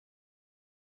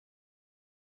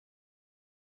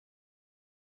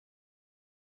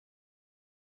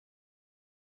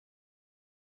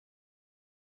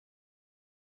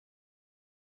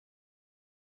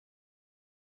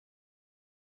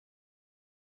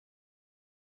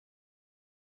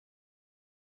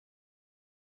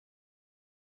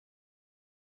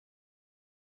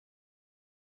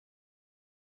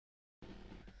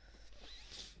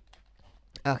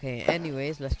Okay,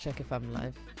 anyways, let's check if I'm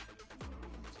live.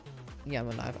 Yeah,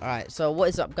 I'm live. Alright, so what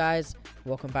is up, guys?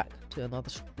 Welcome back to another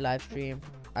live stream.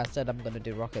 I said I'm gonna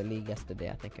do Rocket League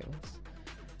yesterday, I think it was.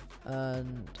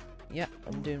 And yeah,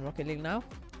 I'm doing Rocket League now.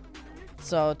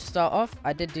 So to start off,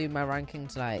 I did do my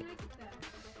rankings like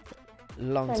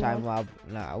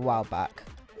a while back.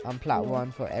 I'm plat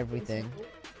 1 for everything.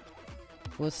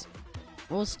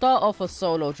 We'll start off a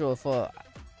solo draw for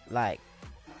like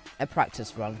a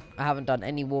practice run. I haven't done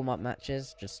any warm-up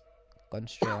matches, just gone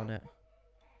straight on it.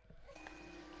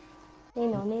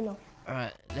 Nino.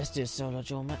 Alright, let's do a solo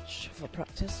draw match for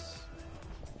practice.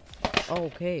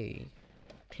 Okay.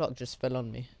 Clock just fell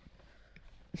on me.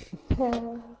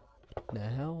 The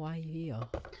hell, why are you here?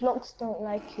 Clocks don't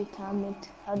like you, Tamid.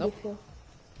 How do you feel?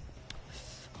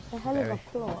 The hell is a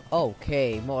clock?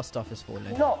 Okay, more stuff is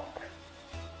falling. Clock.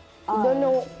 You don't know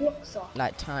what clocks are?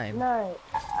 Like time. No,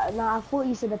 I thought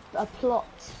you said a plot.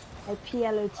 A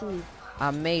P-L-O-T.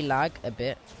 I may lag a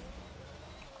bit.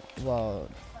 Well,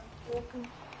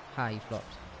 how you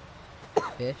flopped?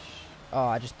 Fish. Oh,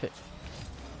 I just put.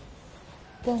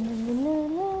 It's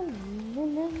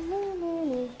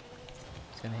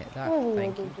gonna hit that.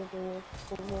 Thank you.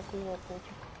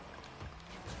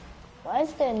 Why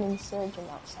is there an insurgent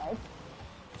outside?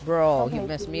 Bro, he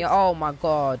messed me up. Oh my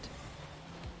god.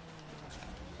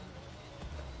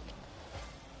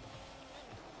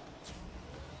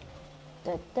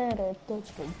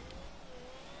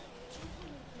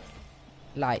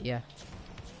 Light, yeah.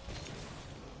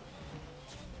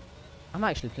 I'm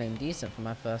actually playing decent for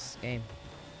my first game.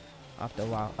 After a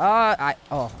while. I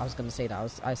was gonna say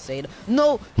that. I said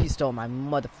no. He stole my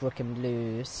motherfucking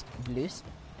boost.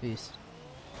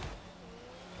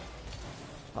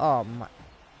 Oh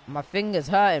my finger's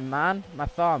hurting, man. My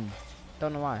thumb.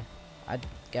 Don't know why. I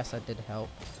guess I did help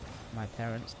my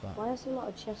parents, but. Why is there not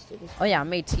a chest in this? Oh yeah, I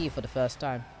made tea for the first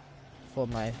time for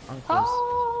my uncles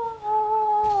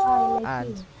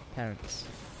and parents.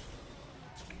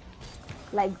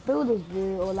 Like builder's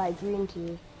brew or like green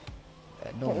tea?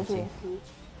 Normal tea.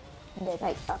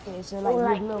 Like, okay, so like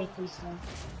with milk and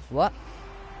stuff. What?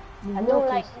 I don't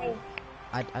like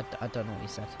I don't know what you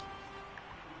said.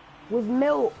 With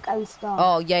milk and stuff.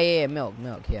 Oh yeah, milk,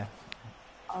 yeah.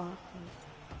 Oh, okay.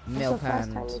 Milk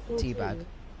and tea bag.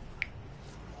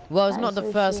 Well, it's not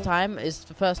the first time. It's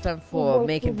the first time for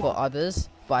making for others,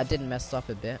 but I did mess up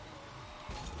a bit.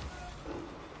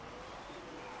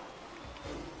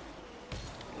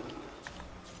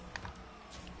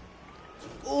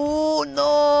 Oh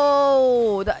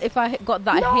no! If I got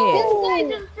that hit. This guy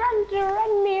just tried to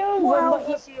run me over.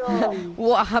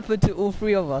 What happened to all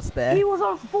three of us there? He was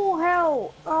on full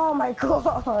health. Oh my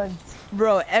god.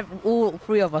 Bro, all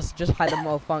three of us just had a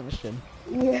malfunction.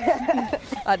 Yeah.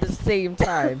 At the same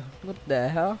time. What the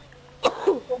hell?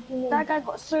 That guy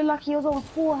got so lucky. He was on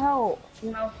full health.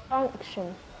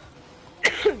 Malfunction.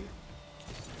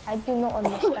 I do not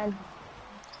understand.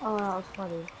 Oh, that was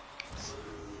funny.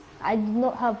 I did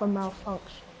not have a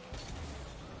malfunction.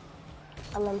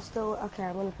 And I'm still... Okay,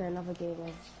 I'm gonna play another game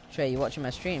then. Trey, you watching my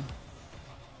stream?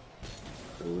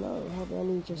 No, hold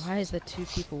on, just... Why is there 2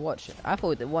 people watching? I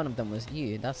thought that one of them was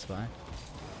you, that's why.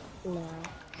 No.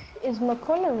 Is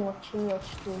McConnell watching your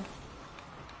stream?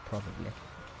 Probably.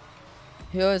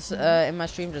 Who's in my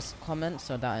stream, just comment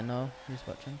so that I know who's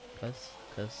watching. Cause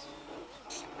it's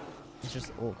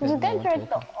just awkward. Because again, tried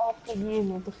to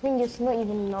RPG, the thing is not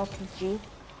even an RPG.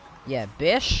 Yeah,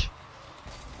 bish.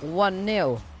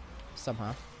 1-0.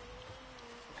 Somehow.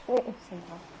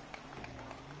 Somehow.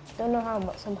 Don't know how,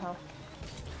 but somehow.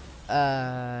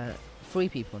 3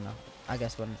 people now. I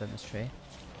guess one of them is Trey.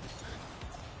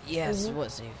 Yes,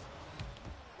 what's he?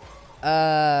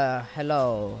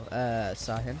 Hello,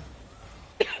 Sahin.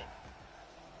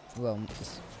 Well,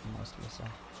 it's mostly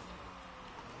Sahin.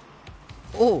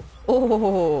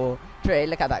 Oh, Trey,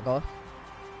 look at that goal.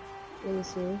 Let me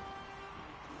see.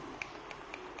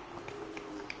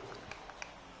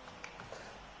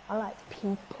 I like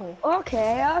people.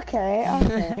 Okay.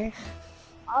 I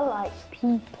like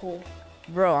people.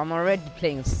 Bro, I'm already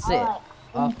playing sick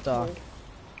after.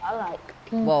 I like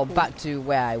people. Well, back to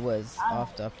where I was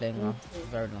after playing a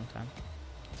very long time.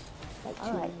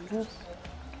 I like people.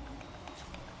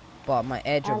 But my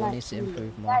air dribble needs to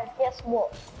improve more. Guys, guess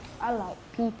what? I like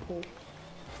people.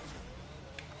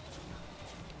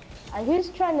 And who's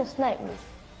trying to snipe me?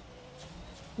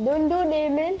 Don't do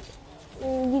that, man.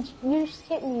 You just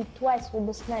hit me twice with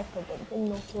the sniper, but did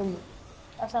not kill me.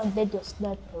 That's how dead your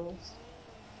sniper is.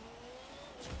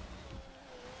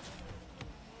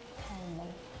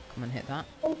 Come and hit that.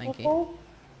 Thank you.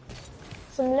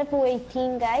 Some level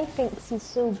 18 guy thinks he's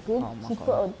so good. Oh my He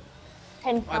God.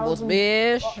 I was 10,000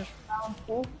 bish.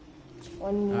 bounty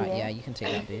on you. Alright, yeah, you can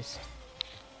take that boost.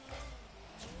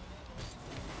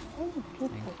 People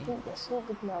think they're so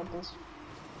good nowadays,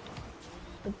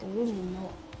 but they're really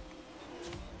not.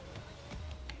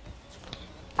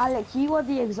 Alec, you are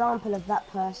the example of that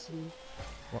person.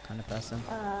 What kind of person?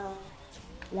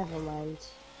 Never mind.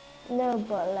 No,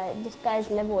 but like this guy's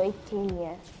level 18,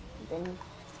 yeah. Then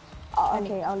Oh,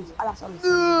 okay, that's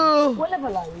understandable. What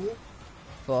level are you?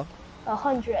 4.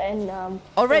 100 and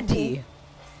Already?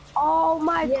 Oh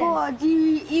my Yeah. god,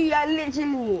 you are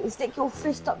literally stick your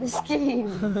fist up this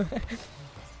game.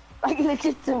 Like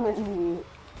legitimately.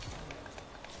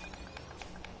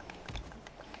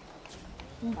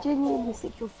 You genuinely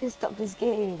stick your fist up this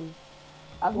game.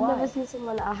 I've Why? never seen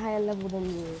someone at a higher level than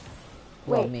you.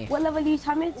 Well, Wait, me. what level are you,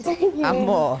 Tamit? I'm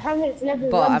more. Hamlet's level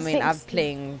But I mean, I've 160.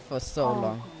 playing for so Oh,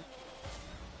 long.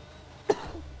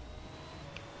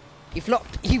 He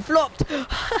flopped. He flopped.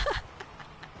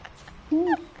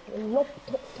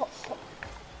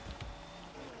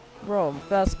 Bro,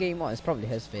 first game on. It's probably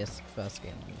his first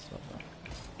game on as well.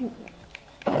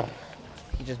 Bro.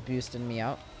 He just boosted me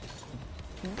out.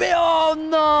 Oh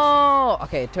no!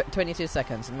 Okay, 22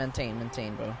 seconds. Maintain,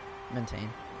 bro. Maintain.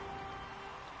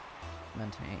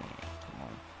 Come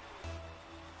on.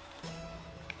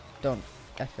 Don't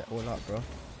F it all up, bro.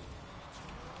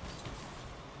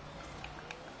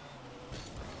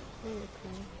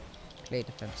 Play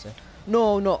defensive.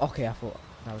 No. Okay, I thought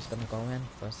that was gonna go in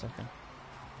for a second.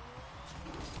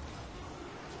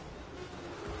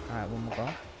 Alright, one more go.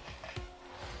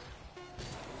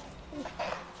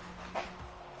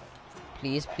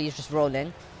 Please, just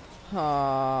rolling.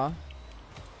 Aww.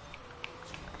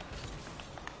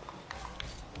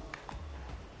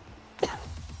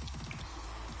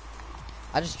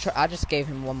 I just gave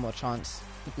him one more chance.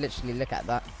 Literally, look at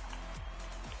that.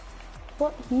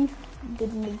 What? He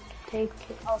didn't take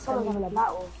it. Oh, someone's having a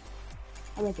battle.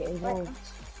 I'm gonna get involved.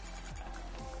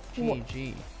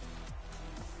 GG.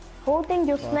 Holding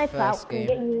your Well, sniper out first can get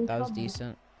you game, in that was trouble.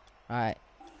 decent. Alright.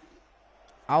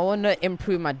 I want to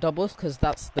improve my doubles because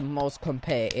that's the most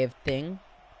competitive thing.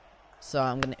 So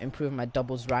I'm going to improve my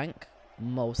doubles rank,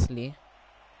 mostly.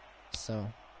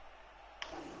 So.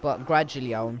 But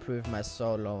gradually I'll improve my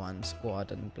solo and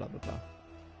squad and blah blah blah.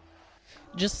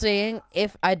 Just saying,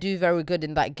 if I do very good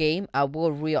in that game, I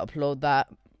will re-upload that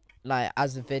like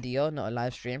as a video, not a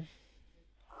live stream.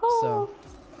 So.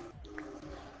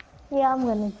 Yeah, I'm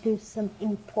gonna do some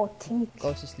important.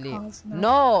 Go to sleep. calls now.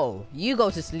 No! You go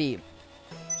to sleep.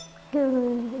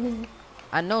 And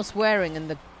no swearing in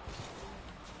the...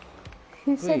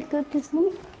 Who said go to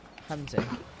sleep? Hamza.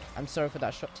 I'm sorry for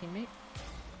that shot, teammate.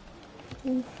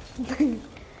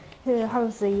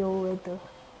 Hamza, you're with the...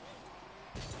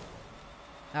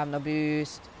 Have no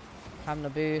boost.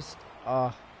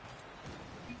 Oh.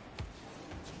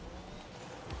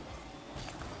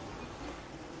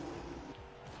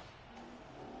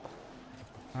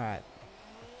 Alright.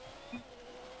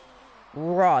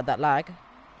 Raw, that lag.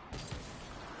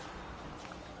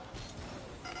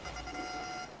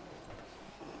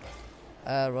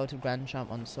 Road to Grand Champ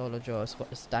on solo duo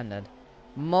standard.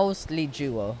 Mostly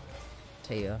duo.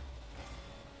 Tio.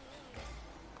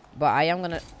 But I am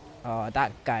gonna... Oh,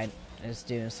 that guy is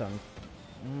doing some...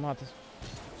 Mother...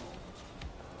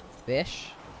 Fish?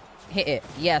 Hit it.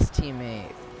 Yes,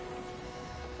 teammate.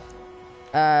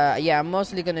 Yeah, I'm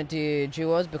mostly gonna do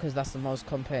duos because that's the most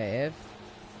competitive.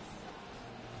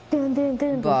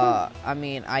 But, I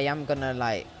mean, I am gonna,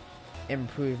 like,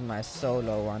 improve my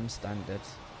solo one standard.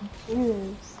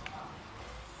 Duos.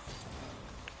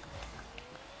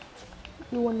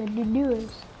 You wanna do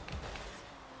duos?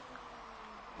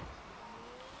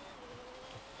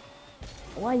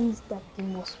 Why is that the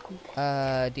most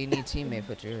competitive? Do you need teammate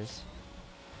for duos?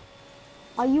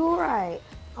 Are you alright?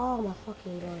 Oh my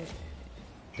fucking god.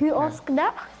 Who asked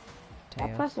that?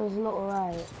 That person's not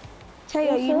alright.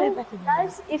 Teo, you know better than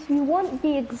guys, if you want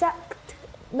the exact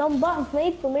number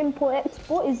made from import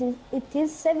export, it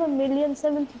is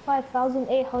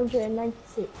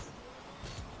 7,075,896.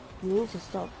 You need to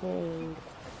stop playing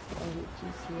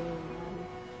GTA, man.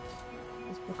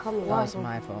 It's becoming... That was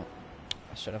my fault.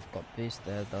 I should have got boost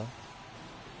there, though.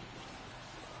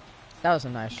 That was a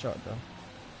nice shot, though.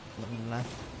 Not gonna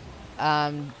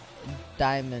lie.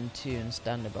 Diamond 2 and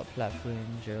standard, but platform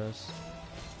duos.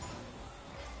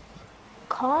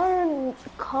 Car.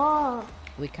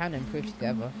 We can improve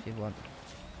together if you want.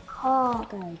 Car.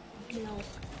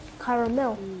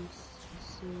 Caramel.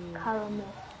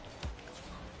 Caramel.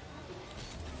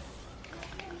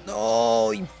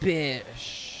 No, you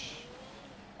bitch.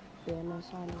 Yeah, no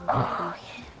sign of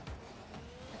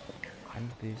And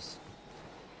boost.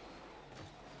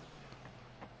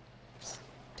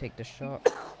 take the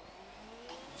shot.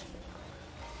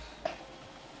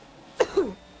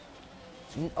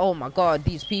 Oh my god,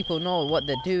 these people know what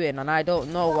they're doing and I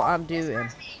don't know what I'm doing.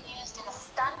 This being used in a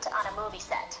stunt on a movie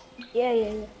set.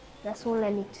 Yeah. That's all I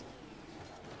need to do.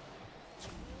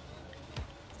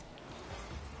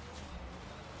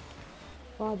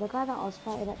 Wow, the guy that I was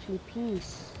fighting actually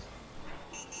peace.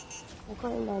 I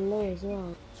got him down low as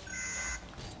well.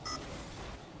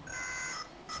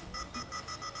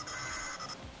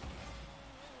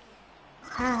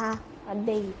 Haha, I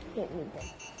dare you hit me then.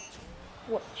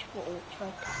 Watch what will try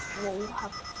to, what will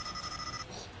happen.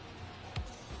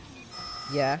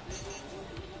 Yeah.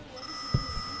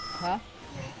 Huh?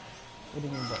 What do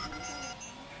you mean, but?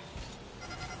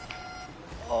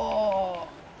 Oh.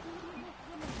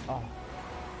 Oh.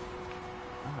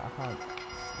 I can't. No.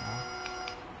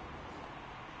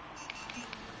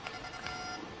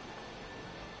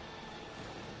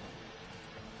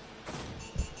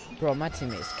 Bro, my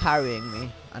teammate's carrying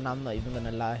me, and I'm not even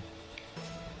gonna lie.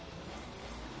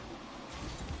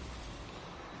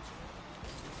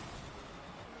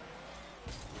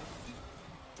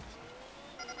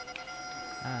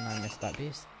 And I missed that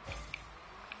beast.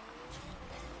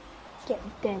 Get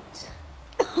dead.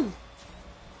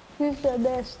 Who's the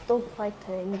best dog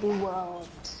fighter in the world?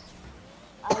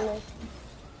 I love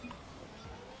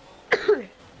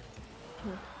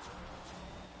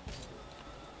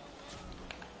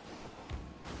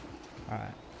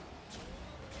Alright.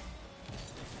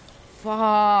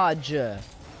 Fudge!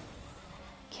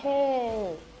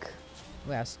 cake.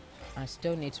 Wait, I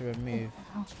still need to remove.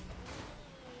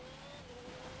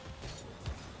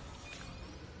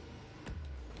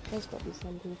 There's got to be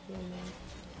something here, man.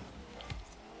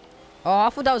 Oh, I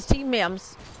thought that was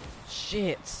teammate.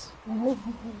 Shit. No.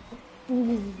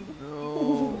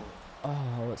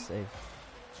 Oh, what's safe?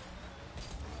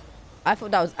 I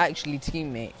thought that was actually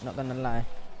teammate, not gonna lie.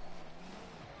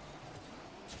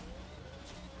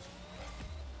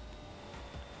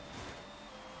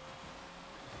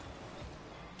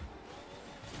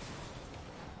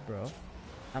 Bro,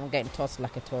 I'm getting tossed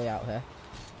like a toy out here.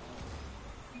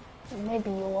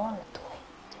 Maybe you are a toy.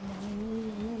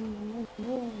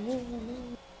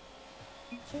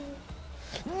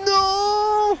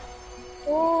 No!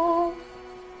 Oh.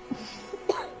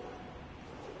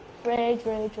 Rage.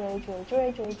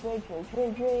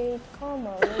 Come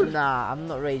on. Nah, I'm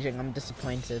not raging. I'm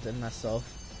disappointed in myself.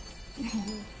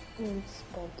 I'm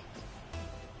disappointed.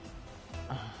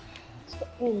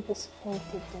 Stop being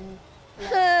disappointed in me.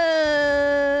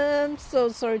 I'm so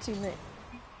sorry, teammate.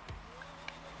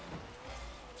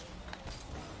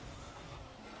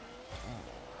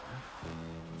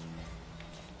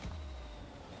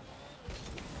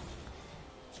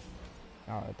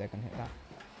 Oh, they can hit that.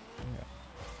 Yeah.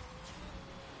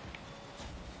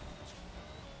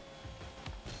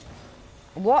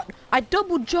 What? I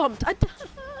double jumped.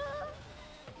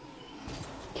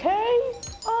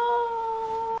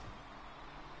 K.O.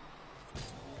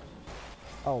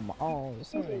 Oh my. Oh,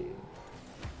 sorry.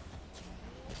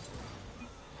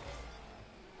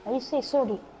 Why you say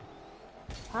sorry?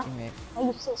 Huh? Teammate. Why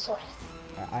you say sorry?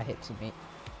 I hit teammate.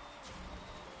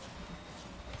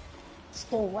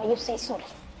 Still, why you say sorry?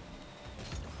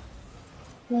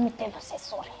 You never say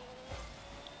sorry.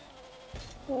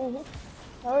 I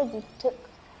already took.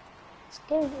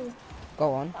 Excuse me.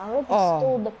 Go on. I already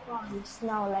stole the farms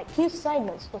now. Like, use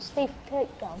silence for safe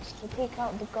takedowns to take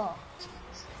out the guards.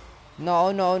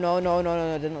 No.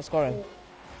 They're not scoring.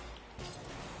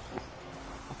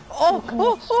 Oh.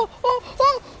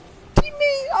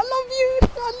 Teammate, I love you.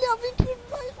 I love you too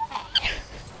much.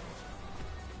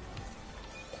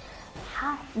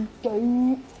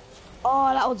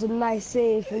 Oh, that was a nice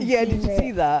save. Yeah, did you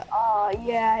see that? Oh,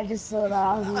 yeah, I just saw that.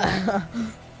 I was like,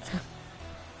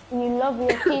 You love your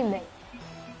teammate.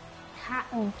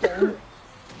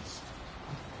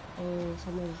 oh,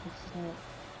 someone's upset.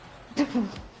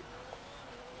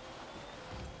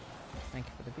 Thank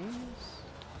you for the views.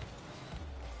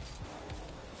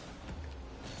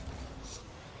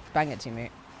 Bang it,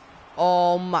 teammate.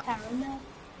 Oh my.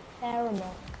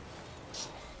 Caramel.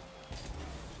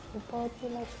 The party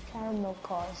like caramel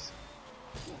cars.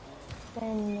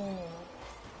 Then no.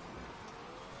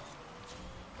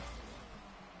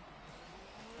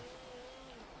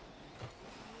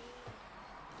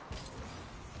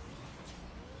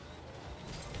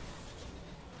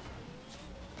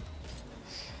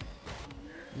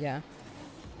 Yeah.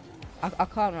 I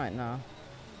can't right now.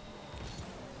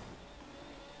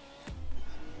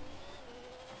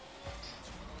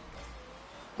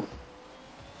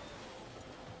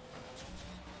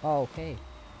 Oh, okay.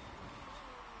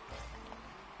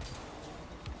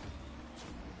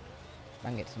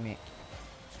 Bang it to me.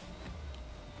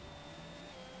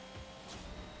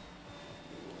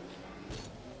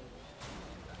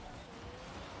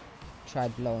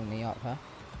 Tried blowing me up, huh?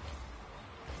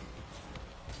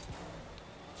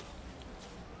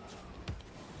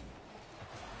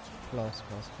 Close.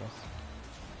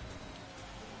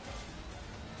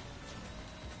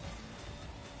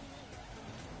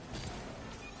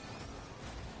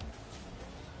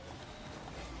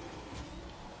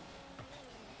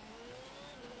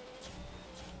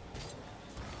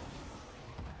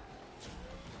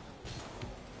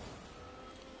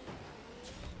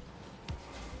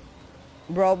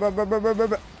 Bro.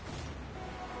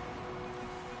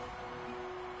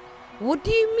 What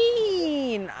do you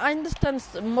mean? I understand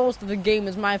most of the game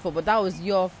is my fault, but that was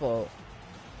your fault,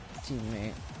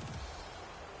 teammate.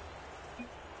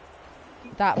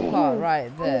 That part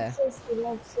right there. He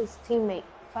loves his teammate.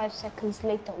 5 seconds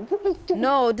later.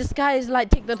 No, this guy is like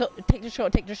take the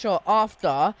shot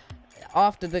after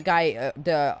the guy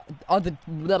the other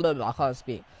blah, blah, blah, I can't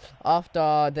speak.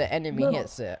 After the enemy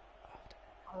hits it.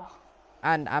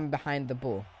 And I'm behind the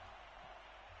ball.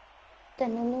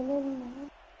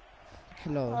 Hello.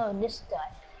 Oh, this guy.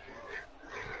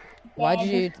 Why did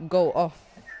you go off,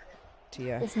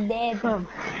 Tia? It's dead.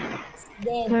 It's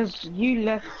dead. Because you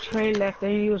left, Trey left,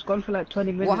 and he was gone for like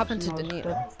 20 minutes. What happened to and I was Danilo?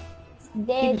 done. It's He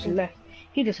dead. just left.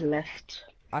 He just left.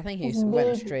 I think he It's went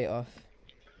dead. straight off.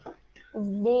 It's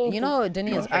dead. You know,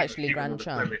 Daniel's actually Grand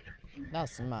Champ.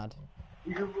 That's mad.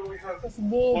 It's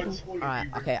dead. Alright,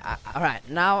 okay, alright,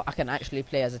 now I can actually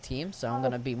play as a team, so I'm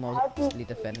gonna be mostly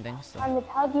defending. So. Ahmed,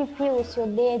 how do you feel it's your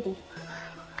daddy?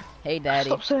 Hey, Daddy.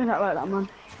 Stop saying that like that, man.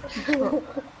 Stop.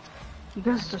 You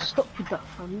guys just stop with that,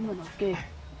 fam. You man, okay.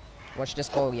 Watch this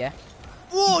goal, yeah?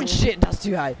 Oh, shit, that's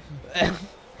too high.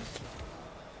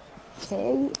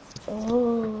 Okay.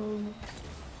 Oh.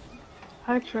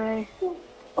 Hi, Trey.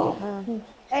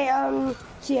 Hey,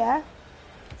 Tia,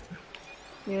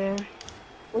 Yeah.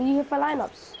 were you here for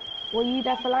lineups? Were you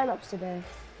there for lineups today?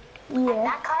 Yeah.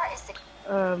 That car is the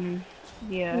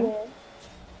Yeah. Yeah.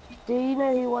 Do you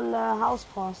know who won the house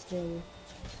pass thing?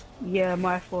 Yeah,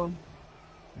 my phone.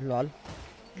 Lol.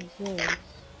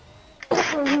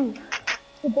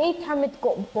 Today, Tamit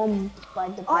got bombed by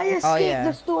the I guy. escaped yeah.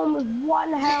 the storm with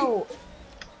 1 health.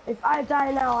 If I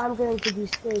die now, I'm going to be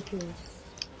staking.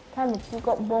 Tamit, you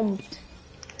got bombed.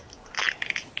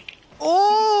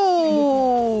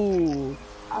 Oh!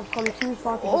 I've come too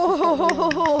far to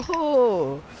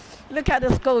Oh! Look at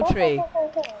this goal tree.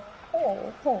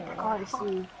 can't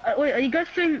see. Wait, are you guys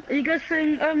playing?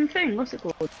 Thing? What's it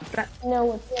called? That. No,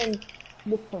 we're playing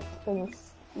different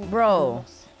things. Bro,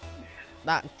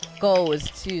 that goal was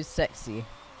too sexy.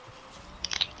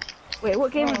 Wait,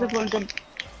 what game was everyone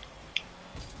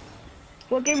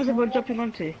What game was everyone jumping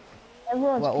onto?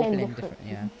 Everyone's We're all playing playing different.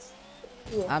 different,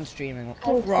 yeah. Yeah. I'm streaming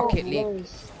Oh, Rocket League.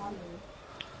 Rose.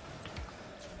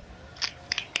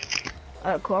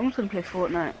 Cool. I'm just gonna play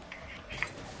Fortnite.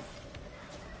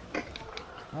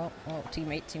 Oh,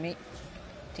 teammate.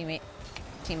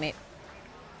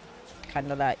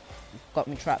 Kinda like got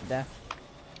me trapped there.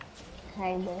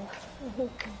 Kinda.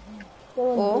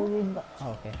 Oh,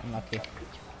 okay, I'm lucky.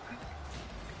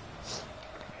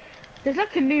 There's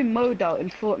like a new mode out in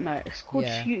Fortnite. It's called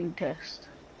Yeah. Shooting Test.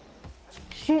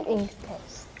 Shooting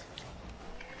test.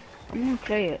 I'm gonna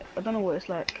play it. I don't know what it's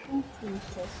like. Shooting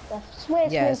test. I swear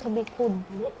it's Yeah, meant to be called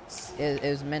Blitz. It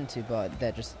was meant to, but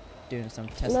they're just doing some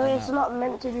testing No, it's out. not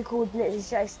meant to be called Blitz. It's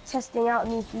just testing out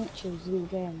new features in the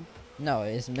game. No,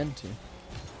 it's meant to.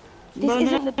 This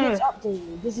isn't the Blitz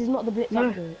update. This is not the Blitz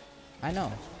No. update. I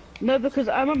know. No, because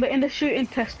I remember in the shooting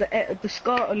test, the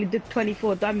scar only did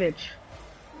 24 damage.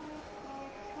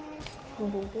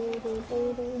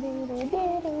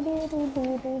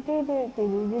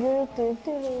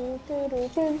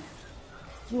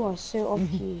 You are so off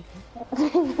key.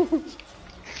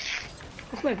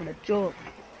 It's not even a joke.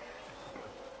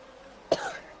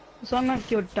 It's not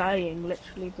like you're dying,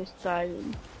 literally just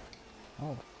dying.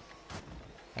 Oh,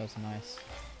 that was nice.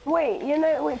 Wait,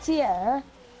 Tia,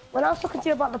 when I was talking to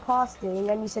you about the past thing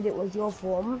and you said it was your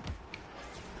form,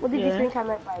 what did you Yeah. think I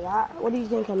meant by that? What do you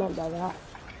think I meant by that?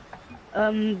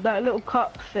 That little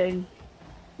cup thing.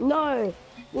 No,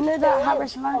 you know that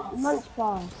Harris lunch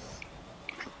pass?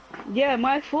 Yeah,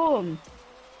 my form.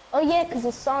 Oh yeah, because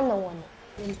it's Sana one.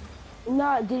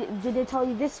 No, did they tell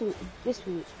you this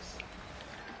week's?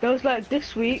 There was like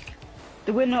this week,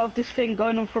 the winner of this thing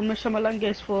going on from Mr.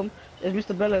 Malange's form is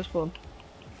Mr. Bella's form.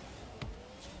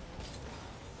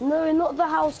 No, not the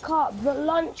house cup, the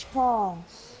lunch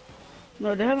pass.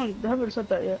 No, they haven't said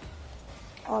that yet.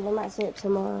 Oh, they might say it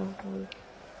tomorrow.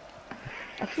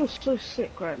 I feel so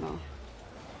sick right now.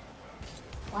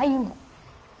 Why you not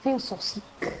feel so sick?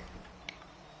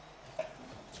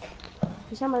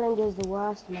 Shamalanga is the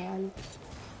worst, man.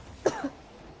 I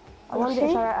You wonder if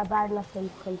see? I write a bad enough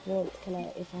complaint.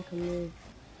 If I can move?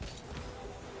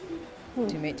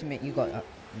 Teammate, you got up.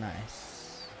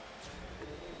 Nice.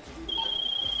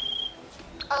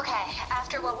 Okay,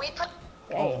 after what we put.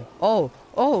 Oh.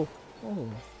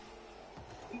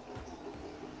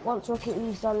 Once Rocket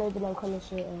League's downloaded, I'm coming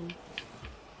straight in.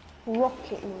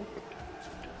 Rocket League.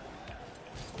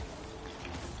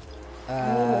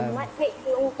 I mean, it might take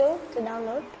longer to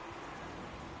download.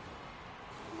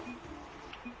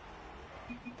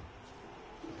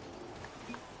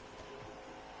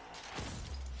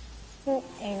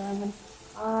 A11.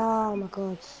 Oh my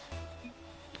god.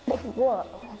 What?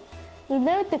 You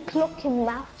know the clock in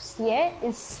maths, yeah,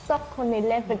 is stuck on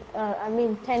 11. I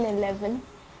mean 10, 11.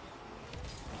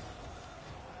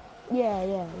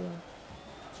 Yeah.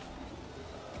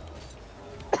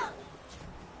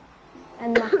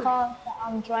 And my car that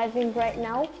I'm driving right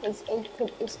now is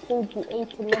is called the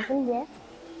 811, yeah.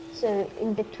 So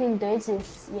in between those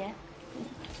is yeah.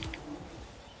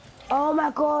 Oh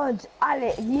my god,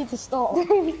 Alec, you need to stop.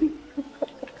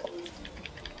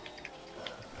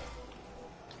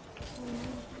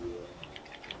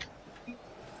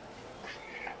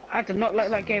 I did not like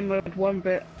that game mode one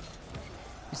bit.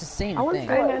 It's the same I want thing.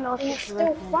 to go and Can you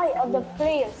still fight other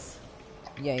players?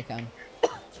 Yeah, you can.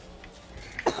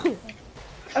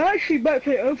 I actually might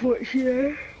play Overwatch,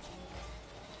 yeah.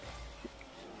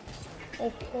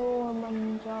 I'm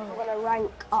gonna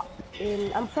rank up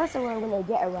in. I'm first of all gonna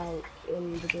get a rank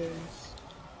in the games.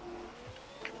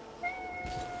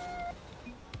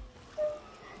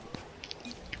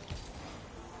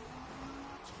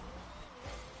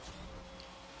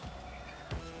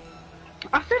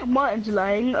 I think Martin's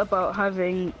lying about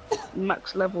having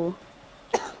max level.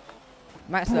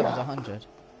 Max level's 100.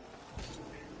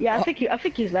 Yeah, I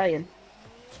think he's lying.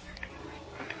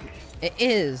 It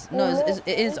is. No,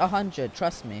 it is 100.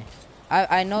 Trust me.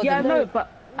 I know. Yeah, the,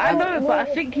 I know, but I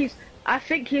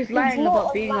think he's lying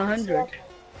about being 100.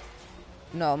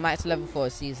 No, max level for a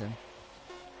season.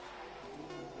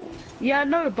 Yeah,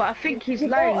 no, but I think he's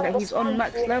lying that he's on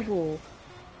max level.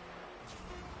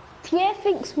 Pierre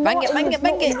thinks Bang it, Martin bang is it,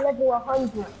 bang not it. on level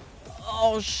 100.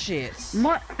 Oh shit.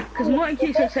 Because Martin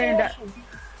keeps on saying that.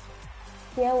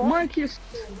 Yeah, what?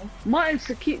 Martin's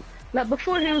to keep. Like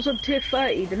before he was on tier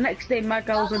 30, the next day my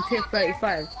guy was on tier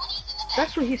 35.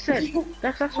 That's what he said.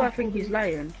 That's why I think he's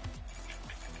lying.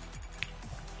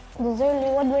 There's only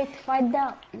one way to find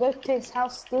out. Go to his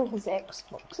house, steal his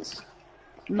Xbox.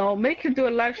 No, make him do a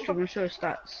live stream and show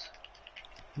stats.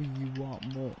 You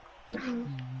want more?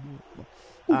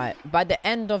 Alright, by the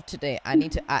end of today, I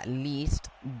need to at least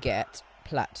get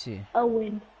Plat 2. A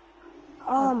win.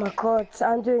 Oh my god,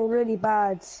 I'm doing really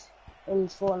bad in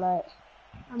Fortnite.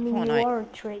 I mean, Fortnite. you are a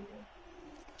trader.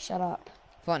 Shut up.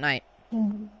 Fortnite.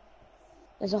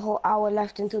 There's a whole hour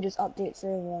left until this update's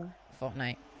over.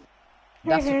 Fortnite.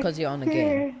 That's because you're on the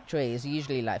game. Trey, it's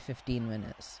usually like 15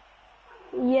 minutes.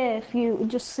 Yeah, if you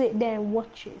just sit there and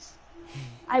watch it.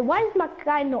 Why is my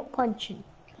guy not punching?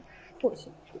 What's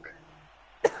it?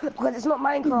 Because it's not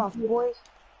Minecraft, boy.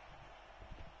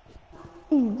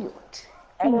 Idiot.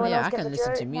 Anyone Yeah, else I get can the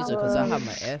listen to joke? music because I have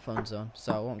my earphones on,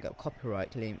 so I won't get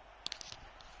copyright claim.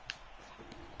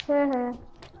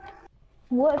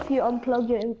 What if you unplug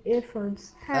your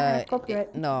earphones?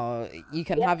 Copyright. No, you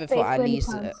can You have have it to for pay at £20.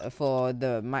 least for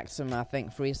the maximum, I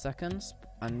think, 3 seconds,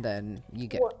 and then you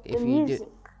get What, if the you music?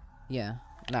 do, yeah,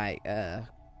 like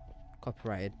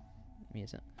copyrighted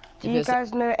music. Do If you it's-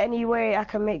 guys know any way I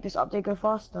can make this update go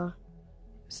faster?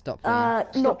 Stop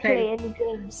playing. Not play playing. any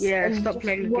games. Yeah, and stop just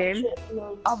playing the watch game. it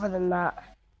loads. Other than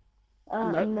that.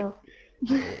 No.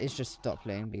 It's just stop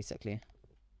playing, basically.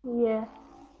 Yeah.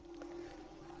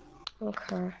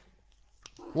 Okay.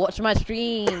 Watch my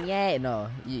stream. Yeah, no,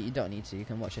 you don't need to. You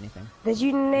can watch anything. Did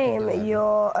you do name whatever.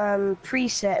 your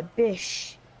preset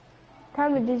Bish?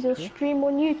 Tammy, did you stream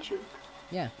on YouTube?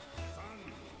 Yeah,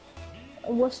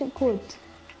 What's it called?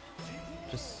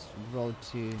 just road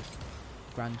to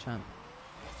Grand Champ.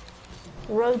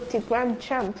 Road to Grand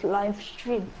Champ live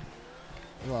stream.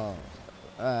 Well,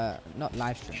 not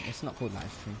live stream. It's not called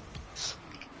live stream.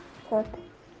 What?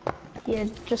 Yeah,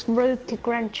 just Road to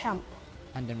Grand Champ.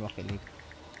 And then Rocket League.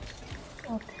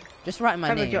 Okay. Just write my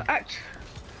Savage, name.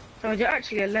 you're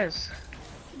actually a les.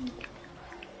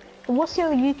 What's your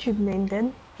YouTube name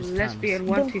then? Just Lesbian Tams.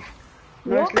 1 2.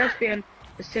 No, it's What? lesbian.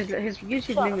 It says that his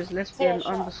YouTube Shut name up. is lesbian Yeah,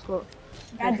 shut up. underscore.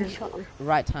 Daddy shot.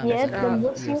 Right hand. Yeah, and then then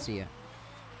what's you'll your- see it.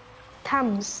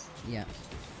 Tams Yeah.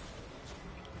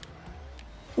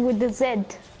 with the Z.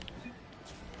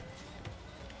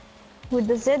 With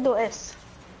the Z or S?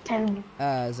 Tell me.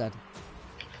 Z.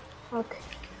 Okay.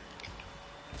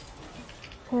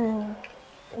 Bro,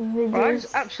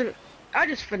 Videos. I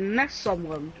just finesse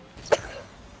someone.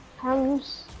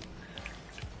 Hams.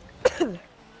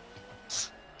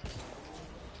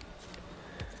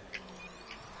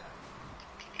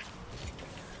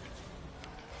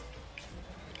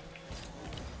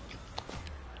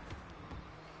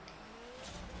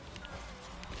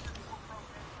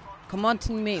 Come on,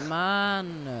 teammate,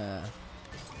 man.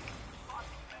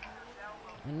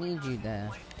 I need you there.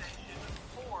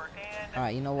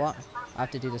 Alright, you know what? I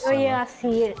have to do this Oh solo. yeah, I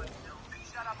see it.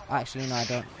 Actually, no, I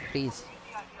don't. Please.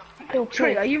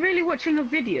 Trey, are you really watching a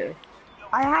video?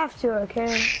 I have to,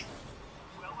 okay?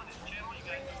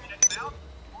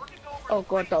 Oh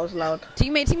god, that was loud.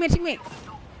 Teammate.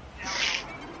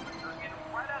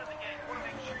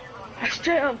 I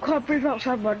straight up can't breathe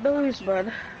outside my nose,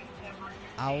 man.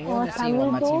 I want to see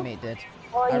what my teammate did.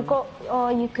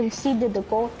 Or you conceded the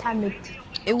goal, damn it.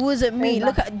 It wasn't me.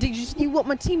 Look at. Did you see what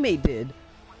my teammate did?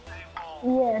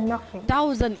 Yeah, nothing. That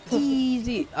was an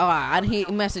easy. Alright, and he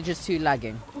messages too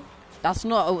lagging. That's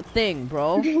not a thing,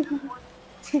 bro.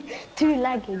 Too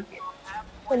lagging.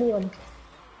 21.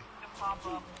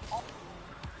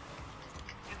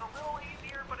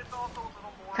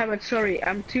 Hammond, sorry,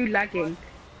 I'm too lagging.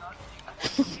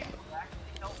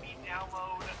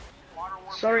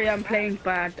 Sorry, I'm playing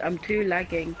bad. I'm too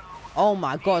lagging. Oh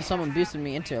my god, someone boosted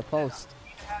me into a post.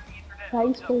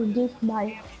 Thanks for this,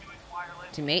 bye.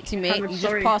 Teammate, Hammond, you just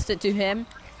sorry. passed it to him.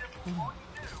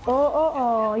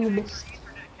 Oh, you missed.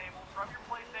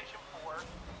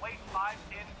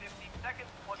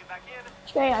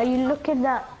 Trey, are you looking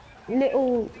at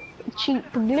little cheap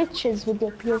glitches with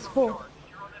your PS4?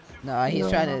 No, he's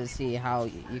trying to see how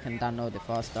you can download it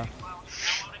faster.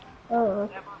 Oh.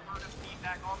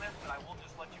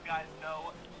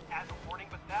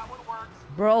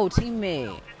 Bro,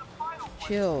 teammate.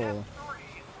 Chill.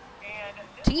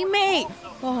 Teammate!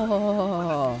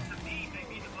 Oh.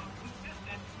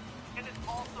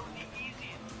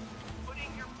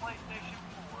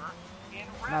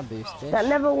 My boost, bitch. That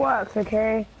never works,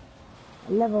 okay?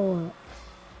 It never works.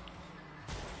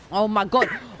 Oh my god.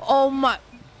 Oh my.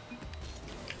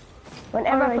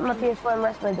 Whenever I put my PS4 in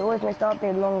rest mode, it always makes the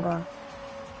update longer.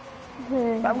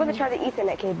 But I'm gonna try the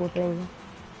Ethernet cable thing.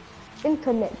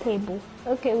 Internet cable.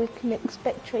 Okay, we can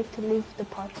expect Trey to leave the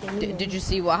party. Did you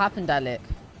see what happened, Alec?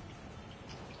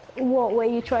 What, where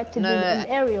you tried to do an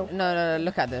aerial? No,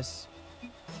 look at this.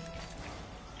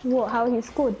 What, how he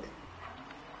scored?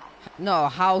 No,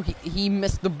 how he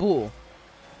missed the ball.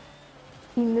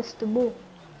 He missed the ball.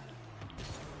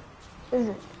 Is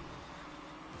it?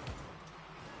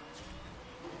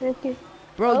 Okay.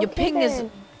 Bro, your Okay ping is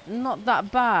then. not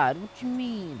that bad. What do you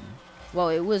mean? Well,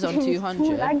 it was on It's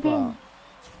 200, lagging. but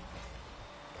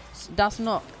that's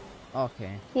not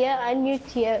okay. Yeah, I knew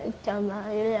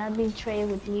I mean Trey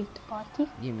would leave the party.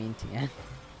 You mean TN?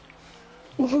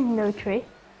 No, Trey.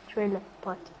 Trey left the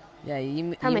party. Yeah,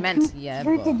 you Hamid, meant yeah,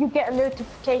 who but did you get a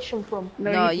notification from?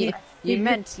 no, you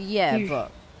meant yeah,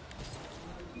 but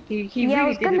He Yeah, I really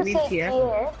was gonna didn't mean say to, yeah.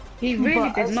 yeah. He really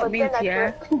but did not mean then to,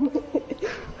 yeah.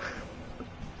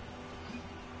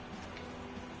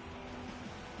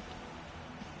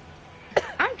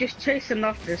 I'm just chasing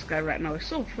after this guy right now. It's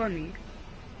so funny.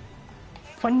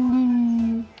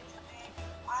 Funny.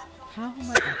 how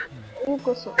am I? Oh,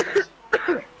 go so.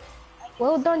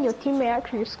 Well done, your teammate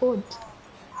actually scored.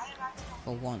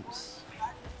 For once,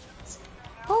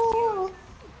 Oh.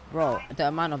 bro, the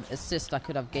amount of assists I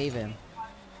could have gave him.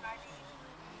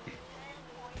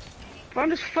 But I'm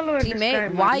just following this guy, Teammate,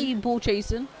 man. why are you ball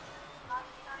chasing?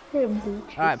 Hey,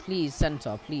 bitch. All right, please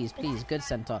center, please, good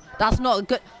center. That's not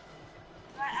good.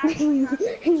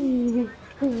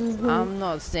 I'm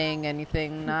not saying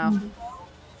anything now.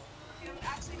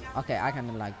 Okay, I kind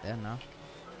of like that now.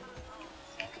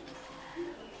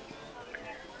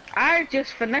 I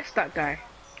just finessed that guy.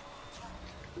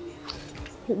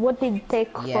 What did you take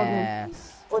from him?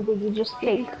 Yes. Or did you just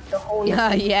take the whole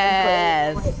Yeah,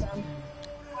 yes.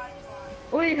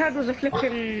 All he had was a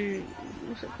flipping...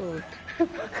 What's it called?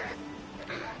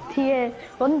 Yeah,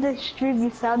 on the stream you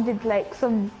sounded like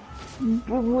some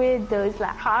weirdo. It's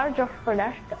like, how did you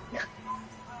finish that?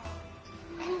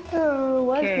 Oh,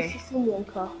 where's Okay. the Sicilian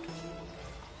car?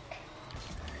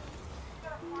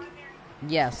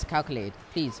 Yes, calculate.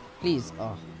 Please.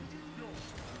 Oh.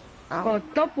 Oh,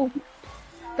 double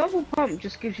pump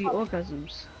just gives you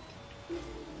orgasms.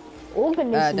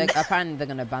 Organisms. Apparently they're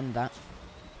gonna ban that.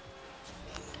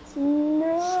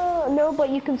 No, but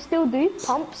you can still do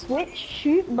pump, switch,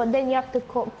 shoot, but then you have to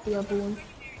cock the other one.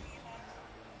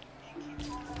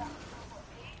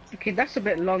 Okay, that's a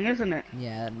bit long, isn't it?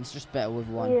 Yeah, it's just better with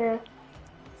one. Yeah.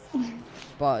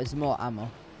 But it's more ammo.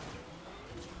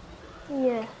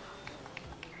 Yeah.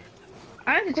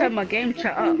 I had to turn my game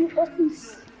chat up.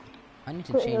 I need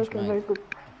to Good, change okay, my... very good.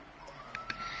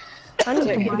 I need Wait,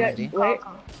 to can you buy guys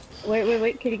Ready?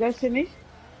 wait? Can you guys hear me?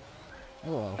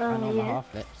 Oh, I know my yeah.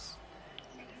 half flips.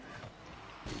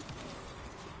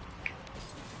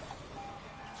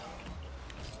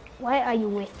 Why are you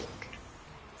waiting?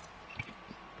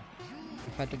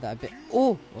 If I did that a bit...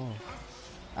 Oh!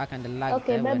 I kinda lagged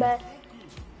Okay, there bye when... bye.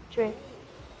 Trey.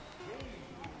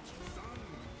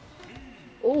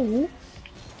 Oh.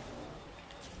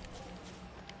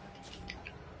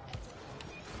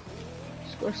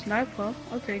 It's got a sniper.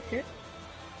 I'll take it.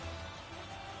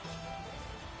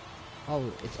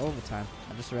 Oh, it's overtime.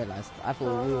 I just realized. I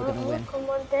thought we were gonna win. Come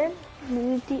on then.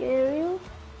 Move the aerial.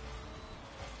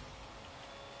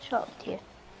 Shot here.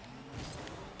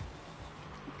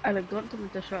 Alec, don't tell me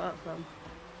to shut up, fam.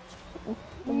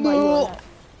 No!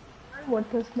 I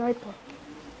want the sniper.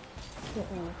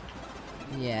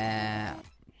 Yeah.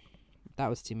 That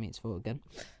was teammates' fault again.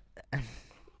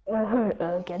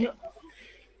 Again.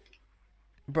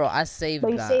 Bro, I saved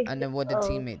But you that. saved And then it. what did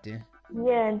teammate do?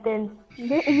 Yeah, and then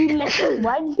you left.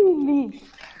 Why did you leave?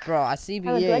 Bro, I Why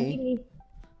CBA. did you leave?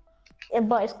 Yeah,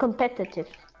 but it's competitive.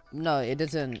 No, it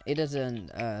doesn't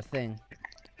thing.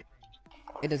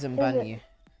 It doesn't Is ban it? you.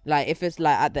 Like if it's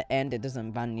like at the end, it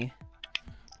doesn't ban you.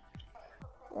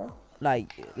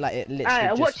 Like it literally Alright,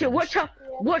 just watch it. Watch finished. how.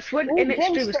 Watch when Ooh, in its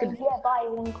stream is gemstones, gonna. yeah, buy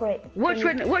one crate. Watch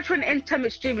when in time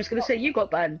its stream is gonna say you got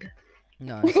banned.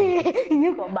 No, it's not.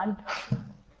 You got banned.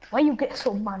 Why you get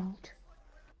so banned?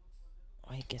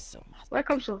 Why you get so mad? Why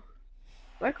come so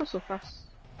fast?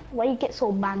 Why you get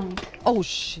so banned? Oh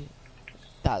shit.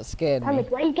 That scared Tell me. me,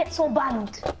 why you get so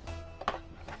banned?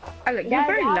 Alec, Yeah,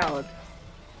 you're very yeah. loud.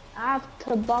 I have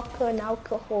tobacco and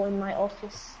alcohol in my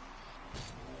office.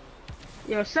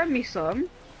 Yo, send me some.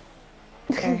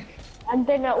 And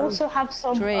then I also have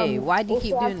some. Trey, why do you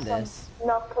keep also have doing some this?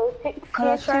 Narcotics. Can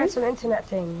I here try too. some internet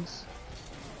things?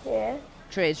 Yeah.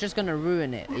 Trey, it's just gonna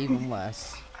ruin it even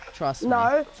worse. Trust me.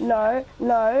 No.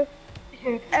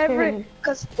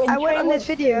 Because When I went Trey on this was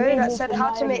video that really said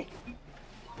how to make.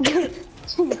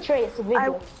 Trey, it's a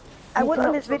video. I went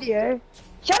on this video.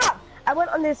 Shut up! I went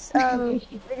on this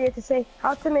video to say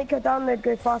how to make your download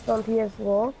go faster on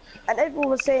PS4, and everyone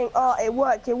was saying, "Oh, it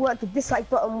worked. The dislike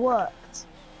button worked."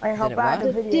 Like how Did it bad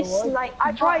work? the video was. Dislike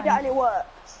I tried it button. and it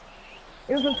worked.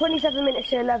 It was from 27 minutes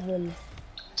to 11.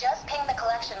 Just ping the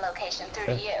collection location through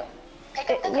to you. Pick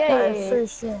up the That is so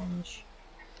strange.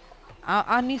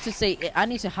 I need to say I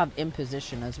need to have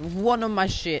imposition as one of my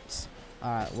shits.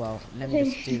 Alright, well, let me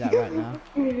just do that right now.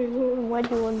 Why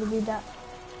do you want to do that?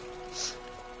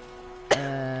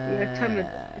 Yeah,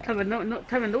 Taman, no,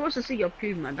 Taman, no one wants to see your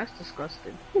poo, man. That's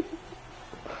disgusting.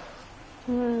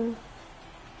 I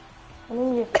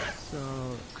mean, So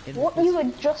what are you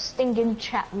adjusting in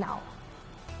chat now?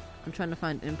 I'm trying to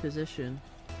find imposition.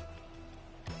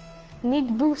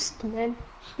 Need boost, man.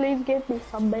 Please give me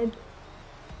some, man.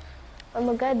 I'm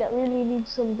a guy that really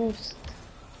needs some boost.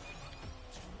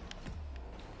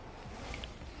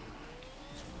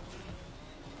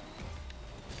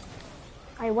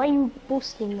 Why are you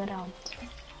boosting around?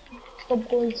 Stop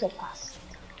going so fast.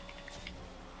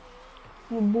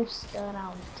 You boost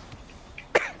around.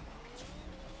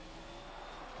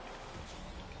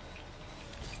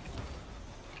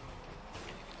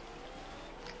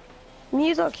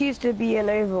 Muzok used to be an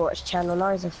Overwatch channel, now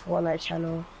it's a Fortnite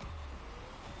channel.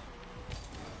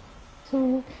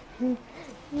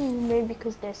 Maybe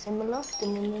because they're similar.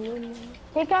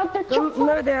 Take out the chopper.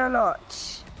 No, they are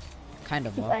not. Kind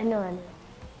of well. I know.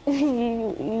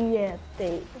 Yeah,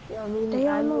 I mean, They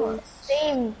are not.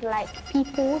 Same like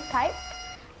people type,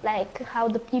 like how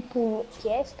the people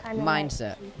yes kind of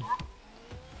Mindset.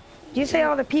 Do you say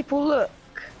how the people look?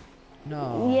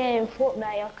 No. Like, yeah, in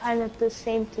Fortnite are kind of the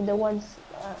same to the ones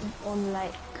on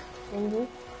like thingy.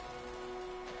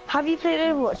 Have you played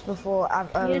Overwatch before,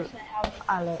 Yes, I have.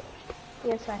 Alec?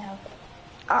 Yes, I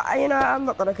have. You know, I'm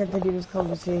not gonna continue this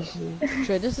conversation.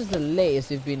 Trey, this is the latest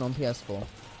you've been on PS4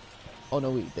 on a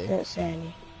weekday. Don't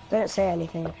say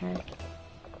anything, okay?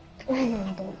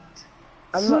 Don't.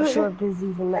 I'm not sure if this is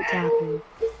even meant to happen.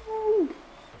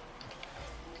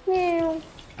 Yeah.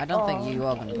 I don't think you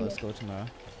are gonna go to school tomorrow.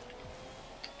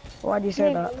 Why do you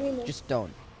say that? Just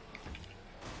don't.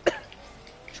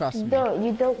 Trust me.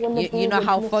 You don't want to. You know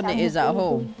how fun it is at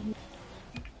home.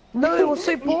 No, it was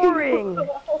so boring.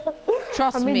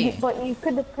 Trust me. But you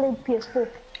could have played PS4.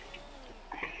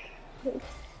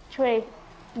 Trey,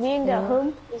 being at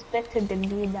home is better than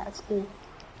being at school.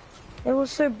 It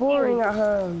was so boring at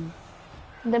home.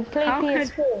 Then play How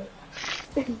could-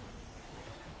 PS4.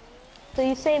 So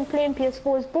you're saying playing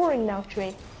PS4 is boring now,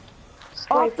 Trey?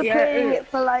 After Yeah, playing it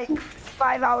for like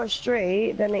 5 hours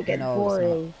straight, then it gets No, it's not.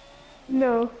 boring.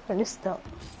 No, and it's not.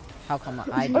 How come I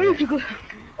I do don't it? know if you could-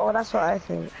 Oh, that's what I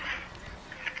think.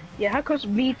 Yeah, how comes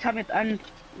me, Tamit, and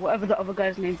whatever the other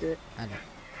guy's name did? I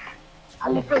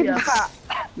don't. Yeah.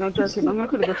 No, I'm joking. I'm not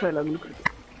gonna go trailer. I'm gonna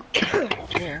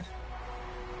go. Yeah.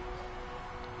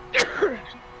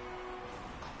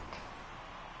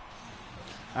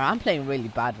 I'm playing really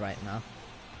bad right now.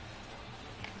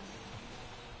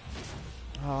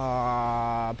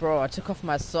 Ah, bro, I took off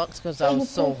my socks because I Yeah, was you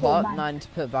so play so hot. bad. Now I need to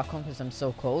put it back on because I'm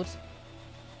so cold.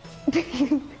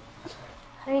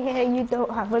 Hey, you don't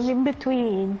have an in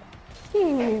between.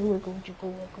 Wiggle,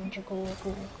 jiggle, wiggle, jiggle,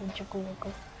 wiggle, wiggle, jiggle,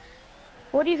 wiggle.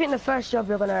 What do you think the first job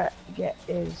you're gonna get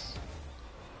is?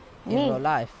 In Me? real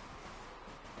life,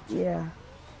 Yeah.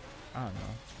 I don't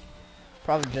know.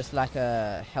 Probably just like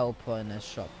a helper in a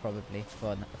shop, probably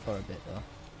for a bit though.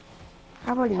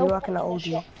 How about you Help working at in the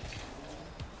Aldi? shop.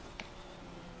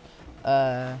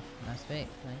 Nice mate.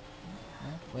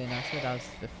 Wait, no, I said I was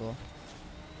before.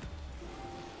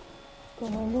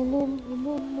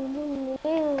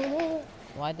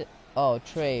 Why did? Oh,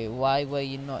 Trey, why were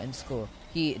you not in school?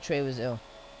 Trey was ill.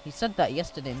 He said that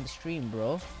yesterday in the stream,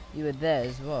 bro. You were there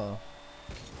as well.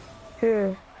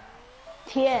 Who?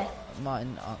 Yeah,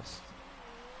 Martin asked.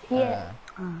 yeah,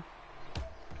 Uh,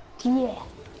 yeah.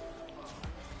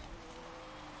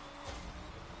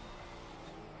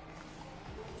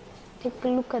 Take a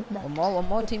look at that. One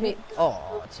more teammate.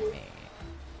 Oh, teammate.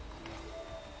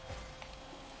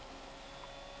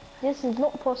 This is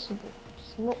not possible.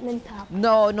 It's not meant to happen.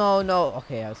 No.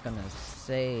 Okay, I was gonna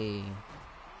say.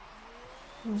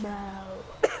 No.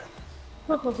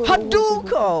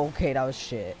 Hadouken! Okay, that was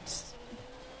shit.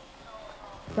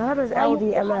 that was Why you-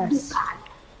 LDMS.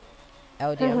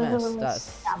 LDMS,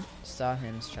 that's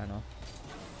Sahin's channel.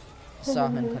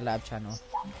 Sahin collab channel.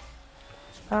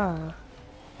 Ah.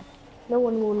 No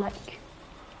one will like.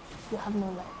 You have no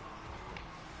like.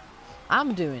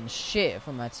 I'm doing shit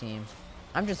for my team.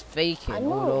 I'm just faking I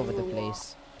all know over the you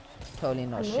place. Totally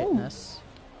not I know. shitness.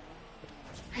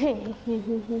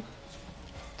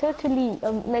 Totally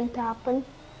meant to happen.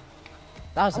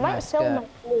 That was I a might nice sell skirt. my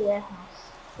full warehouse,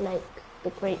 like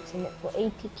the crates in it, for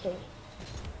 80k.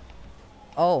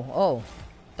 Oh,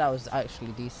 that was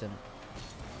actually decent.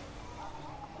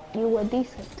 You were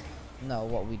decent. No,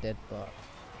 what we did, but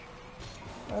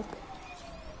Okay.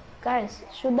 Guys,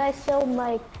 should I sell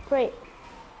my crate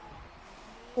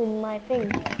in my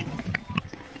thing?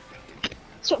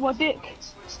 Suck my dick.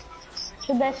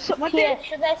 Should I Suck my dick.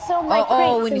 should I sell my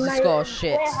Oh, we crates need in to my score.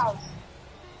 Shit. warehouse?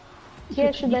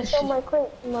 Yeah, should I sell my crate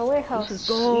in my warehouse?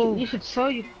 You should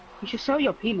sell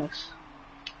your penis.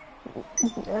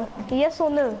 Yes or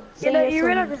no? Say You know, yes you or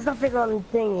realize no. there's nothing on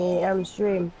thingy,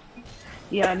 stream.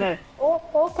 Yeah, I know.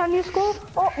 Oh, can you score?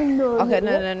 Oh no. Okay,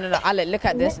 no. Ale, look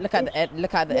at this. Look at the end.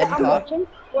 Look at the end I'm part. watching.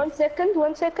 1 second.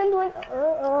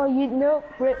 You know.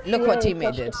 Look what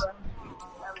teammate did.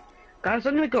 Guys,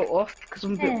 I'm gonna go off because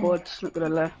I'm a bit bored. Not gonna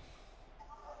lie.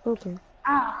 Okay.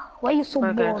 Ah, why you so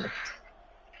Bye, guys. bored?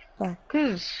 Bye.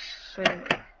 Cause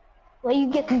Why you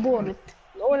getting bored?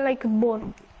 No one like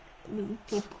bored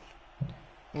people.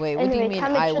 Wait, what do you Anyway, mean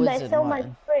Tammy, I should I wasn't sell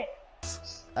Martin? my crate?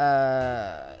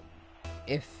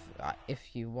 If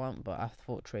you want, but I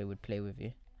thought Trey would play with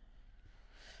you.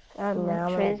 I don't know.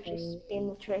 I'm Trey's gonna- just in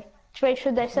the tray. Trey,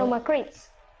 should I sell my crates?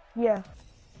 Yeah.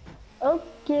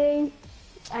 Okay.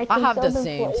 I can have sell the them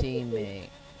same for teammate.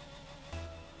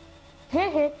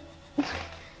 80.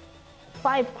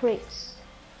 5 crates.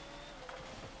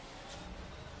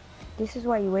 This is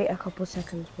why you wait a couple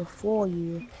seconds before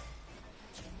you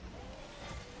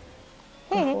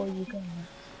go.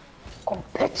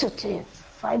 Competitive.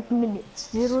 5 minutes.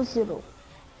 0-0.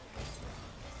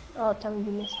 Oh, tell me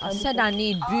you missed. I said I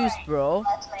need boost, bro.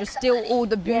 Just steal all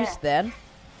the boost then.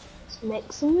 Let's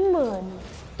make some money.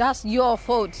 That's your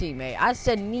fault, teammate. I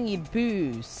said need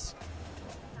boost.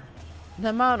 The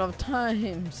amount of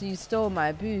times you stole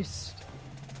my boost.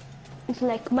 It's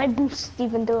like my boost,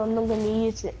 even though I'm not gonna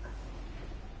use it.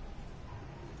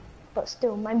 But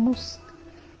still, my boost.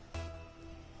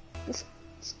 This.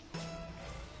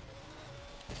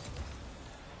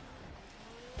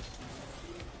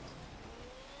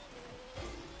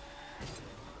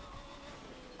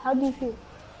 How do you feel?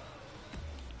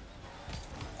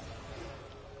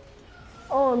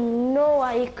 Oh no,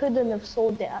 I couldn't have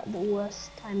sold it at the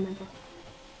worst time ever.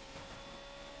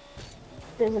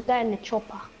 There's a guy in the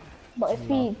chopper, but if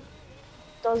he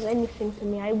does anything to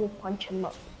me, I will punch him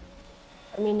up.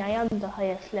 I mean, I am the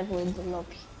highest level in the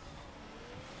lobby.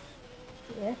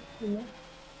 Yeah, you know.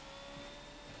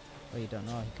 Well, you don't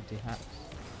know. He could do hacks.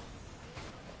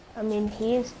 I mean,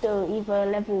 he is still either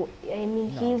level. I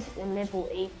mean, No. he's a level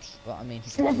 80. But I mean,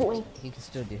 He's level 80. he can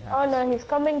still do hacks. Oh no, he's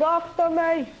coming after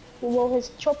me. Well, his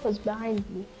chopper's behind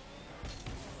me.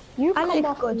 You come Alec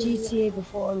after got me. GTA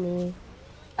before me,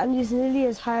 and he's nearly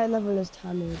as high level as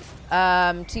Tammy.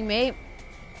 Teammate.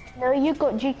 No, you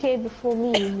got GTA before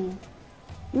me, you mean?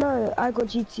 No, I got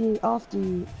GTA after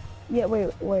you. Yeah,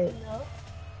 wait. No.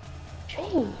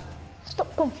 Trey,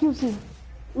 stop confusing.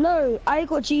 No, I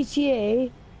got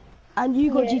GTA, and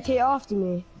you got Yeah. GTA after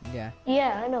me. Yeah.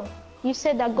 Yeah, I know. You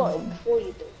said I got it before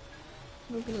you did.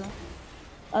 Maybe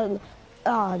not.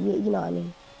 You know what I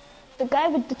mean. The guy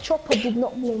with the chopper did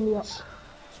not blow me up.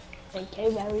 Thank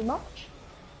you very much.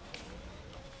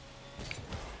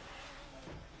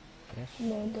 Yes.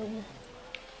 No, don't.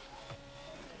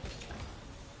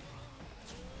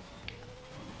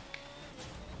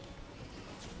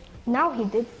 Now he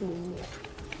did blow me up.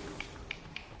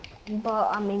 But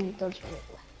I mean, it doesn't really.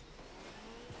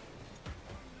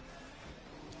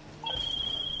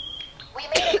 We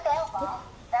made a fail bomb.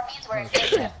 That means we're in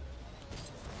danger.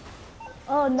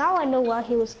 Oh, now I know why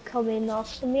he was coming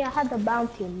after me. I had a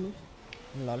bounty on me.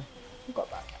 Lol. Forgot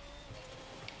about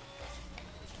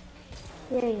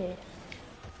that. Yeah.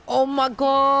 Oh my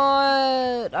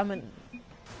god! I'm in.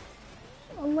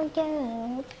 Oh my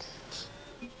god.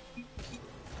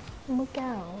 Oh my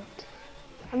god.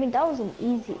 I mean, that was an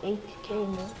easy 80k,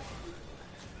 man.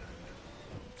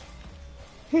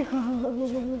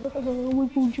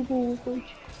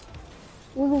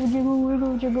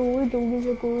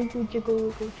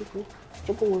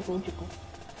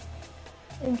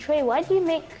 And Trey, why do you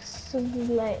make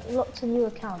like lots of new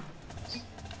accounts?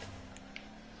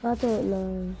 I don't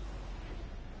know.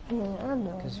 Yeah, I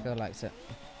know. Because Phil likes it.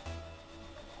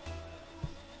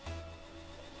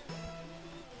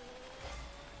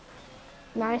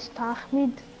 Nice,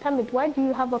 Tahmid. Tahmid, why do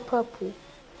you have a purple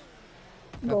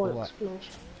goal Purple what?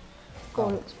 explosion?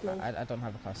 Goal explosion. I don't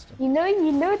have a custom. You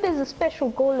know there's a special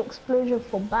goal explosion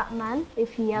for Batman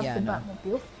if he has Yeah, the I know.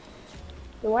 Batmobile.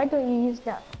 So why don't you use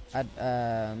that?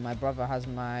 My brother has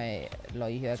my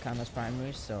Loyal Cameras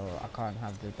primary, so I can't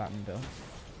have the Batmobile.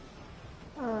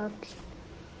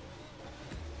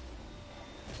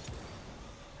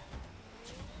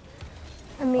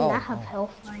 I mean, Oh, I have oh.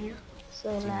 Hellfire,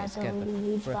 so like, I Teammates, don't get the really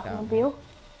need brick out. Batmobile.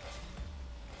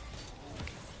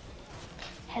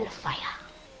 Hellfire.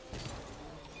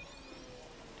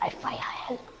 I fire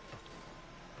hell.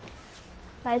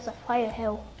 Guys, I fire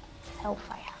hell.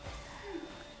 Hellfire.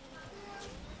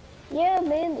 Yeah,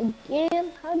 man,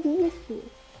 again, how do you feel?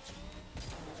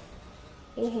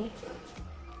 Hehe.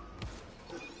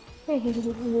 Wiggle,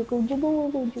 jiggle, wiggle, jiggle,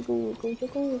 wiggle,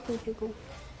 jiggle, wiggle, jiggle.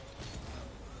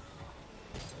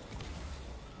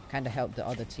 Kinda helped the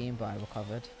other team, but I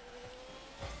recovered.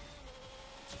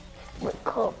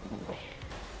 Recover.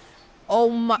 Oh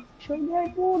my! Should I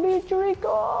do the trick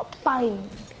up? Fine.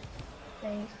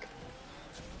 Thanks.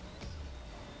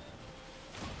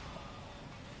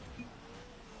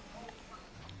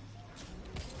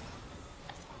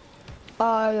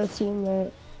 Oh, your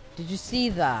teammate. Did you see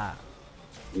that?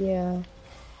 Yeah.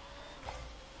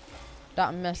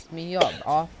 That messed me up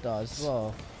after as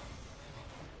well.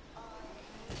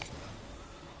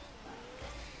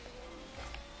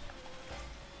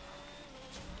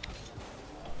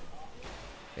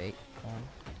 Fake one.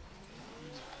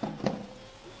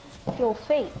 You're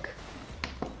fake.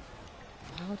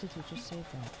 How did you just say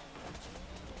that?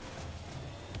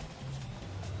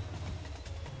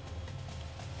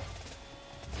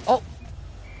 Oh!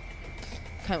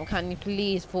 Can you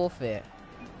please forfeit?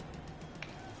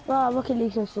 Well, Rocket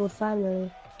League and Sword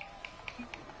finally.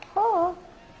 Oh.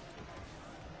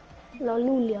 La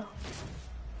Lulia.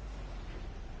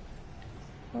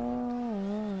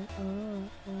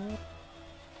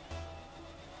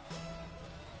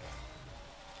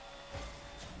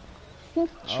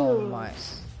 Pictures. Oh my.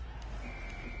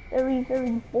 Very,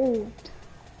 very bold.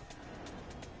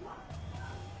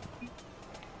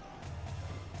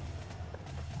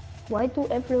 Why do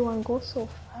everyone go so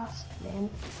fast, man?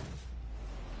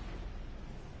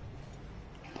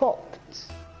 Popped.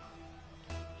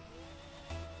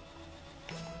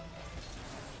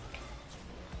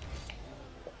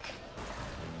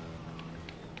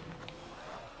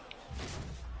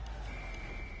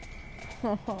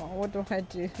 What do I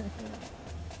do?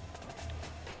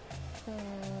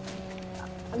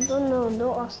 I don't know,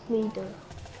 don't ask me though.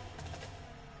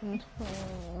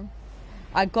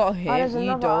 I got him, there's you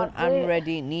another don't. I'm update.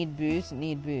 ready. Need boost,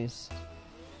 need boost.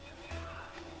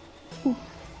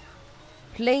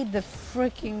 Play the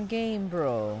freaking game,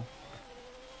 bro.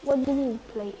 What do you mean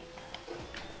play?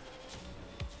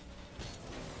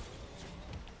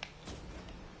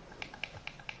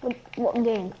 What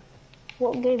game?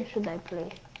 What game should I play?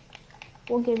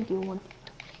 What game do you want?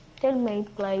 Tell me,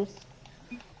 please.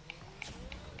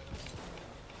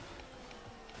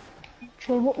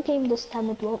 Trey, what game does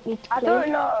Tamid want me to play? I don't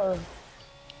know.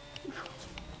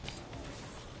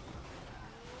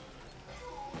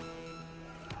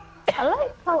 I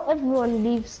like how everyone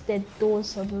leaves their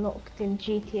doors unlocked in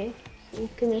GTA. You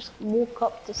can just walk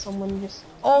up to someone, just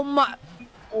Oh my.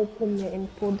 open it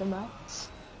and pull them out.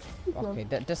 Okay,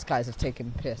 this guy's a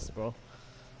taking piss, bro.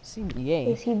 See,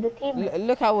 yay. Is he the team?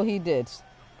 Look how what he did.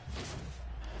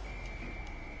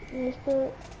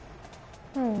 Mr.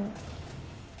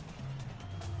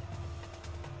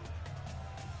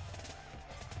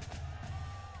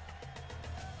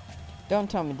 Don't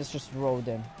tell me this just rolled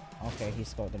in. Okay, he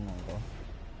scored an own goal.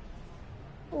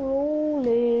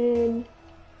 Rolling.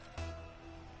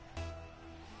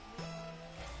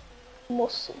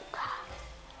 Mosuka.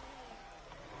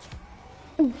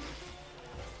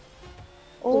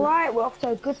 Alright, we're off to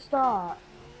a good start.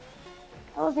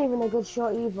 That wasn't even a good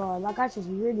shot either. That guy's just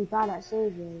really bad at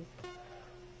saving.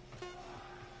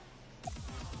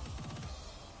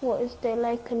 What is there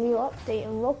like a new update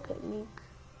in Rocket League?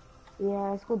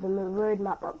 Yeah, it's called the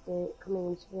roadmap update coming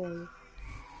in spring.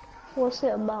 What's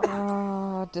it about?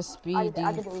 Ah, the speedy didn't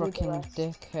read the freaking rest.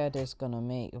 dickhead is gonna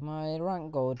make my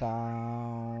rank go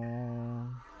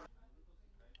down.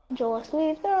 Just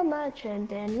leave the match and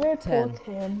then report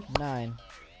him. 9,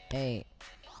 8,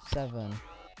 7,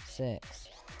 6,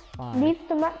 5, Leave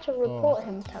the match and report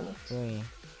him, Tammy. 3,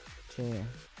 2,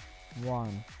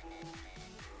 1.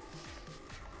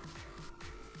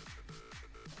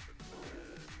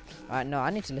 Alright, no, I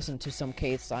need to listen to some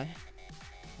KSI.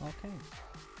 Okay.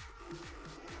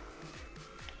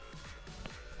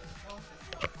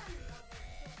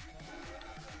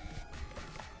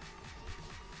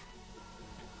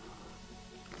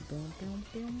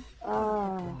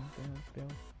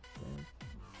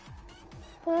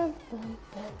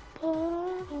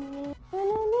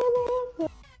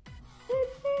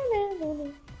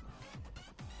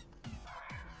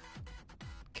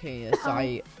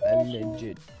 KSI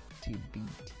alleged to beat.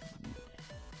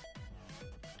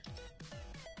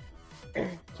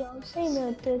 John Cena.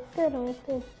 I'm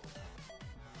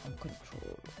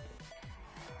control.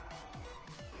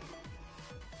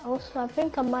 Also, I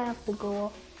think I might have to go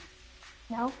off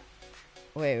now.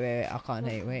 Wait, I can't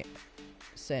hear you. Wait.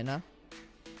 Say it now.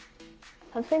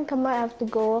 I think I might have to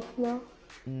go off now.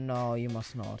 No, you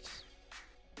must not.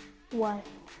 Why?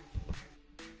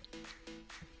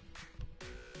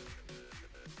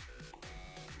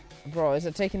 Bro, is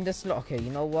it taking this long? Okay,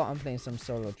 you know what? I'm playing some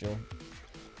solo Joe.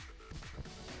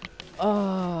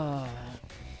 Oh.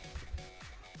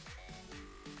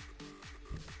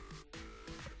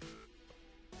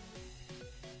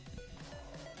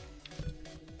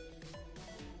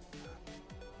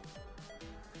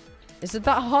 Is it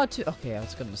that hard to? Okay, I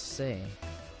was gonna say.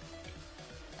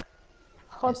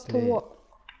 Hard It's to lit. what?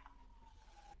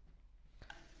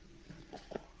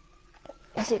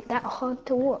 Is it that hard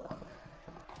to what?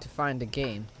 To find a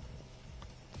game.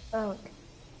 Oh.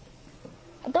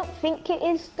 I don't think it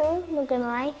is though, not gonna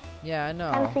lie. Yeah, I I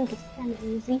know. think it's kinda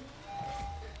easy.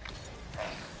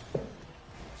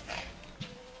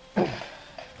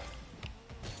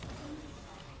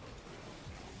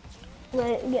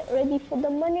 Get ready for the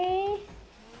money.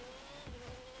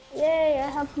 Yay, I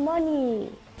have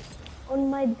money on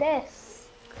my desk.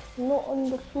 Not on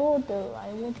the floor though. I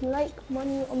would like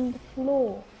money on the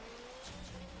floor.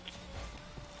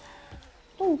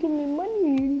 Don't give me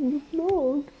money on the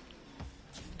floor.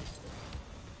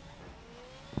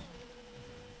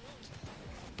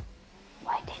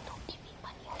 Why they don't give me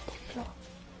money on the floor?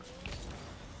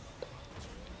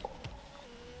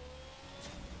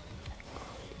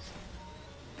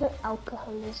 Good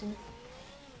alcoholism.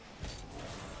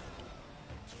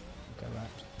 Okay, right.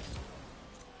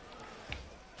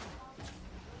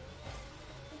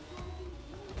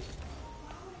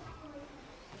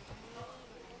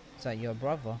 Is that your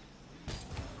brother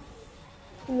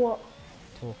What?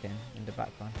 talking in the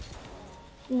background?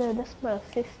 No, that's my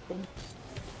assistant.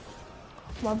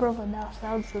 My brother now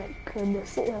sounds like the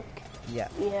sick. Yeah.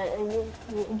 Yeah, you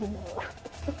know.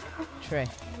 Trey.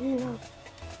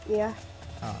 Yeah.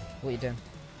 Oh, what you doing?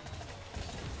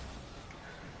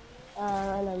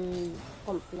 And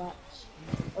pump match.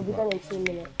 I'll be done in 2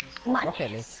 minutes.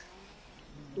 Rocket League.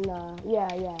 Nah,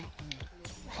 yeah.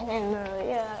 No,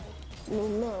 yeah.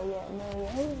 No, yeah.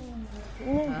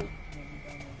 Huh?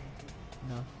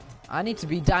 I need to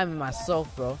be diamond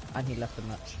myself, bro. And he left the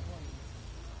match.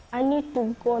 I need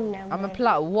to go now. I'm a man.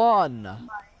 plat 1.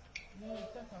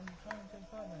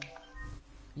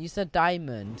 You said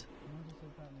diamond.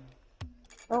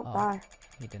 Don't Oh, die.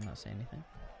 he did not say anything.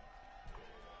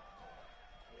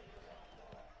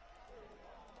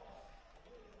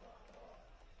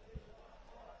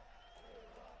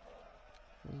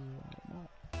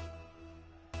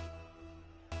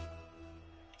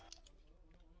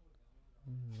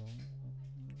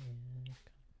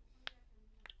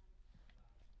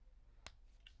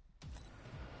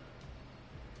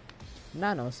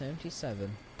 Nano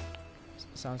 77.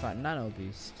 Sounds like nano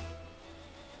boost.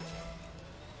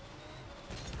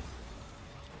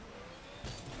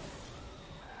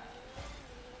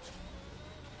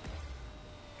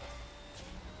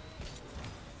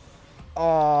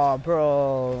 Oh,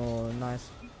 bro, nice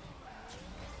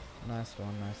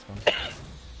one, nice one.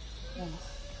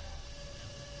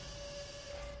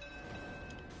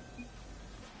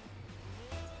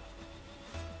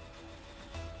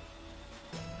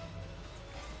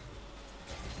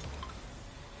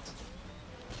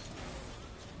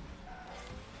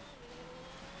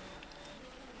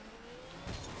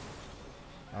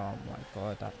 Oh my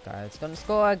god, that guy's gonna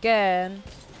score again.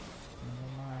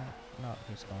 No,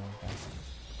 he's scoring again.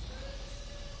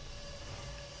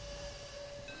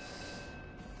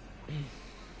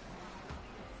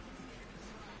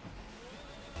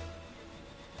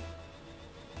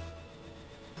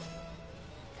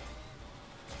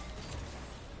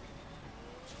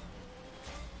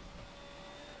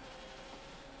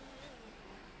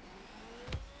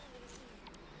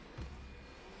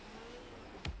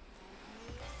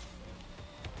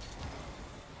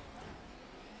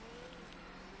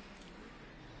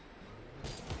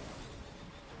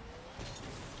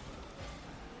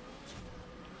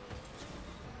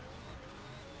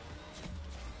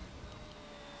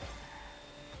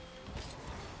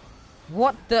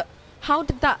 What the? How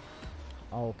did that?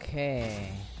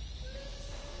 Okay.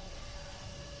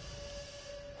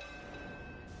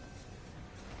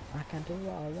 I can do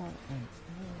what I want and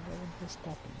no one can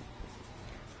stop me.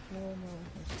 No one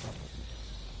can stop me.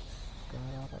 God,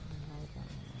 I don't know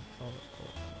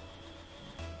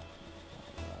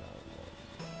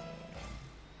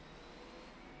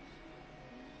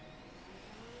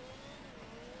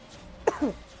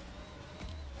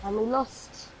And we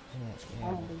lost. Yeah.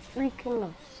 And we freaking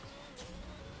lost.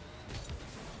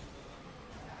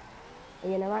 Are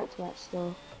you in a ranked match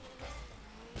still?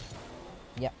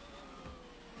 Yep.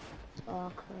 Oh,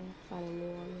 okay, find a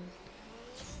new one.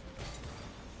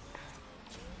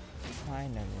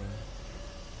 Finally.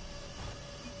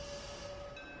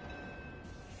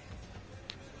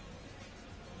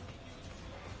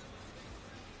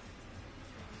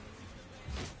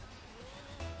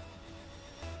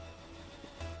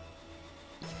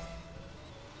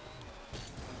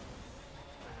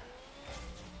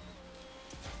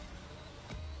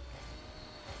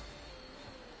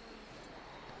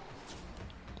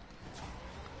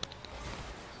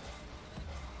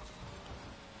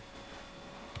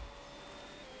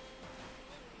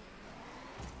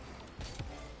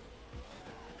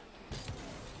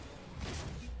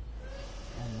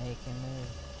 I'm making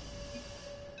moves.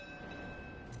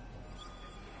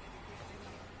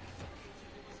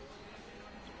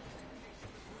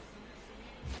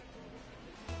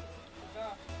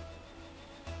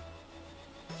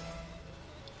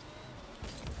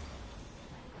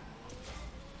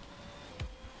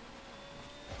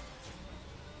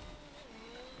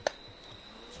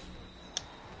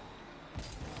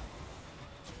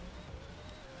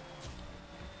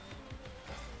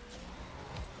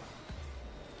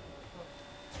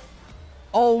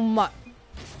 Oh my.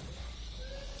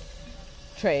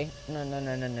 Trey,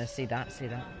 no, see that.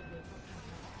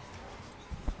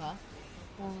 Huh?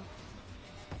 Oh.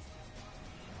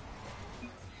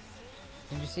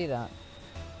 Did you see that?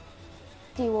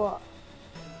 See what?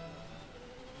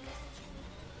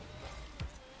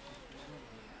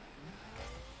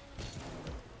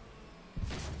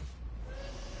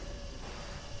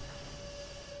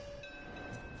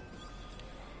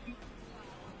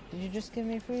 Did you just give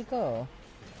me a free goal?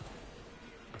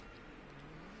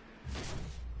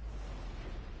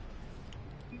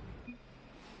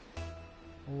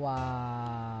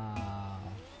 Wow.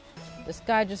 This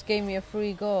guy just gave me a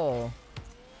free goal.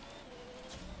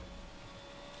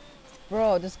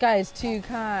 Bro, this guy is too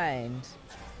kind.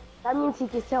 That means he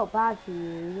can felt bad for you,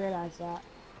 you realise that?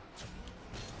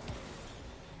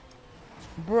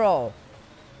 Bro.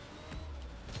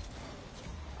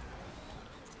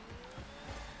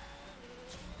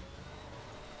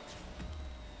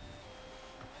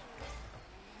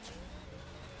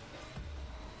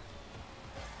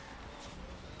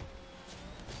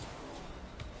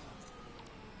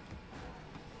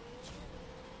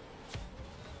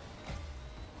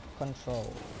 controls.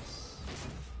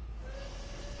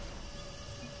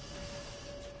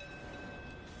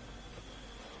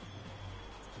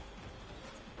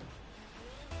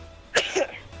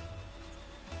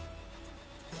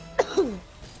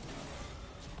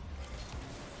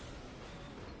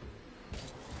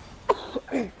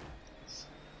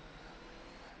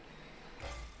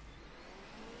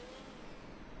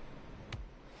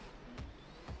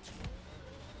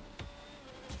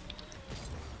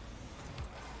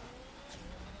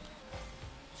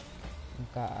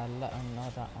 Gotta let them know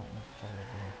that I'm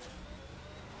available.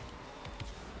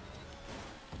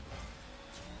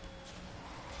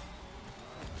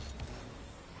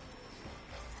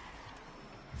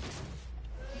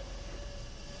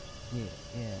 Yeah.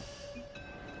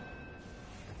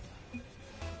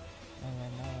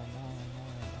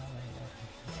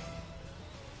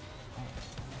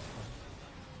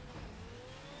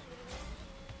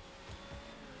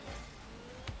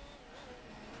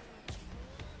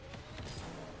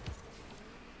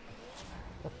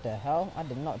 What the hell? I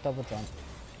did not double jump.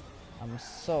 I'm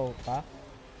so bad.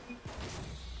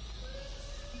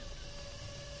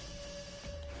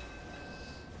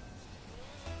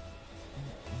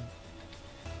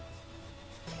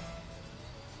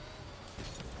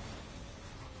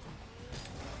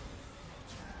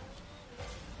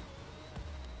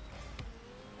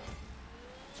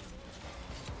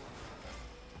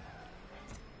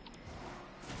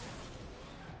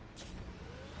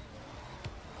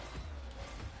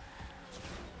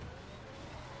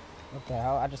 What the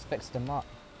hell? I just fixed him up.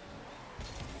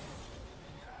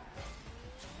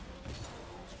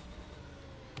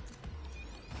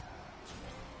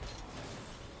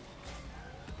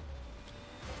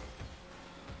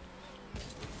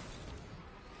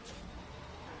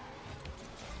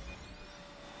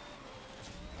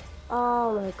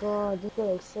 Oh my god, this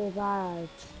feeling so bad.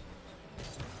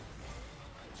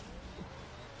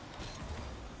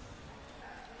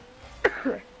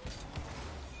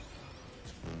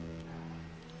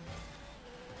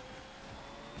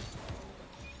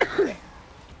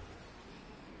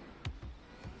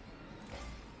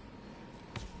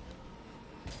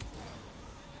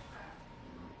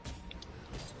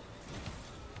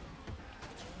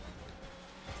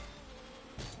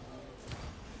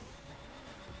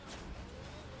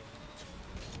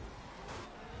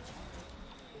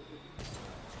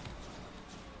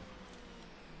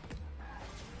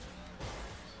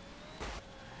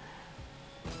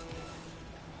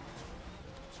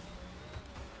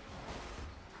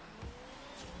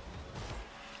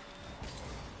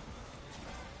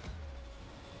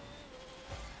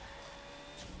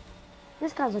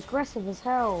 This guy's aggressive as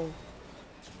hell.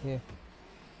 Yeah.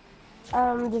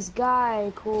 This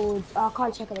guy called, I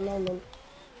can't check at the moment.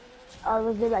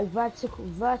 Was it like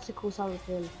vertical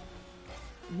something?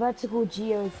 Vertical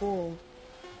GO4.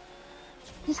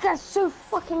 This guy's so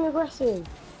fucking aggressive.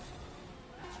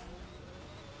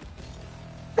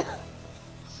 If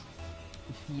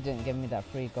you didn't give me that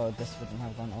free goal, this wouldn't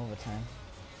have gone overtime.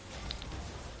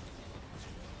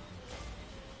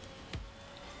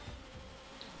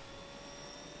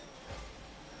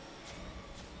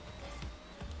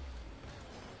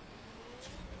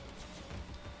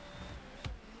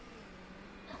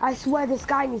 I swear this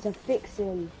guy needs a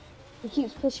fixing. He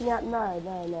keeps pushing out.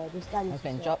 No. This guy needs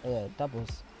I'm playing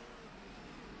doubles.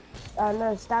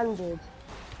 No, standard.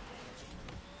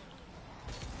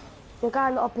 The guy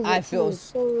on the opposite I team feel is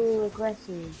so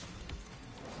aggressive.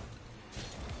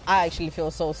 I actually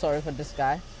feel so sorry for this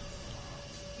guy.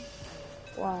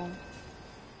 Why?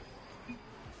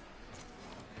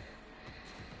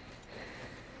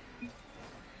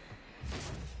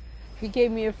 He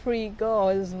gave me a free goal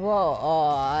as well.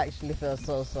 Oh, I actually feel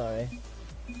so sorry.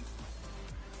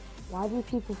 Why do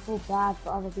people feel bad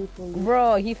for other people?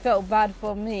 Bro, he felt bad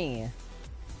for me.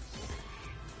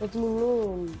 What do you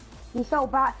mean? He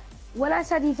felt bad. When I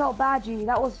said he felt bad,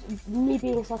 that was me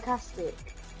being sarcastic.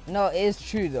 No, it is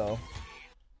true though.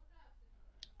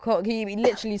 He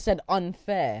literally said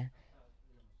unfair.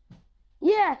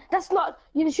 Yeah, that's not.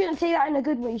 You shouldn't take that in a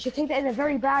good way. You should take that in a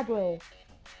very bad way.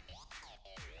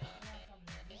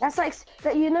 That's like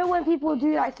that. You know when people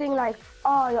do that thing like,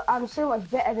 "Oh, I'm so much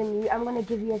better than you. I'm gonna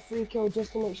give you a free kill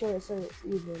just to make sure it's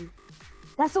even."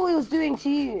 That's all he was doing to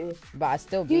you. But I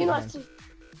still Do beat you not? him.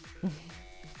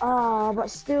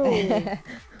 But still,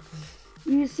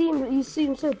 you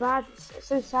seem so bad,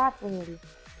 so sad for him.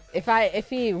 If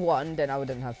he won, then I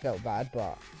wouldn't have felt bad.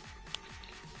 But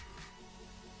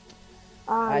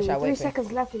 3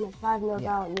 seconds left and it's 5-0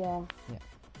 down. Yeah.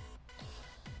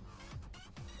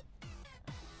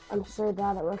 I'm so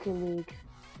bad at Rocket League.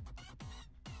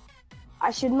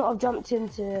 I should not have jumped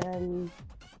into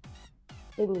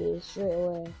thingy straight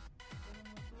away.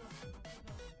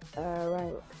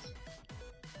 Ranked.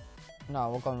 No,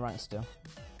 we're going rank still.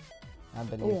 I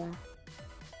believe.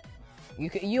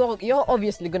 Yeah. You're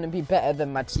obviously gonna be better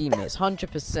than my teammates,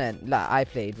 100%. Like I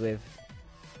played with.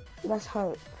 Let's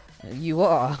hope. You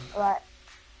are. Right.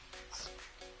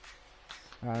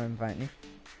 I'll invite you.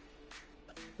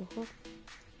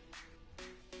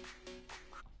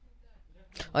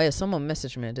 Oh yeah, someone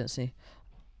messaged me. I didn't see.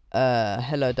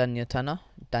 Hello, Daniel Tanner.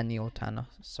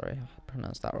 Sorry, I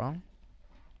pronounced that wrong.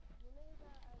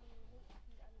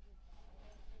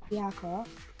 Yeah, hacker.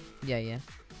 Yeah.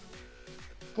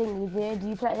 Thingy, do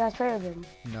you play that trade with him?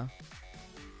 No.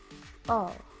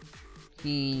 Oh.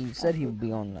 He said he would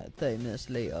be on like 30 minutes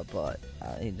later, but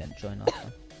he didn't join us.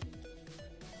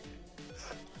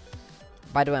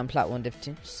 By the way, I'm Plat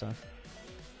 150, so.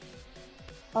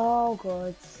 Oh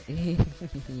god.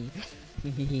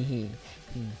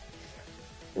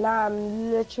 Nah,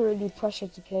 I'm literally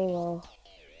pressured to play well.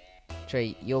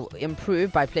 Trey, you'll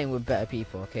improve by playing with better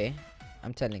people, okay?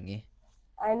 I'm telling you.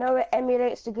 I know it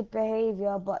emulates the good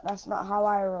behavior, but that's not how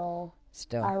I roll.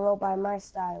 Still. I roll by my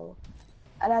style.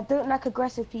 And I don't like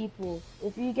aggressive people.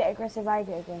 If you get aggressive, I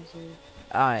get aggressive.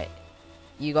 Alright.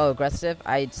 You go aggressive,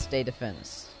 I'd stay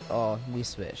defense. Or we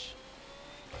switch.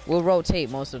 We'll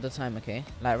rotate most of the time, okay?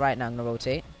 Like right now, I'm gonna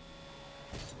rotate.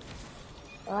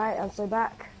 Alright, I'm so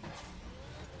back.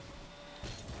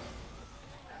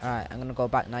 Alright, I'm gonna go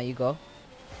back now, you go.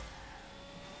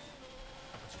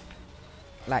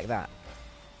 Like that.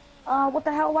 What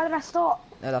the hell? Why did I stop?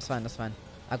 No, that's fine.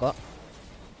 I got.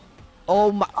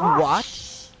 Oh my.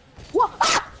 What? What?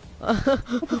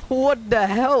 What the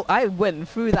hell? I went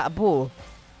through that ball.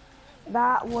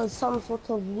 That was some sort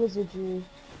of wizardry.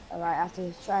 Alright, I have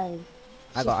to try and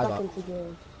I got. into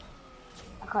gear.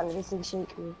 I can't let this thing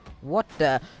shake me. What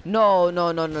the? No.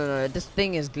 This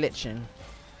thing is glitching.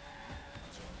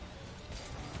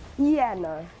 Yeah,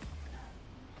 no.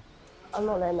 I'm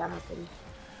not letting that happen.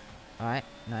 Alright,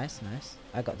 nice.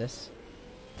 I got this.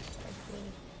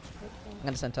 I'm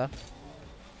gonna center.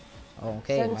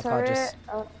 Okay, Center my car just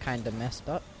it. kinda messed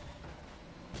up.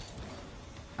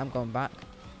 I'm going back.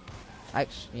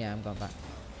 Actually, yeah, I'm going back.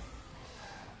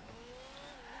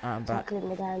 Alright, I'm back. Tackling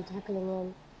the guy, I'm tackling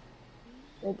him.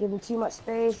 They're giving too much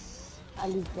space,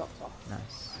 and he's dropped off.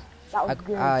 Nice. That was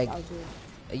good. That was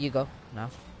good. You go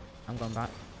now. I'm going back.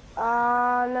 No.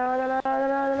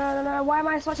 Why am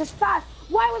I such a spaz?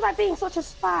 Why was I being such a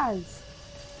spaz?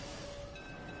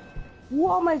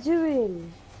 What am I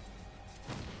doing?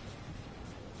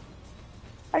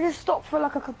 I just stopped for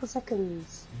like a couple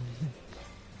seconds.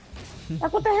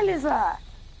 Like, what the hell is that?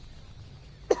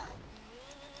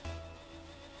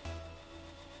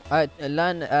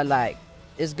 Learn, like,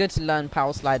 it's good to learn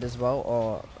power slide as well,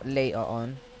 or later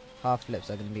on. Half flips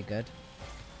are gonna be good.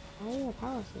 Oh yeah,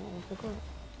 power slide, I forgot.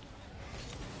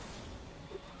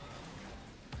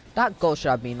 That goal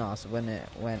should have been us when it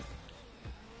went.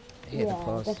 Hit the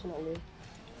post. Yeah, definitely.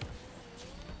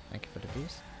 Thank you for the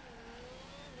boost.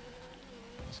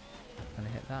 Just gonna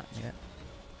hit that, yeah.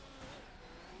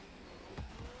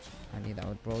 I knew that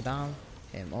would roll down,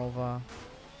 hit him over.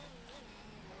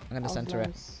 I'm gonna center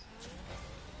it.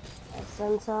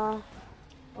 Center.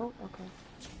 Oh, okay.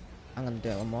 I'm gonna do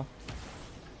it one more.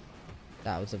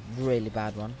 That was a really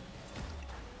bad one.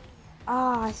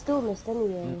 Ah, I still missed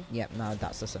anyway. Yep, now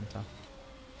that's the center.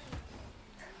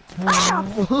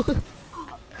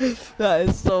 That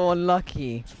is so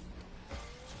unlucky.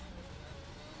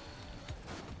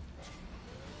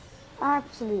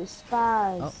 Absolute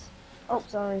spaz. Oh. Oh,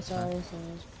 sorry.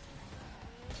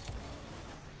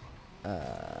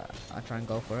 I'll try and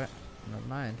go for it. Never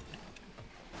mind.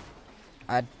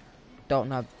 I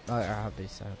don't have. Oh, I have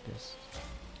this.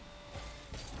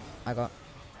 I got.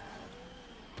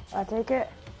 I take it.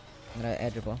 I'm gonna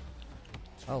edge a ball.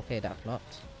 Okay, that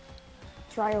flopped.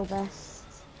 Try your best.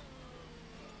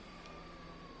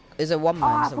 Is it one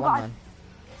man? Is it one man?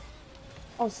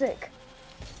 Oh, sick.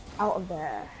 Out of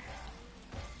there.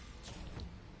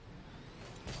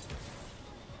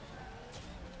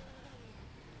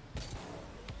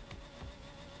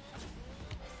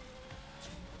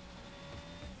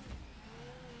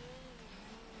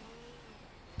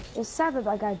 It's sad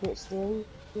that guy bitched in.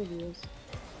 Here he is.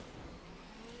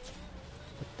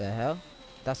 What the hell?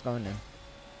 That's going in.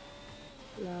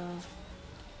 Nah.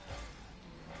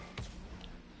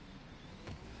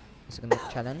 Is he gonna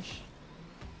challenge?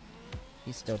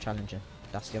 He's still challenging.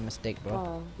 That's your mistake, bro.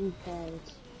 Oh, he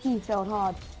failed. He failed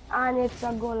hard. And it's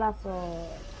a golazo.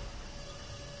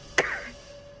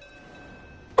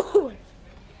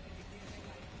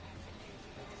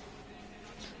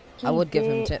 I would give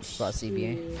him bitch. tips about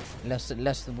CBA.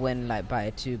 Let's win like by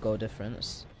a 2-goal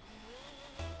difference.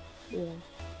 Yeah.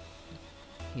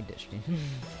 He ditched me.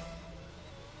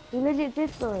 He legit did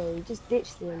though. He just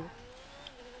ditched him.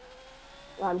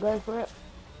 Right, I'm going for it.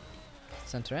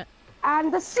 Center it.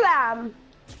 And the slam.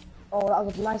 Oh, that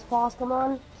was a nice pass. Come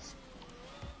on.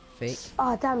 Fake.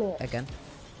 Oh, damn it. Again.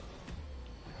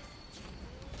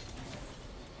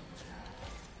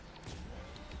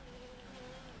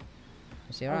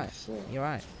 Is he alright? Shit. You're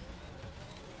right.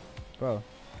 Bro.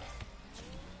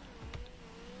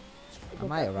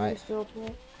 Am I alright?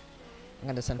 I'm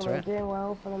gonna center it. Doing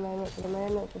well for the moment, for the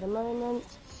moment, for the moment.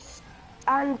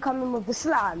 And coming with the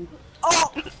slam.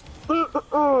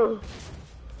 Oh!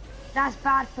 That's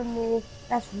bad for me.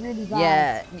 That's really bad.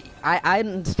 Yeah, I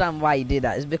understand why you did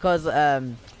that. It's because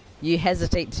you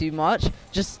hesitate too much.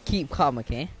 Just keep calm,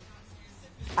 okay?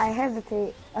 I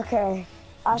hesitate. Okay.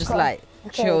 Just like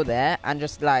chill there and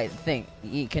just like think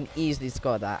you can easily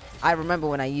score that. I remember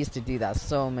when I used to do that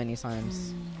so many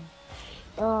times.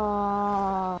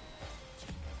 I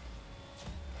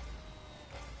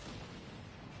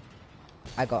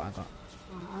got.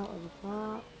 Out of the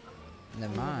park.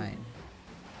 Never mind.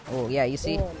 Oh yeah, you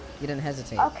see, you didn't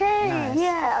hesitate. Okay, Nice.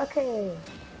 yeah, okay.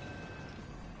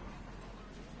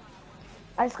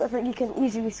 I just got to think you can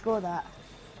easily score that.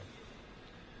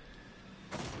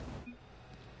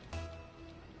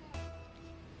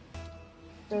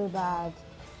 So bad.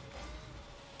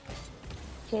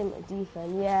 Kim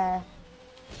defense, yeah.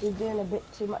 He's doing a bit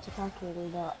too much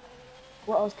attacking, but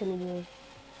what else can he do?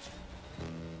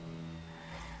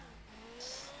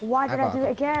 Why did I do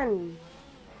it again?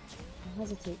 I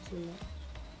hesitate too much.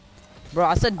 Bro,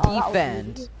 I said Oh,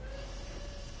 defend.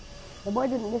 The boy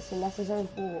didn't listen, that's his own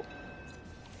fault.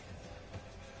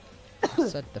 I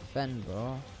said defend,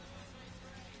 bro.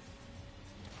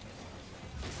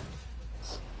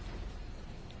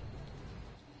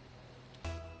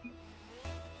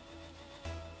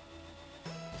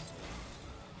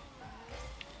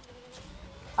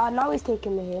 Now he's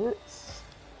taking the hints.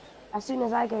 As soon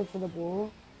as I go for the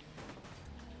ball.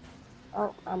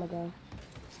 Oh, I'ma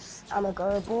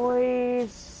go,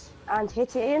 boys. And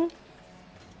hit it in.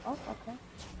 Oh, okay.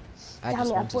 I Damn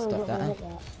just it, want to thought he stop was gonna that. hit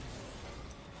that.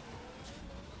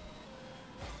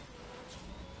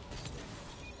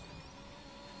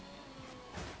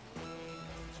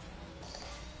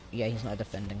 Yeah, he's not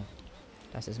defending.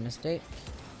 That's his mistake.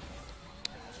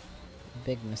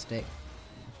 Big mistake.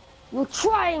 You're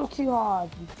trying too hard,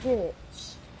 you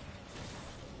bitch.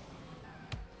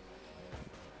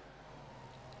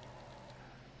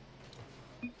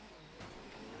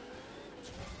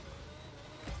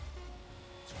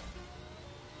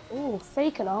 Ooh,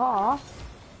 fake and a half.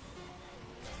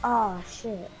 Ah,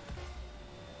 shit.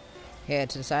 Here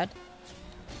to the side.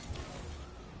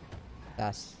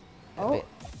 That's a bit.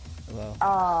 Well.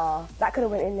 Ah, that could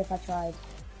have went in if I tried.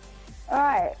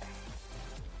 Alright.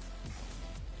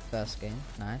 First game,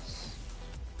 nice.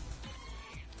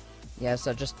 Yeah,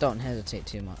 so just don't hesitate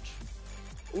too much.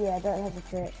 Yeah, don't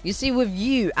hesitate. You see, with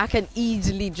you, I can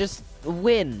easily just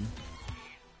win.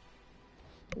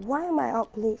 Why am I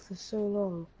up late for so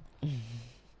long?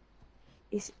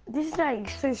 This is like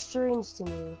so strange to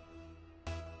me.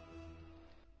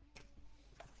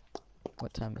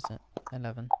 What time is it?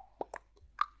 11.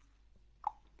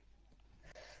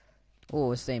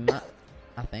 Oh, same map,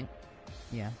 I think.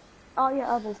 Yeah. Oh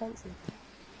yeah, Urban Sensi.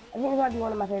 I think it might be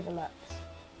one of my favorite maps.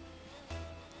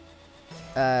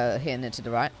 Hitting it to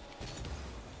the right.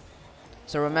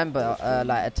 So remember,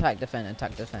 like attack, defend.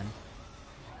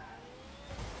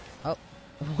 Oh,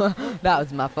 that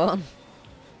was my phone.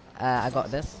 I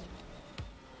got this.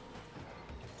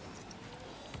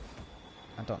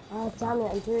 I don't. Oh damn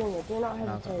it, I'm doing it. Do not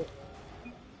hesitate.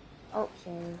 Oh,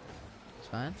 sorry. It's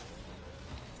fine.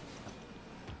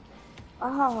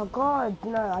 Oh god,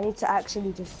 no, I need to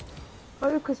actually just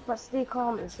focus but stay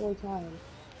calm at the same time.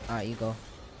 Alright, you go.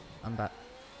 I'm back.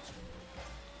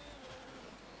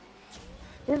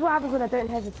 This is what happens when I don't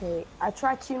hesitate. I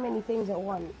try too many things at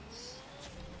once.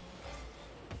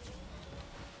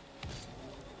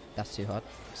 That's too hard.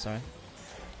 Sorry.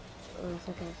 Oh, it's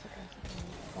okay.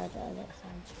 Try that next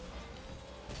time.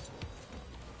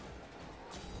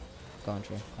 Go on,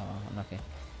 true. Oh, unlucky.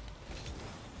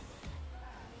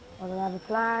 I don't have a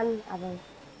plan. I have a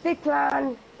big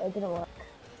plan, but it didn't work.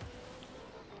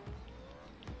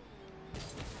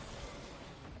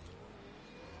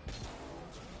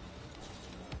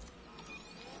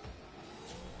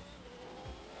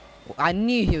 I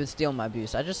knew he would steal my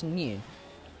boost. I just knew.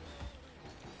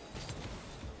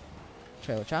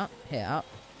 Trail chat. Hit out.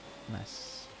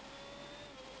 Nice.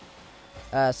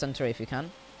 Center if you can.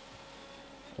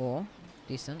 4.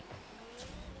 Decent.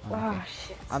 Oh, Oh, okay.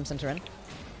 shit. I'm centering.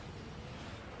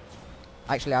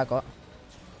 Actually, I got.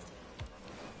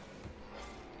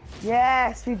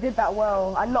 Yes, we did that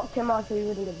well. I knocked him out so he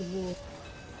wouldn't get the ball.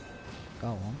 Go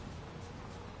on.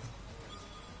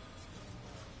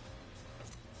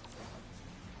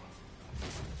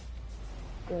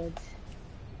 Good.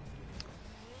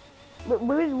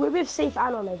 We're with Safe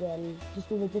Anon again, just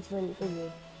with a different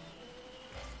thingy.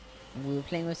 We were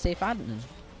playing with safe admin.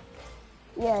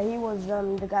 Yeah, he was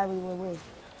the guy we were with.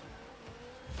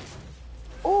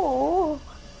 Oh,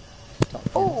 Top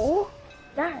 10s. oh,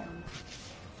 damn.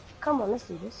 Come on, let's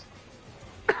do this.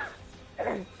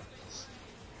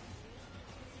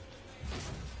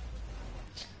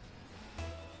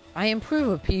 I improve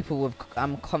with people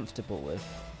I'm comfortable with.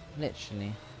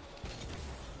 Literally.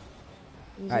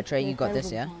 Alright, Trey, you got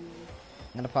this, yeah?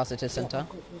 I'm gonna pass it to center.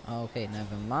 Okay,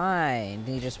 never mind.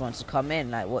 He just wants to come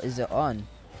in. Like, what is it on?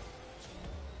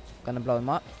 Gonna blow him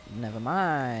up? Never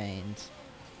mind.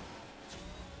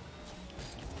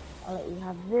 I'll let you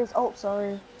have this. Oh,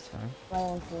 sorry. Sorry.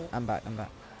 I'm back.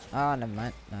 Ah, never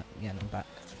mind. No, yeah, I'm back.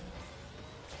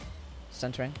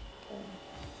 Centering.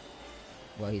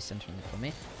 Well, he's centering it for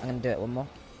me. I'm gonna do it one more.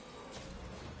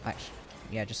 Actually,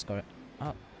 yeah, just score it.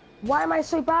 Oh. Why am I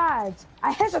so bad?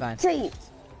 I hesitate.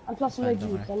 I'm plus Fine, no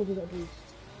don't boost. I need to get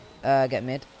boost. Get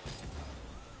mid.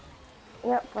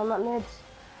 Yep, I'm at mid.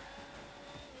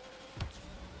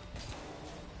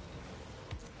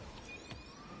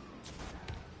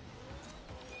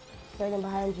 Trading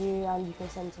behind you and you can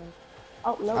center.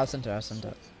 Oh, no. I'll center.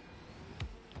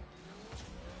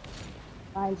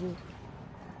 Behind you.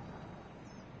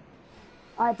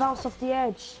 I bounced off the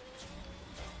edge.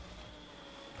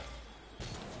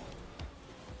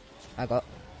 I got.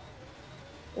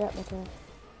 Yep, okay.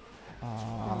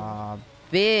 Ah,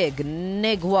 big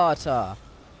nig water.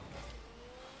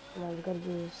 Come on, we gotta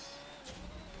do this.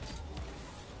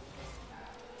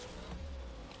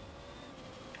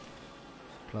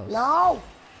 Close. No!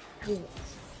 Damn it.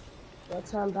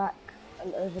 Gotta turn back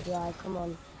and overdrive, come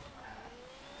on.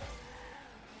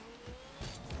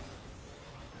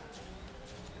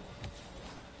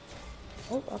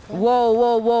 Oh, okay.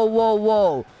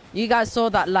 Whoa. You guys saw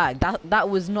that lag. That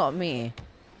was not me.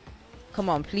 Come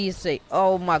on, please say.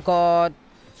 Oh my god.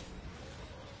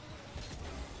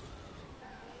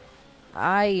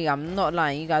 I am not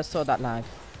lying. You guys saw that lag.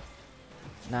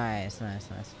 Nice.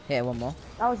 Hit one more.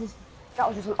 That was just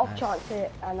an off chance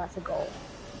hit, and that's a goal.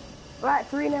 Right,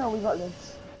 3-0, we got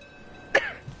this.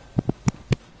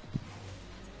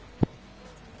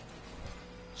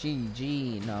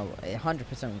 GG. No,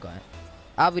 100% we got it.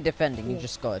 I'll be defending. You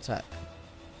just got attack.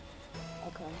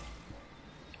 Okay.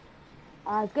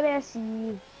 Good to see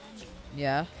you.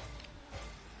 Yeah.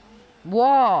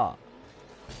 What?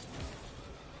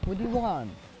 What do you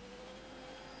want?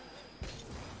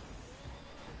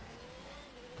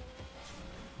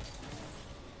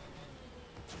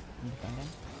 Defending.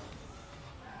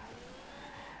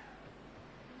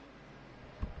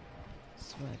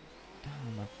 Swear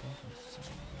down my brother.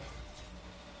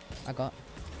 I got.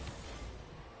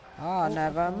 Oh,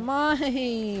 never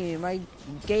mind. My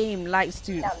game likes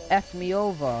to F me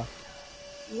over.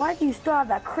 Why do you still have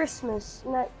that Christmas?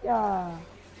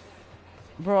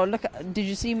 Bro, look at, did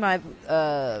you see my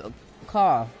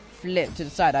car flip to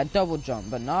the side? I double jumped,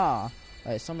 but nah.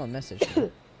 Wait, someone messaged me.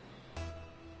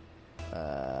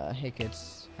 Hey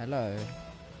kids. Hello.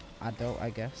 Adult,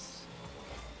 I guess.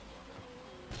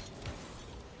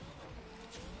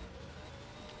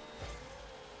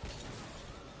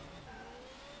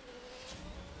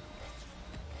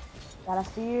 Gotta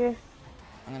see you.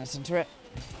 I'm gonna center it.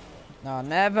 No,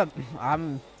 never.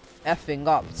 I'm effing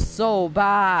up so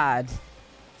bad.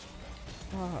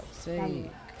 Fuck's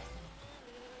sake.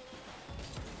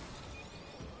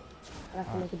 I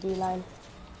have to make a D-line.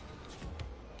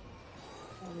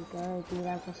 There we go,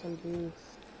 D-line for some boost.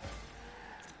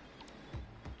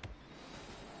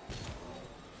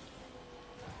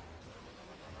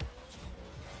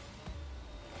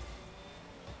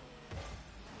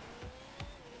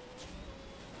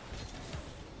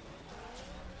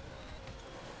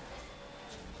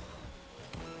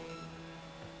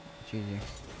 GG.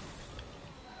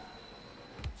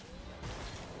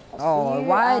 Oh,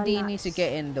 why do you need to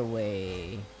get in the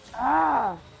way?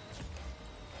 Ah!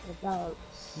 The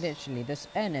bounce. Literally, this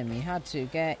enemy had to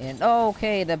get in.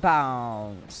 Okay, the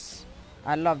bounce.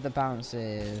 I love the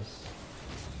bounces.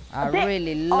 I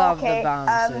really love the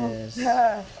bounces.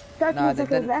 13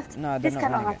 seconds left. No, they're this not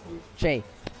cannot winning happen. it. Jay,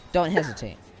 don't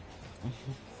hesitate.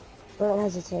 Don't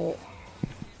hesitate.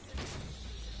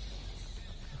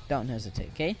 Don't hesitate,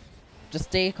 okay? Just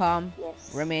stay calm.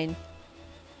 Yes. Remain.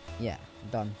 Yeah,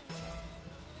 done.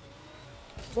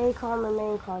 Stay calm,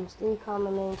 remain calm. Stay calm,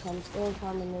 remain calm. Stay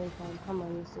calm, remain calm. Come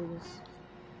on, let's do this.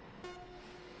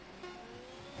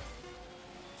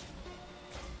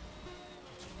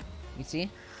 You see?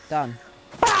 Done.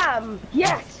 Bam!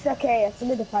 Yes! Okay, I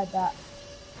solidified that.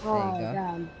 There you Oh, go.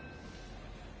 damn.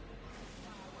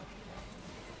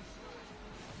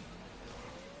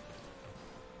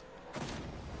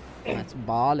 That's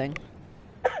balling.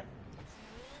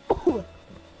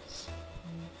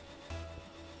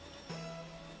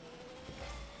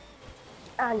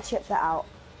 And chip that out.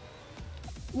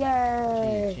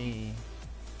 Yay! GG.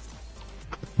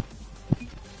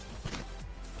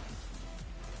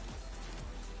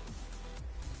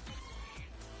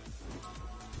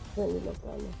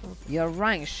 Your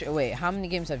rank. Wait, how many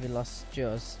games have you lost,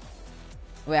 Jules?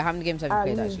 Wait, how many games have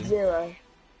you played actually? 0.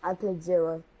 I played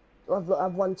 0.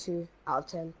 I've won 2 out of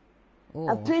 10. Ooh.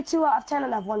 I've played 2 out of 10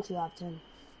 and I've won 2 out of 10.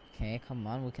 Okay, come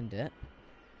on, we can do it.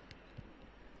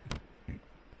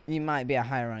 You might be a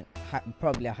higher rank,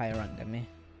 probably a higher rank than me.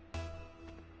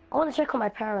 I want to check on my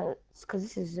parents because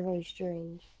this is very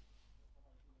strange.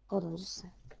 Hold on, just a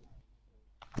sec.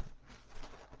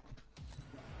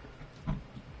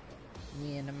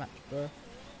 Me in the match, bro.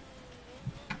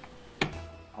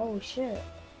 Oh shit.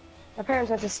 My parents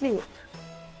went to sleep.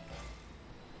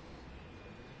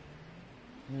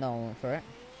 No, for it.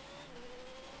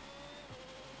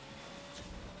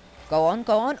 Go on,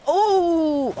 go on.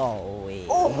 Oh! Oh, wait.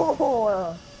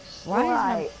 Oh! Why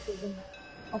right. is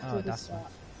my... Oh, that's one.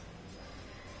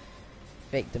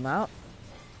 Fake them out.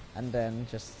 And then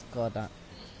just score that.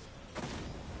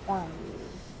 Damn.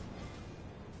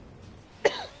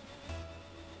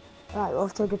 Right, we're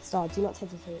off to a good start. Do not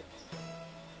hesitate.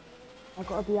 I've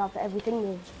got to be out for everything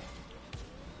new.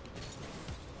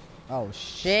 Oh,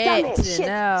 shit! Damn it! Shit! No!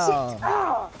 Shit!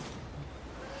 Ah!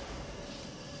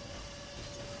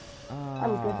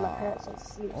 I'm good, my parents are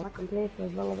asleep, so I can play for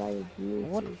as long as I need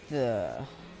What to. the?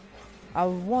 I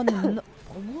won.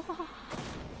 What?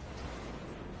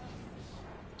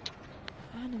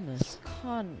 Animus,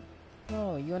 come.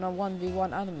 Bro, you wanna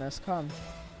 1v1 Animus, come.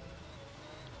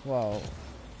 Whoa.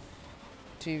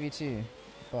 2v2.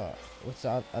 But, what's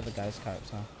the other guy's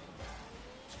character?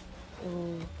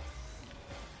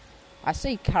 I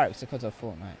say character because of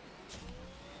Fortnite.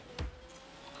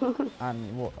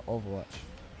 And what, Overwatch.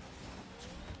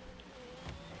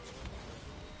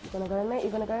 You're gonna go, mate.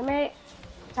 You're gonna go, mate.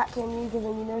 Tackling you,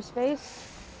 giving you no space.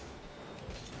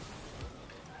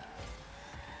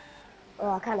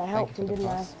 Oh, I kind of helped him, didn't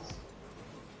I?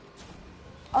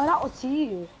 Oh, that was to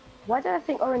you. Why did I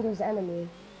think orange was the enemy?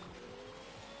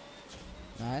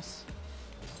 Nice.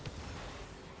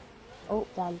 Oh,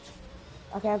 damn.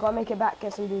 Okay, I gotta make it back,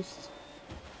 get some boost.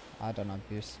 I don't have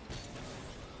boost.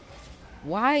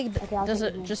 Why Okay, does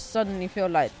it just suddenly feel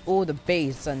like all the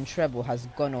bass and treble has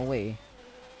gone away?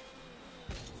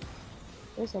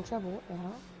 Bass and treble, what the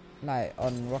hell? Like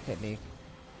on Rocket League.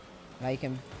 Like you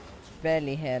can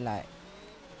barely hear like...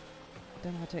 I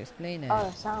don't know how to explain it. Oh,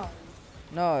 the sound.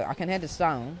 No, I can hear the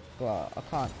sound, but I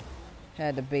can't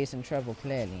hear the bass and treble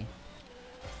clearly.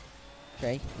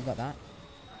 Trey, you got that?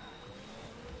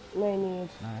 No need.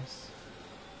 Nice.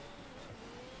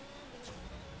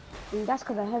 And that's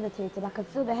because I hesitated. I could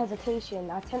feel the hesitation.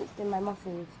 I tensed in my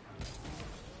muscles.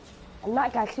 And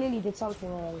that guy clearly did something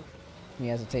wrong. You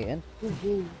hesitating?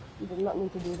 He did not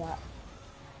need to do that.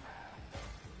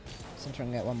 So try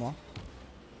and get one more.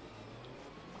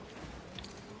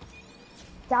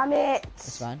 Damn it!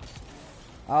 It's fine.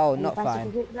 Oh, not If I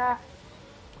fine. hit that.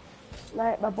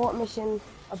 No, abort mission.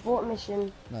 Abort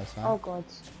mission. No, it's fine. Oh god.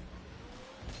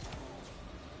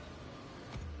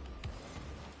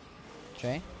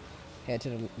 Trey, hit to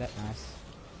the left. Nice.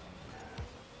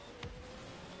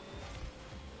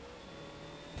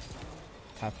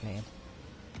 Calculated.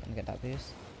 Gonna get that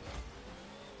boost.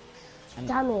 And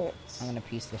Damn it. I'm gonna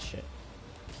piece this shit.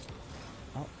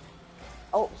 Oh,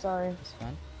 Oh, sorry. it's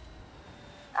fine.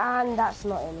 And that's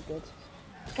not any good.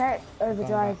 Okay,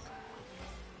 overdrive.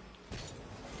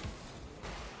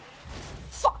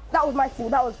 Fuck! That was my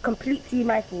fault. That was completely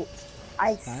my fault.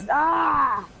 Fine.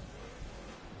 Ah!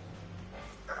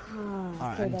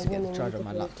 Alright, I need to get the charger on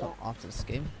my laptop after this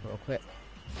game, real quick.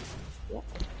 Yep.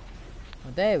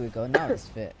 Oh, there we go, now it's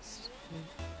fixed.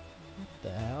 What the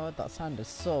hell? That sound is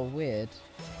so weird.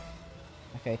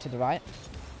 Okay, to the right.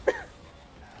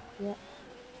 Yep.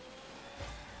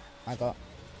 I got.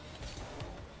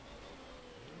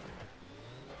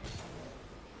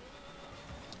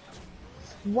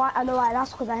 Why? I know why.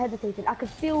 That's because I hesitated. I could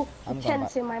feel the I'm going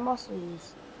tense back. in my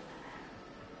muscles.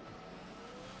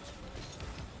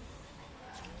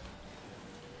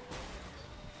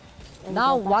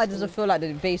 Now, why does it feel like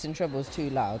the bass and treble is too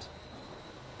loud?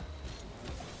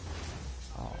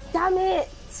 Oh. Damn it!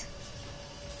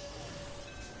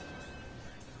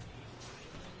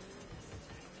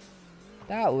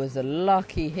 That was a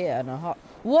lucky hit and a half.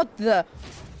 What the?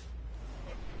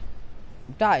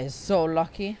 That is so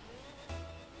lucky.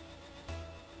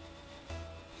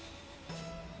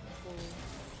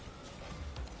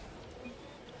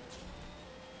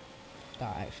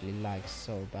 That actually lags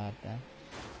so bad there.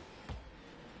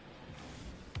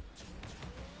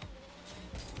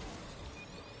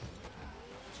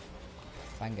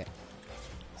 Bang it.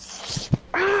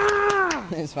 Ah!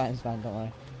 It's fine, don't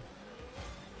worry.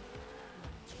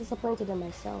 Disappointed in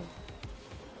myself.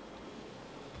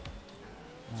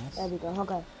 Nice. There we go.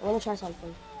 Okay, I want to try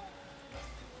something.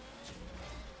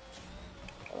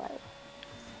 Alright.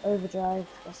 Overdrive.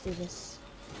 Let's do this.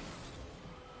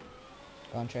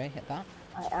 Go on, Trey, hit that.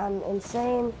 I am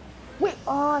insane. Wait,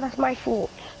 oh, that's my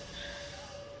fault.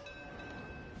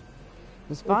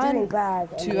 It's We're fine. doing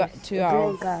bad. Two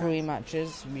out of 3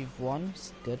 matches we've won.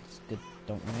 It's good. It's good.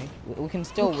 Don't worry. We can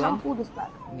still we win. can't pull this back.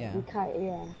 Yeah. We can't.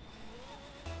 Yeah.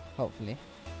 Hopefully.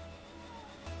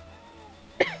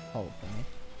 Hopefully.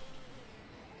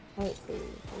 Hopefully.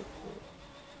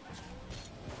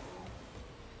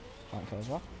 Can't kill as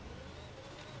well.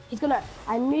 He's gonna.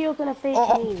 I knew you were gonna fake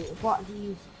me, but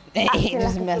he's. He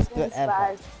just messed it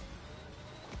up.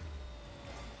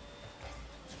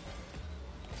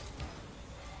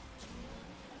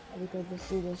 We go. Let's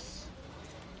do this.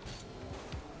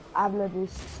 I have no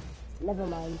boost. Never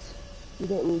mind. You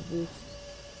don't need boost.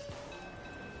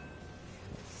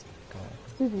 Let's go.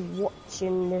 Who's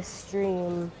watching this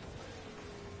stream?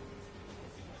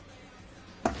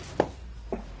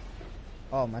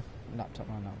 Oh, my laptop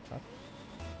ran out. Fuck.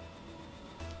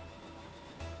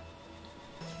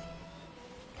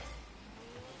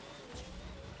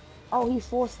 Oh, he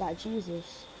forced that.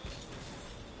 Jesus.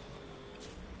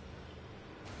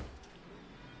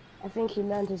 I think he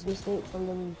learned his mistake from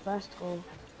the first goal.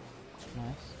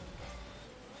 Nice.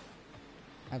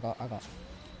 I got.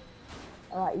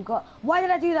 Alright, you got. Why did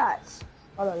I do that?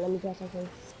 Hold on, let me get something.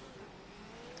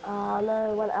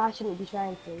 No, when I shouldn't be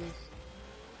trying things.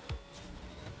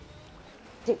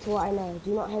 Stick to what I know.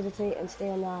 Do not hesitate and stay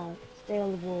on the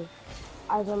ball.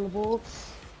 Eyes on the ball.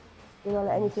 Do not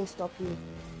let anything stop you.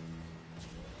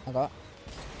 I got.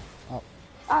 Oh.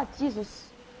 Ah,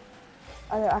 Jesus.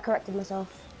 I corrected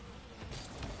myself.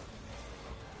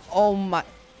 Oh my.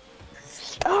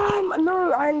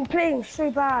 No, I'm playing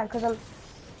so bad because I'm.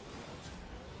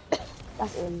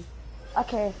 That's in.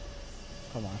 Okay.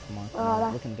 Come on.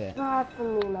 That's We can do it. bad for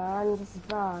me, man. This is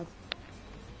bad.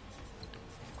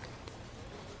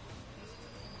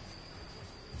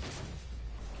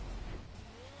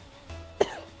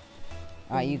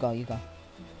 Alright, you go. Nice.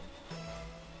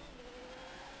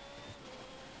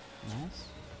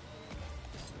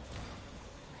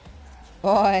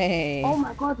 Oi! Oh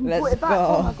my god, we Let's brought it back. go.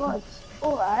 Oh my god.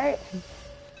 Alright.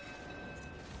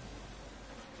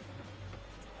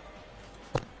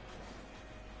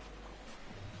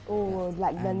 Oh,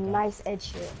 like the And nice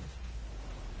edge here.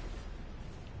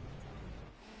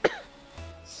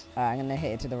 I'm gonna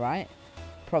hit it to the right.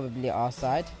 Probably our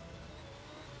side.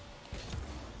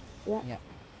 Yeah. Yeah.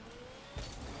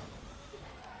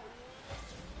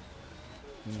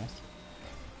 You missed.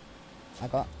 I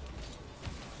got.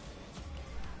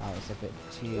 Oh, it's a bit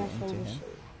too Nice into him. transition.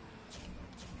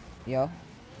 Yo,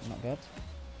 not good.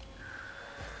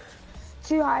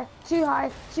 Too high.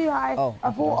 Oh, I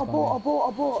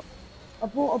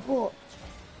Abort.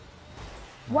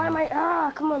 Why am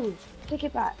I? Come on. Take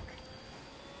it back.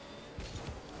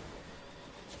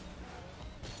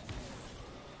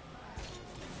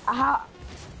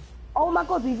 Oh my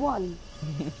god, we've won.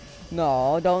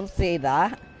 No, don't say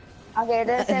that. Okay,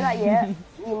 don't say that yet.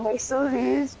 You may still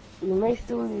lose.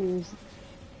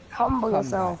 Humble Come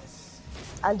yourself.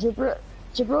 back. And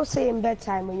Jabril saying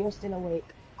bedtime when you're still awake,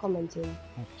 commenting.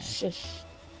 Okay. Shush.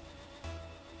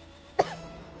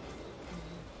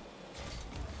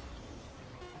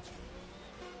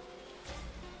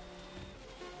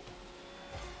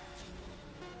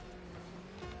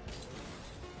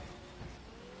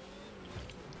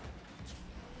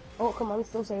 Oh, come on,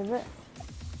 still save it.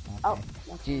 Okay. Oh,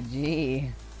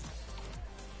 GG.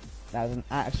 That was an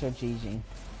actual GG.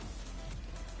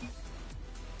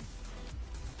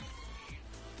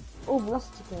 oh,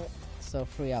 velocity ticket. So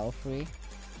 3 out of 3.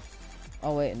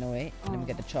 Oh wait, no wait. Let me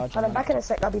get the charge. And I'm back in a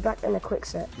sec. I'll be back in a quick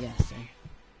set. Yes.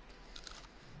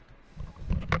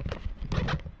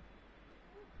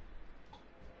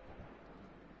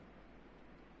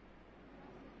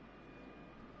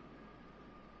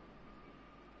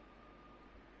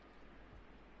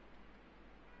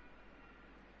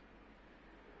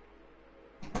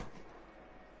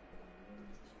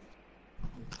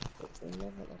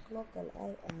 11 o'clock and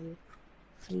I am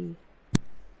free.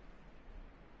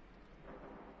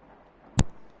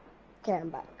 Okay, I'm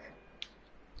back.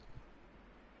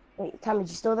 Wait, Cameron,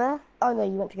 you still there? Oh no,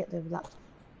 you went to get the laptop.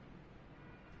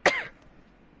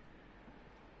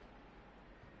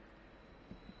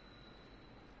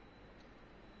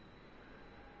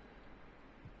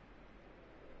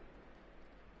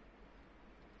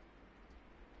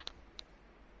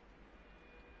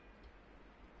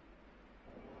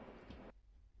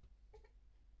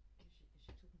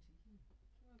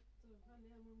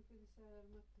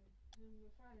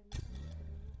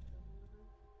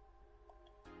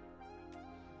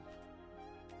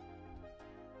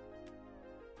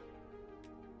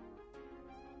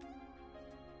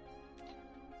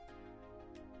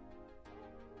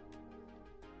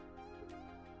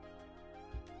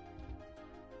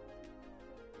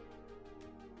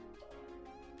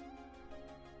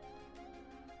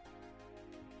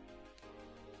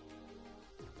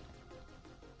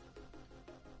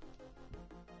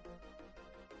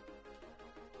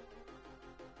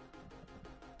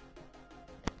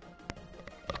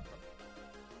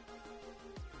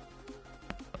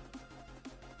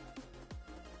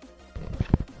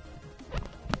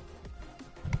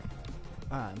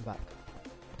 Alright, I'm back.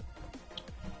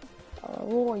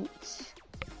 Alright.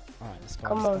 Alright, let's go.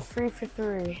 Come on, 3 for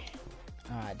 3.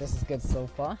 Alright, this is good so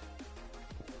far.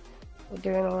 We're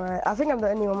doing alright. I think I'm the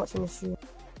only one watching this stream.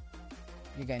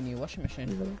 You get a new washing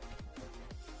machine.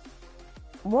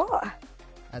 What?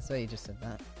 I swear you just said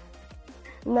that.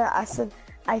 No, I said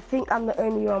I think I'm the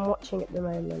only one watching at the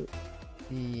moment.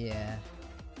 Yeah.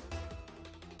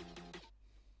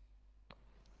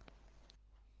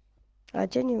 I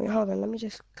genuinely, hold on, let me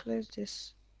just close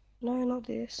this. No, not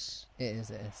this. It is,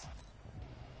 it is.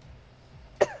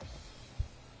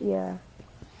 Yeah.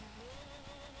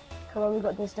 Come on, we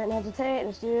got this, don't hesitate,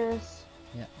 let's do this.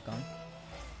 Yeah, gone.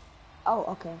 Oh,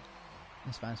 okay.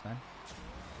 It's fine, it's fine.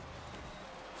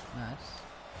 Nice.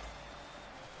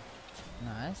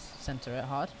 Nice. Center it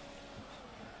hard.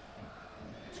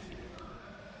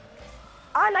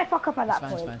 And I fuck up at It's that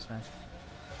fine, point. it's fine, it's fine.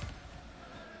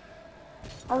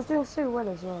 I was doing so well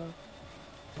as well.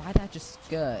 Why did I just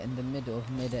skirt in the middle of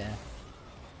midair?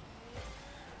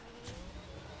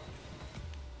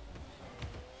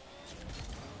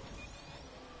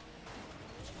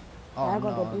 Oh I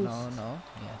got the no, boost. no, no.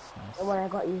 Yes, nice. Don't worry, I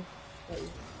got you. Got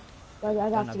you. I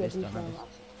Don't have have to get this, these don't have down. this.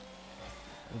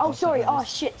 We'll Oh, both sorry. have Oh, this.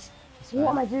 shit. It's What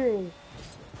am fine. I doing?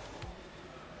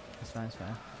 It's fine, it's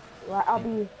fine. Right, I'll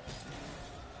be...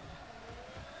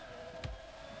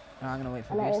 No, I'm gonna wait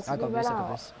for And I boost. I got instantly boost, I run got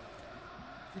out. boost.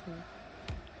 Okay.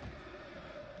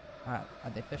 Alright, are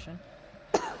they pushing?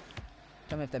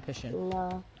 Tell me if they're pushing.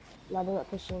 No, they're not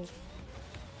pushing.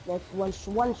 Like,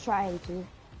 one's trying to.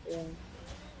 Yeah.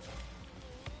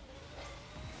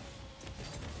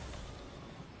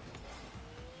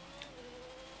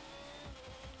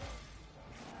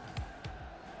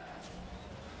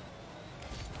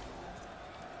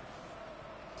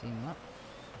 Team up.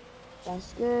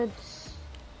 That's good.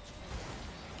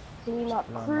 Team up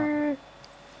Blow 'em crew.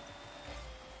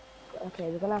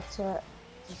 Okay, we're gonna have to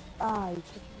just you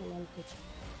took it from one pick.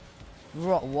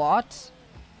 What?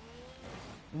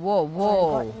 Whoa, Alright,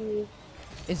 whoa. got you.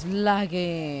 It's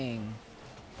lagging.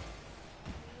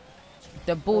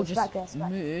 The ball Oh, it's just back there, it's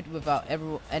back. moved without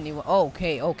anyone. Oh,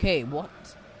 okay, okay. What?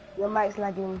 Your mic's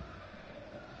lagging.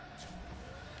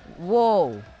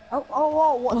 Whoa. Oh,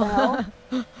 whoa, what the hell?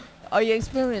 Are you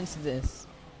experiencing this?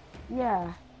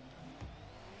 Yeah.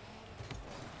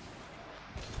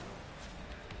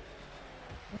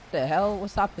 What the hell?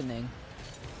 What's happening?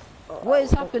 What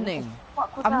is happening?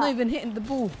 Fuck was I'm not that? even hitting the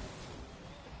ball.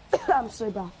 I'm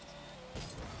so daft.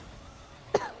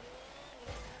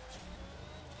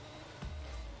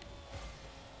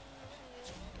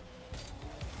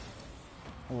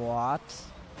 What?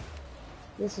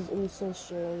 This is all so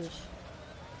strange.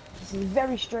 This is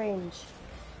very strange.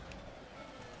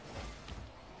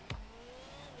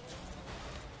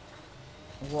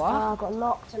 What? I got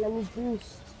knocked and then we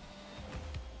boost.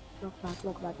 Knock back,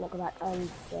 knock back, knock back, and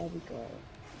there we go.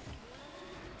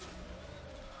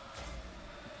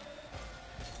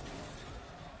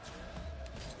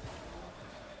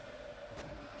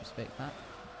 Just fake that.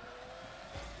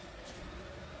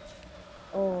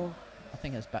 Oh, I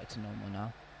think it's back to normal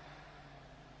now.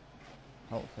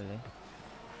 Hopefully.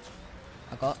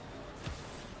 I got.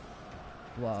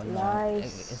 Well, no,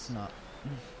 Nice. it's not.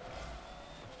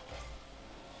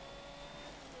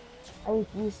 I need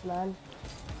boost, man.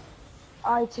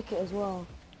 I took it as well.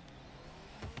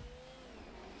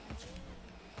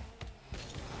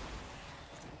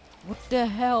 What the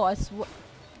hell? I swear.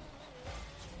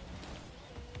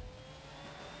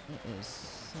 It is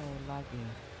so laggy.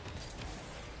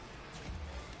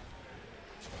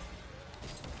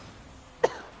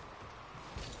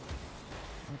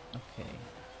 Okay.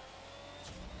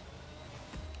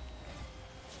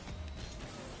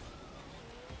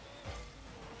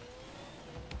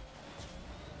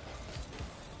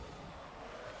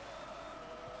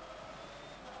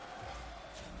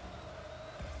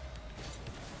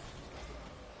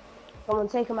 Someone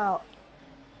take him out.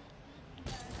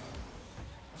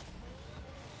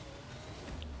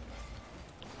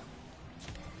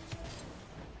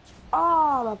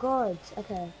 Oh my god.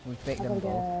 Okay. We picked I them gotta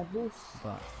get both, a boost.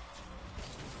 but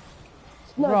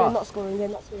No, Bruh. they're not scoring. They're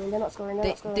not scoring. They're not scoring. They're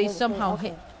not scoring. they they're not somehow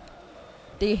scoring.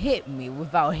 hit. They hit me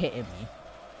without hitting me.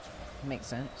 Makes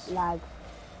sense. Okay. Lag.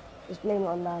 Just blame it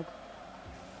on lag.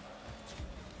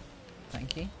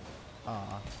 Thank you.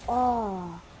 Ah.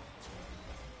 Oh.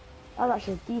 That was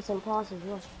actually a decent pass as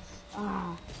well.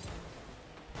 Ah.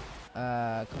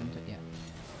 Come to yeah.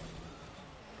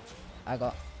 I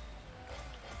got.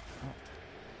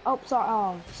 Oh, sorry.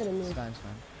 Oh, should have It's moved. fine, it's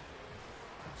fine.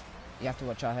 You have to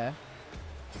watch out here.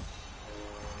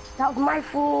 That was my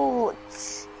fault.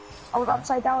 I was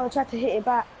upside down and tried to hit it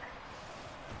back.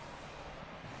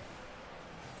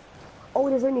 Oh,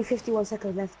 there's only 51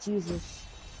 seconds left. Jesus.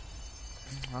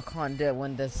 I can't do it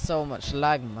when there's so much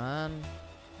lag, man.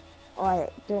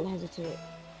 Alright, don't hesitate.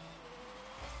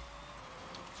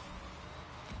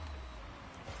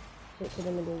 Hit to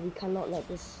the middle. We cannot let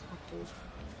this happen.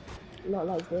 Not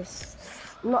like this.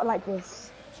 Not like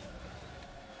this.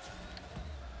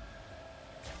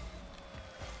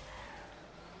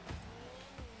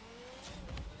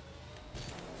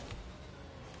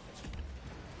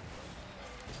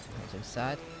 To the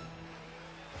side.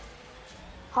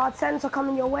 Hard sends are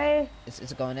coming your way. Is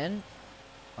it going in?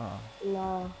 Oh.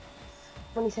 No.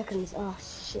 20 seconds. Ah,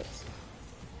 shit.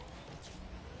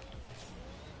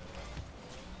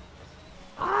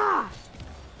 Ah!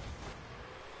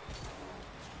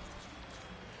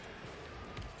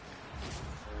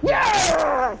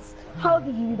 Yes! How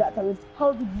did you do that, Thomas?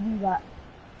 How did you do that?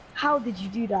 How did you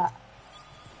do that?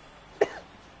 It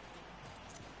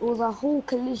was a whole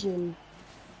collision.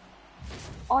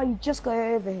 Oh, you just got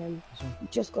over him. You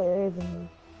just got over him.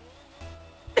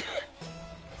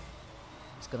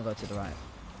 It's gonna go to the right.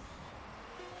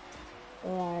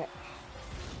 Alright.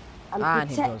 I'm And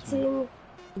he goes, protecting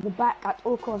the back at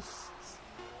all costs.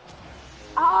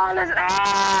 Oh, there's,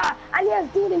 and he has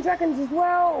Dueling Dragons as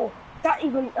well. That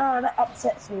even, that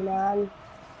upsets me, man.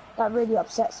 That really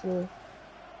upsets me.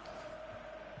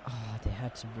 Oh, they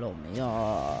had to blow me.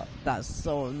 Oh, that's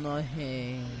so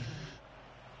annoying.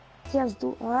 He has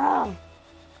I'm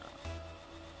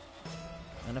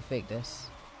gonna fake this.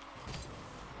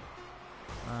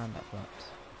 And that blocked.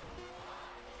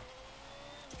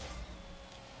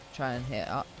 Try and hit it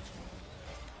up.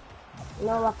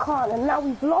 No, I can't, and now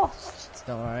we've lost.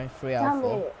 Don't worry, 3 out of Damn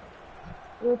 4. it.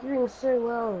 We're doing so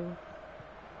well.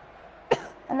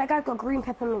 And that guy got green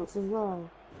peppermints as well.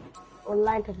 Or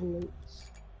lime peppermints.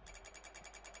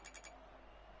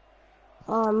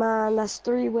 Oh man, that's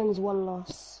 3 wins, 1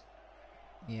 loss.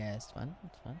 Yeah, it's fine.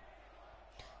 It's fine.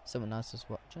 Someone else is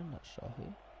watching. Not sure who.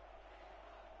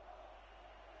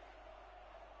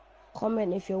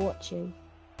 Comment if you're watching.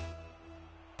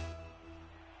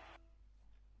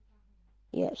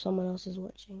 Yep, someone else is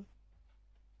watching.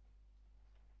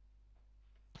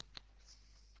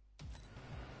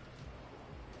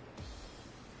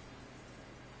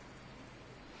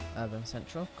 Urban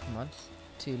Central, come on.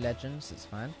 2 legends, it's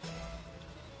fine.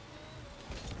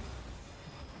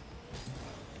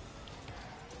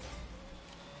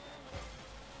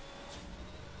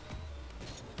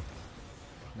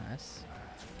 Nice.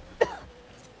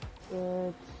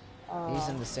 Good. He's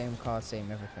in the same car,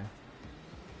 same everything.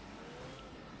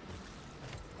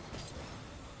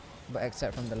 But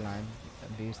except from the lime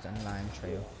boost and lime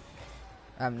trail.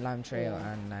 Lime trail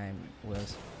and lime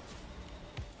wheels.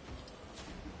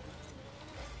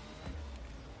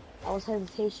 I was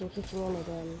hesitation kicking in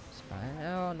again. It's fine.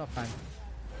 Oh, not fine.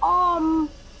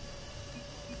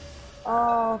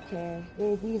 Oh, okay.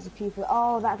 These are people.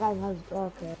 Oh, that guy has.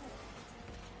 Okay.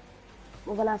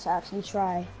 We're gonna have to actually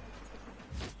try.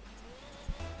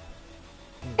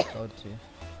 Who's go to?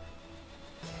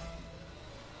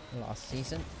 Last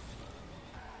season.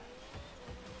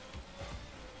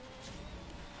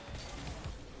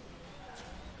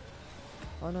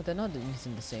 Oh no, they're not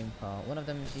using the same car. One of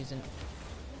them is using.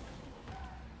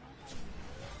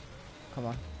 Come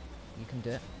on, you can do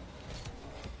it.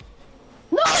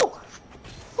 No! What the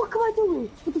fuck am I doing?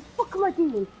 What the fuck am I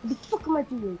doing? What the fuck am I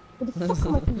doing? What the fuck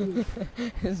am I doing?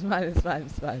 It's fine, it's fine,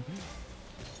 it's fine.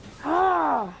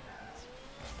 Ah!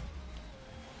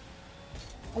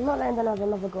 I'm not letting them have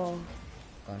another goal.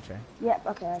 Go on, Trey. Yep,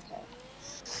 okay.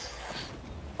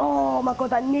 Oh my god,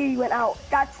 that nearly went out.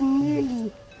 That's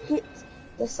nearly hit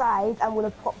the side and would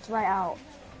have popped right out.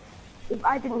 If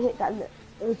I didn't hit that, it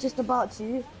was just about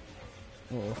to.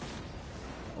 Oh.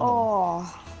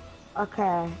 Oh.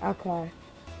 Okay.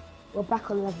 We're back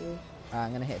on level.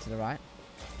 I'm gonna hit it to the right.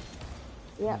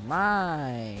 Yeah.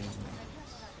 Mine.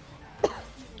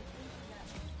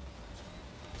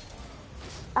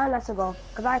 And that's a goal.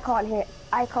 Because I can't hit.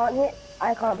 I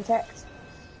can't protect.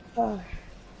 Oh.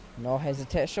 No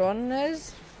hesitation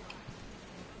is.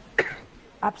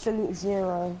 Absolute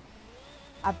zero.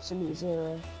 Absolute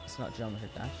zero. It's not geometry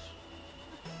dash.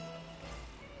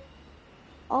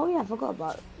 Oh yeah, I forgot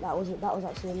about that. That was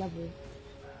actually a level.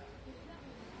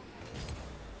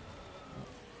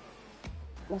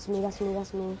 That's me.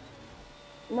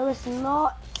 No, it's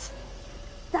not.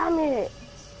 Damn it.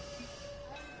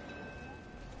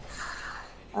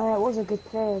 It was a good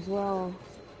play as well.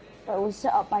 But it was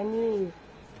set up by me.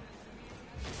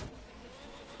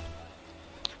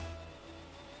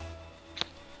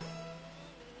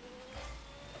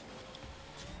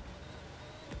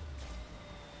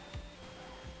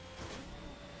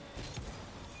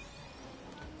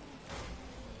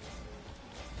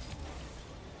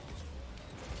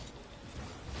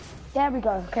 There we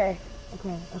go. Okay.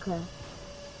 And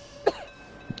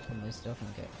we still can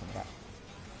come back.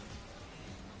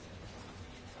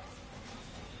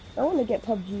 I want to get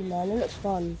PUBG, man. It looks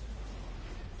fun.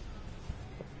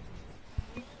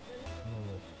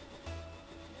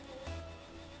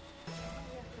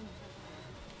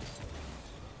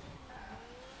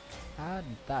 How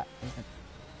did that even...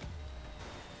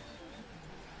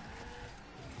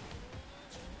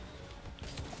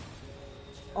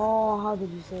 Oh, how did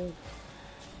you say?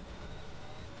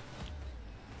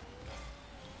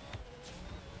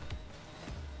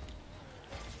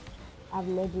 I've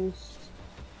no boost.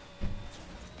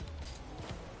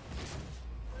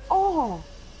 Oh!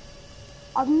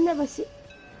 I've never seen...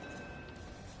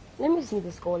 Let me see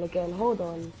this goal again. Hold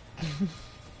on.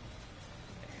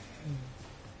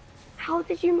 How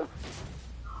did you...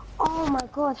 Oh my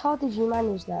god, how did you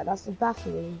manage that? That's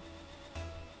baffling.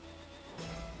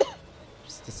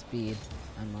 Just the speed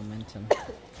and momentum.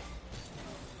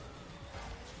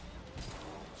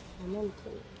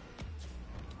 Momentum.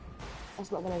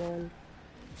 That's not gonna go in.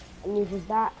 And neither is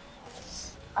that.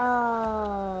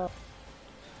 I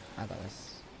got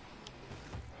this.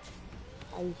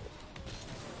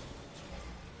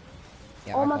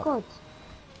 Yeah, Oh I my got... god.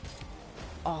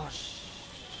 Oh,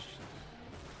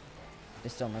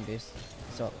 It's still my boost.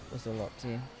 So it's a lot to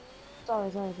you.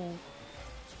 Sorry.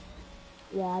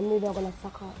 Yeah, I knew they were gonna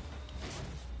fuck up.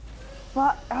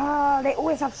 But, they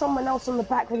always have someone else on the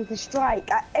back ready to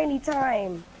strike at any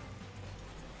time.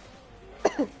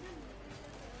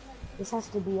 This has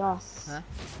to be us. Huh?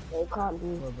 It can't be.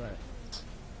 What about it?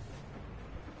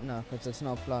 No, because it's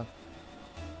no plug.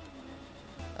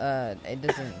 It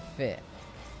doesn't fit.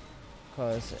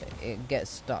 Because it gets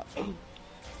stuck.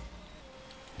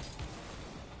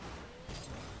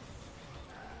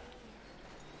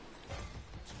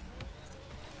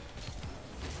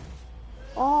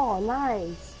 Oh,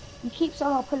 nice. You keep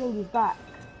somehow pulling these back.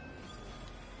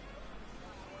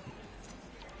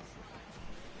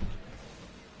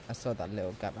 I saw that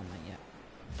little gap. I'm like,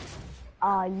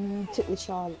 yeah. You took the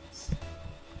chance.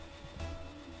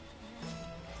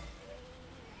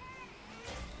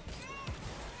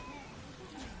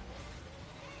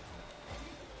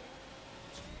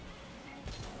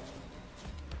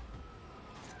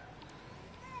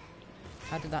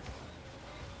 How did that?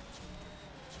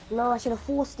 No, I should have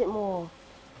forced it more.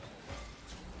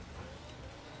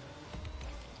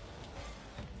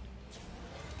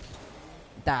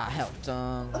 That helped.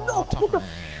 No, what the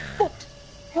fuck?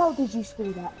 How did you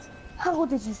score that? How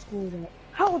did you score that?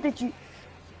 How did you?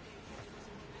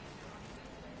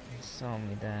 He saw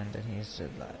me there and then he's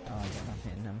just like, oh yeah, I'm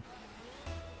hitting him.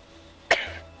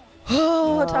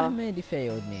 Oh, damn it, he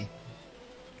failed me.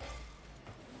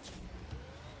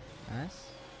 Nice.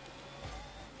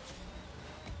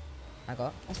 I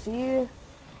got. I see you.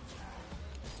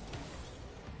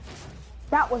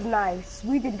 That was nice.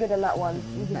 We did good on that one.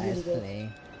 We did Nice really good. play.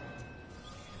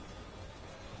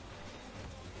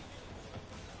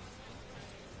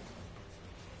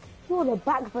 You're the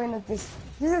backbone of this.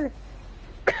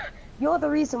 You're the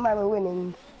reason why we're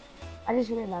winning. I just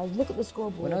realized. Look at the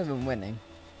scoreboard. We're not even winning.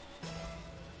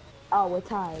 Oh, we're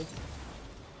tied.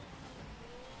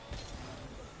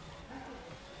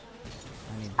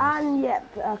 I need this. And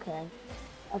yep, okay.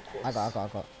 Of course. I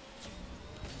got.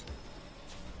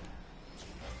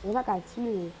 Well, that guy's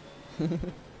smooth.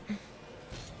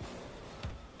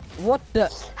 What the?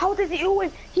 How does he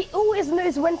always? He always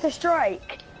knows when to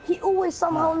strike. He always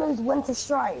somehow Ah. knows when to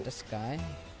strike. This guy.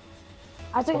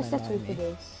 I don't gonna settle annoy for me.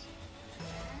 this.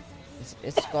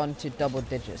 It's gone to double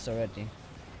digits already.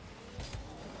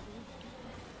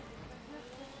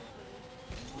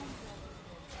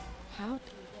 How? Okay.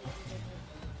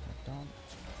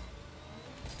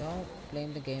 Don't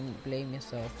blame the game. Blame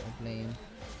yourself or blame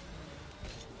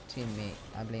teammate.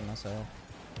 I blame myself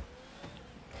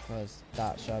because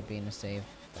that should have been a save.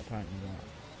 But apparently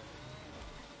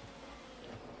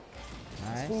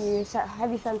not. Nice. You set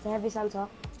heavy center, heavy center.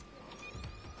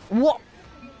 What?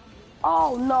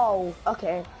 Oh no.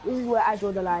 Okay, this is where I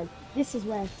draw the line. This is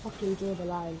where I fucking draw the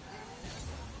line.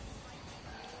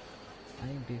 I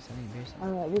didn't boost.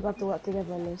 Alright, we got to work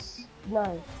together on this.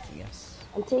 No, Yes.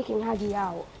 I'm taking Haggy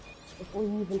out before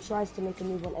he even tries to make a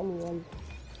move on anyone.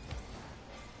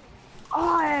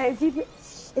 Oh, if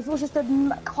it was just a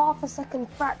half a second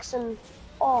fraction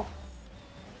off.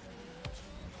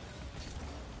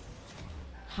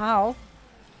 How?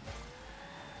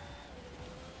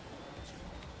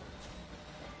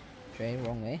 Trey,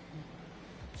 wrong way.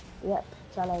 Yep,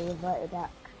 trying to revert it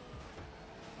back.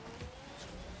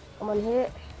 Come on,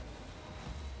 hit.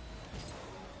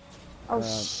 Oh,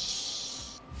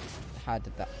 How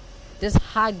did that? This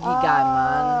Haggy guy,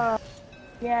 man.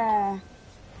 Yeah.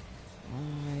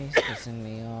 Oh, he's pissing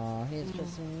me off. He's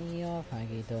pissing me off,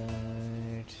 Haggy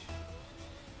Dirt.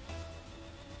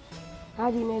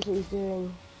 Haggy knows what he's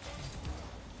doing.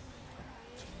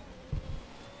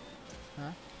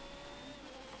 Huh?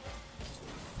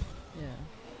 Yeah.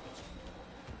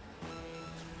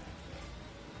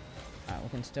 Alright, we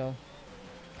can still.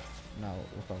 No,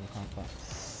 we probably can't. But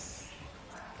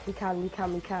We can.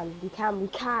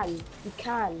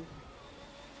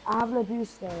 I have no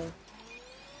boost though.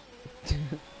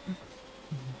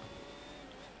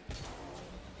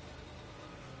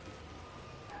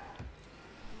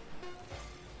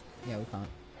 yeah, we can't.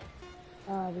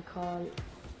 We can't.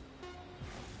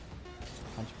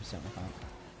 100% we can't.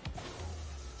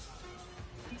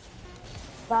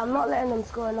 But I'm not letting them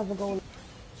score another goal.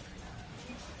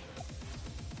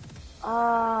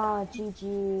 Ah,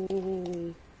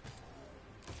 GG.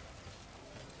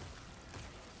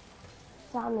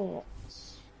 Damn it.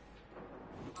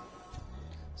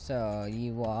 So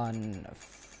you won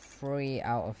 3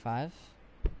 out of 5.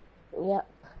 Yep.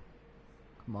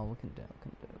 Come on, we can do it.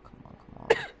 Come on.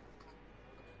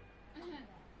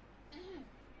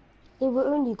 They were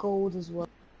only gold as well.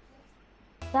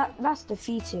 That's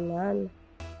defeating, man.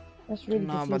 That's really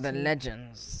No, defeating. but the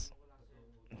legends,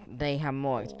 they have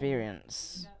more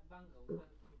experience.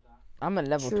 I'm at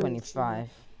level 25.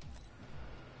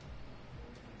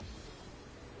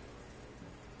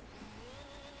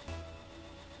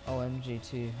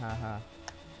 OMG2, haha.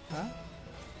 Huh?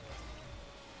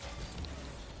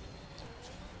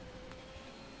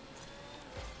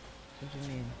 What do you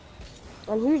mean?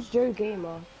 And who's Joe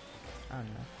Gamer? I don't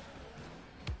know.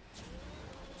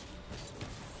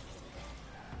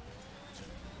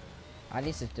 At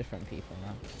least it's different people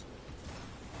now.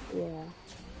 Yeah.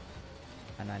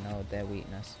 And I know their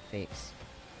weakness. Fakes.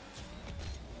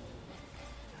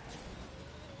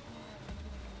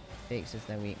 Fakes is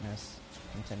their weakness.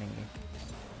 I'm telling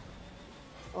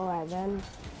you. Alright then.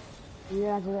 You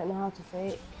guys don't know how to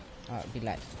fake. Be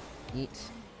like, eat.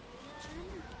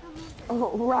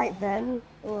 Oh, right then.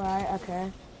 Alright,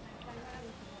 okay.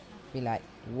 Be like,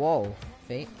 whoa,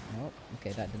 fake. Nope.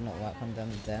 Okay, that did not work on them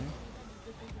then.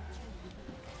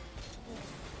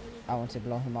 I want to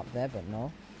blow him up there, but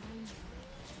no.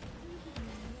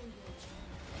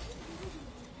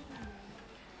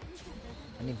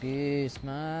 Any boost,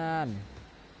 man.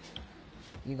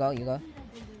 You go.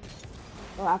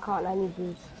 Oh, I can't, I need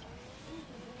boost.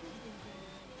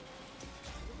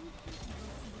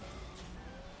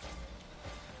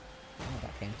 Oh,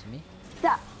 that came to me.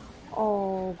 That.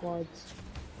 Oh, God.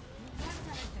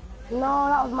 No,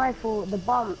 that was my fault. The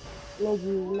bump made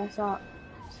you mess up.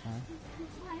 It's fine.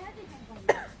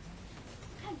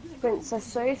 Princess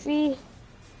Sophie,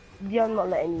 I'm not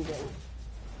letting you win.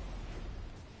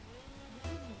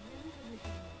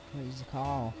 Where's the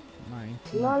call?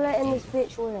 19. Not letting this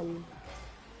bitch win.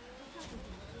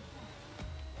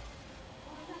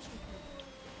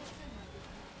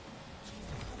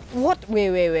 What?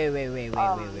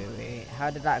 Wait. How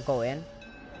did that go in?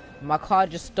 My car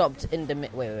just stopped in the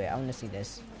mid. Wait. I want to see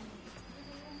this.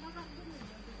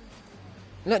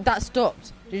 Look, that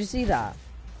stopped. Did you see that?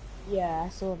 Yeah, I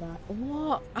saw that.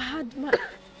 What? I had my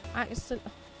accident.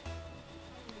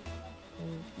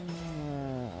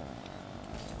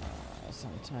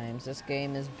 Sometimes this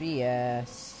game is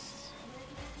BS.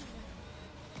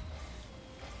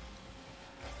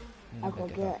 I Never gotta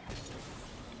give get. up.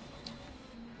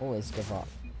 Always give up.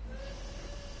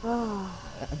 Ah.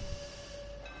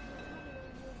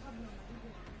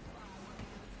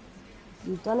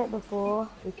 You've done it before,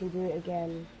 we can do it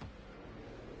again.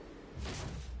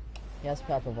 He has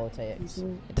purple voltaics.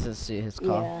 Mhm. It doesn't suit his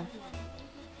car. Yeah.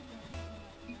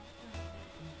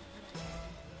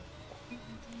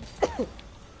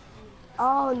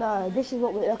 Oh no, this is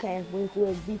what we're okay. We're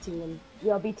beating them.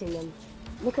 We are beating them.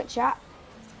 Look at chat.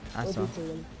 I We're saw. beating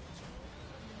them.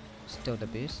 Still the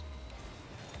boost.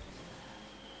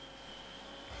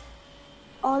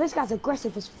 Oh, this guy's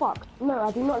aggressive as fuck. No,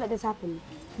 I do not let this happen.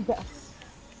 You better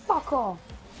fuck off.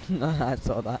 I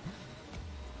saw that.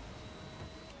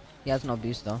 He has no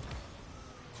boost though,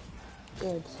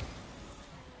 Good.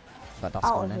 but that's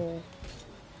Out going of in. here.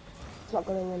 It's not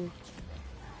going in.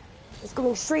 It's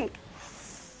going straight.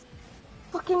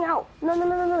 Fucking out. No, no,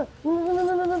 no, no, no. No, no, no,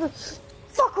 no, no, no, no.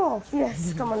 Fuck off.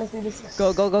 Yes, come on, let's do this.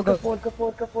 Go, go, go, Go go. forward, go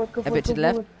forward, go forward, go A forward. bit to go the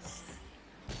left. forward.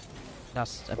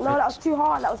 That's a No, that was bit. too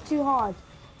hard. That was too hard.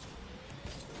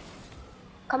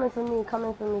 Coming from me,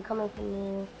 coming from me, coming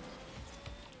from me.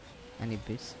 I need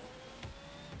boost.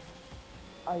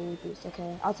 Oh, you need boost.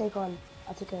 Okay, I'll take on.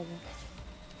 I'll take over.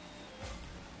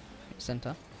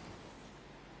 Center.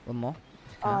 One more.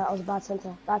 Oh, that was a bad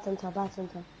center. Bad center, bad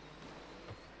center.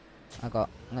 I'm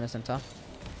gonna center.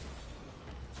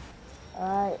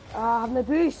 Alright. Ah, I have no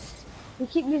boost. We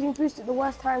keep using boost at the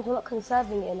worst times. We're not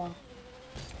conserving it enough.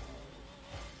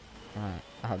 Alright,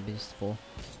 I have boost 4.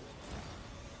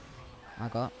 I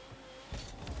got.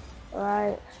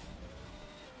 Alright.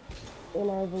 In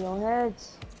over your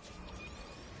heads.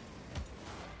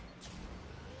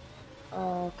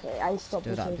 Okay, I stopped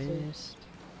Do that rotating. boost.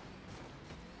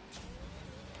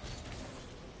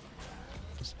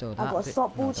 Still that. I've got to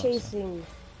stop ball no, don't stop. chasing.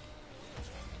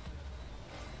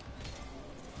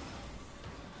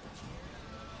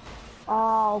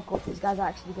 Oh god, these guys are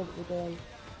actually good at the game.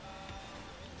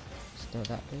 Still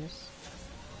that boost.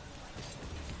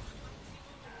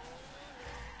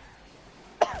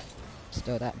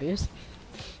 Still that boost.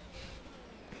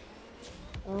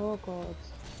 Oh god.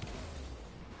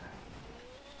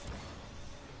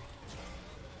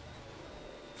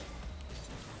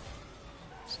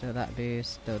 Still that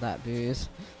boost. Still that boost.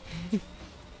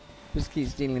 Just keep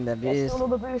stealing that Yes, boost. still all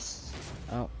the boosts.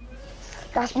 Oh,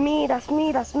 That's me, that's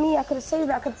me, that's me. I could have saved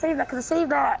that, I could have saved that, I could have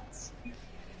saved that.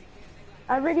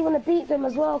 I really want to beat them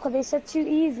as well because they said too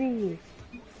easy.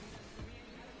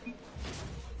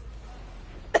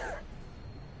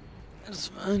 it's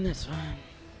fine. It's fine.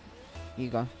 You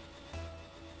go.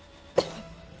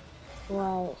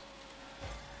 Right.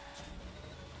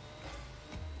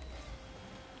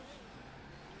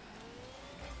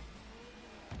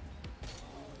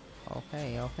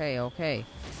 Okay. Okay. Okay.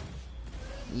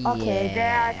 Okay, they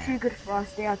are Yeah. too good for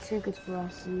us. They are too good for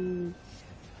us.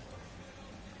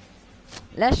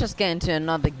 Let's just get into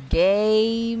another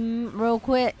game real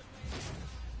quick.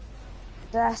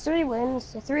 There are 3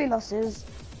 wins, 3 losses.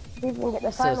 See if we can get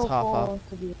the So it's final half 4 off.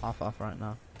 to be. Half off right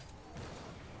now.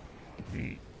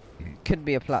 Could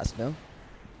be a plat still.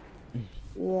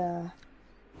 Yeah.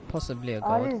 Possibly a Oh,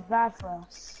 gold. this is bad for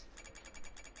us.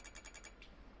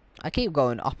 I keep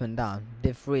going up and down.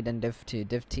 Div 3 then Div 2.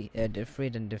 Div 3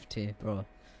 then Div 2, bro.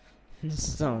 It's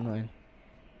so annoying.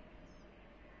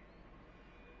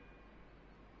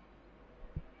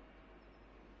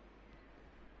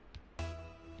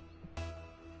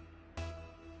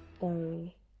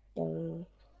 Dun, dun.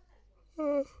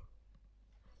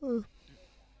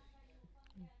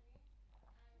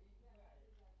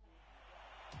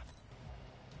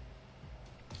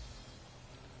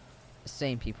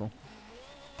 Same people.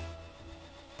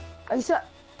 Are you so...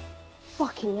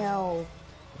 Fucking hell.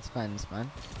 It's fine, it's fine.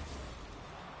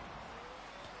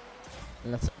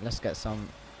 Let's get some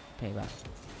payback.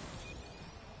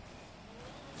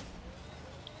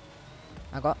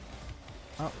 I got.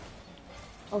 Oh,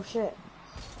 Oh shit.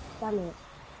 Damn it.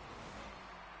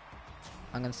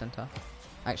 I'm gonna center.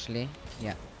 Actually,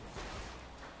 yeah.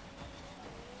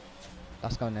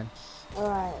 That's going in.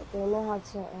 Alright, they know how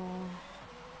to...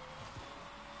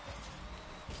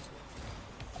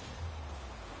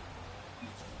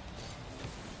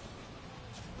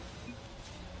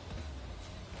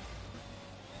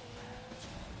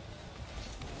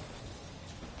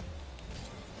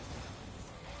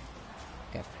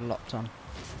 Get flopped on.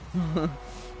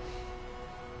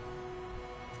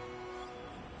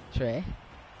 Trey,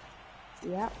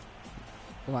 Yeah.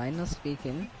 why not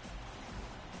speaking?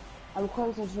 I'm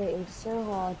concentrating so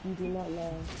hard, you do not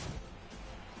know.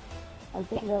 I'm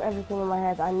thinking of everything in my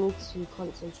head. I need to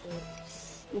concentrate.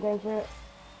 You going for it?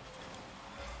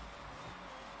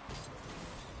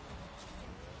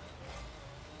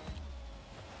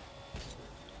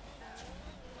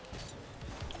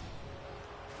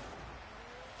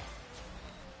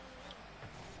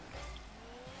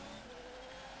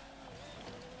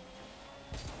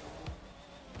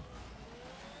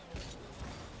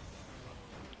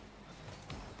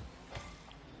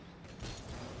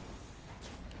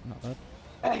 Good.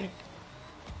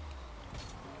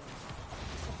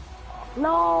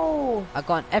 No! I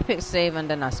got an epic save and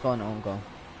then I scored an own goal.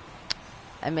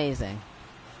 Amazing.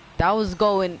 That was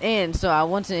going in, so I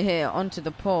wanted to hit it onto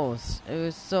the post. It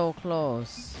was so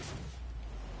close.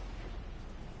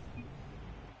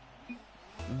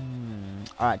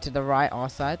 Alright, to the right, our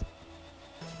side.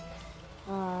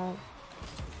 Alright.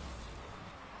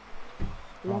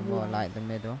 Or more like the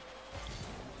middle.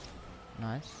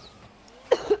 Nice.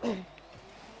 Hit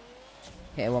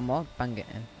it one more, bang it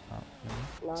in. Oh,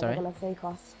 No, sorry. they're gonna fake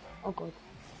us. Oh god.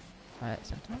 Alright,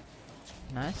 center.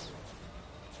 Nice.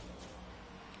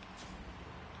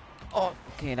 Oh,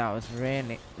 okay, that was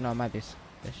really... No, it might be fish.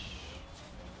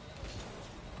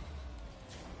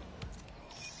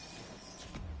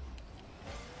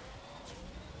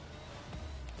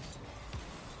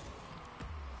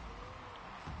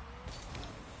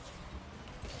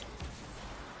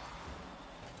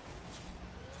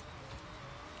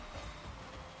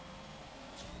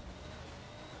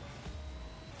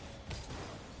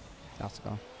 Let's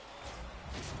go.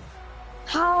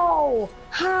 How?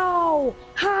 How?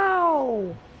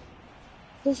 How?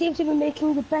 They seem to be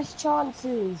making the best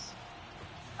chances.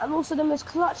 And also the most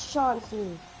clutch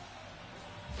chances.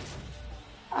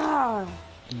 Ah.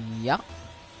 Yeah.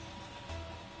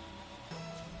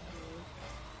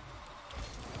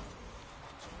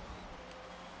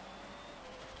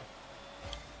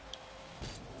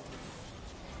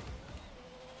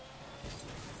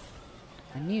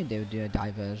 I knew they would do a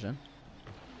diversion.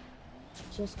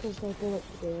 Just because they're good at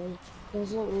the game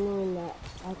doesn't mean that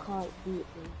I can't beat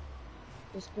them.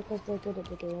 Just because they're good at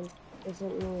the game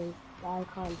doesn't mean that I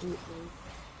can't beat them.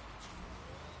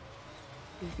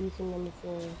 You've beaten them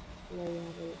before. No, you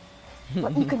haven't.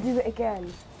 But you can do it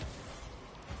again.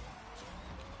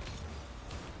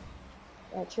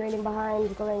 Yeah, trailing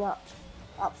behind, going up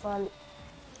front.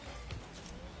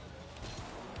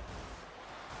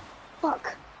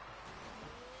 Fuck.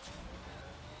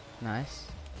 Nice.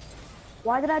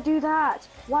 Why did I do that?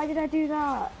 Why did I do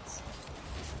that?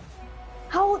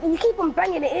 How you keep on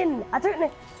banging it in? I don't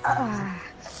know.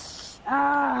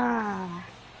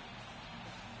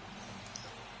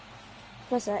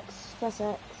 Press X. Press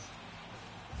X.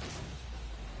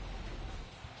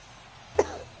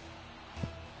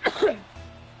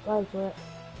 Going for it.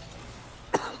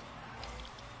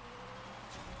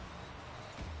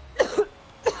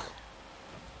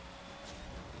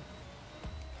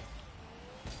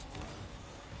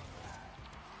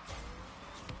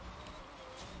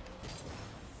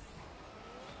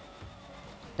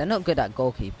 They're not good at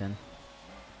goalkeeping.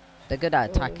 They're good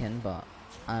at attacking, but...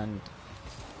 And...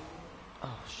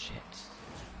 Oh, shit.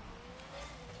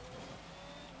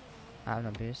 I have an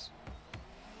abuse.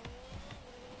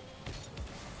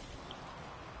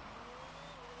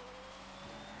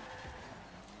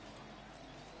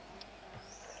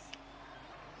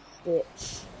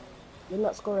 Bitch. You're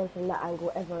not scoring from that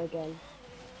angle ever again.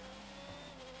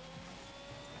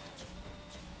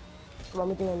 Come on,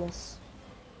 we're doing this.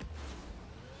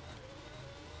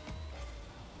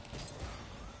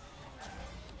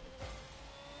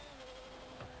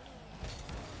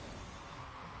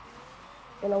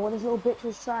 You know what this little bitch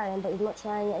was trying, but he's not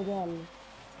trying it again.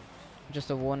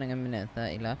 Just a warning, a minute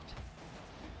 30 left.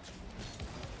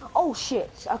 Oh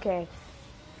shit, okay.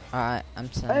 Alright,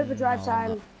 I'm saying Overdrive no, I'm time.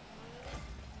 not.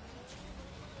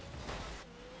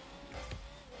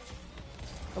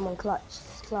 Come on, clutch,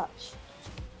 clutch.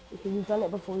 We've done it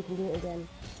before, we can do it again.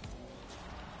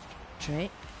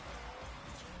 Straight.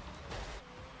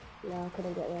 No, I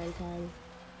couldn't get there in time.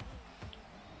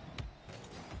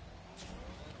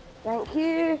 Thank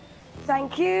you!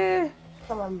 Thank you!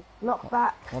 Come on, knock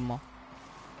back. One more.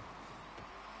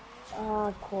 Ah,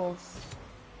 of course.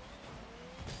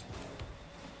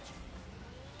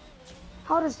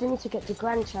 How does Dimitri get to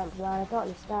Grand Champ, man? I don't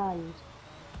understand.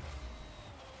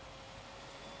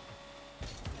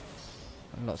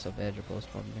 Lots of air dribbles,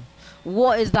 probably.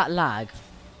 What is that lag?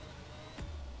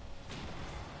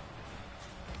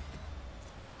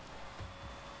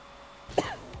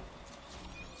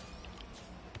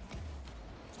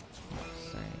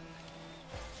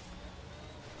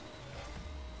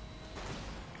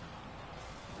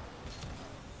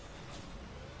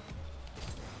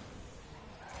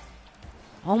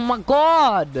 Oh my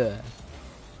god!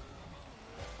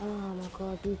 Oh my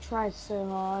god, we tried so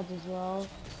hard as well.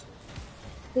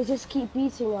 They just keep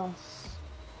beating us.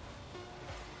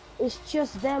 It's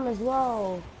just them as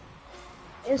well.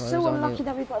 It's so unlucky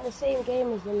that we got in the same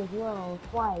game as them as well,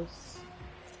 twice.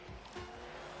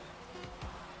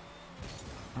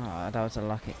 Oh, that was a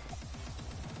lucky.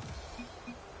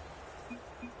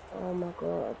 Oh my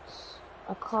god.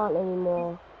 I can't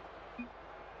anymore.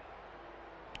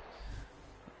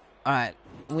 Alright,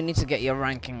 we need to get your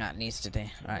ranking at least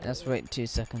today. Alright, let's wait 2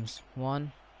 seconds.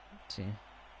 1, 2.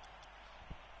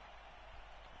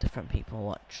 Different people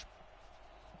watch.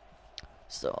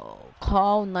 So,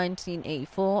 Carl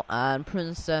 1984 and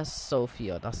Princess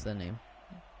Sophia, that's the name.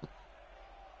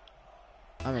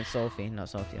 I mean Sophie, not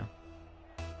Sophia.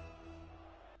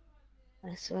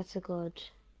 I swear to God.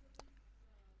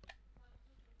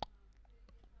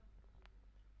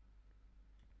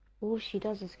 All she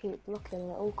does is keep blocking,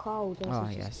 and all Carl does Oh,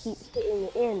 is yes. just keep hitting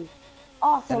it in.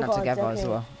 Oh, They're thank not God. together Okay. as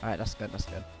well. Alright, that's good, that's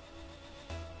good.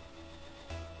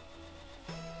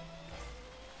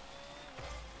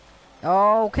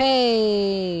 Okay.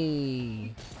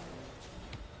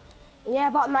 Yeah,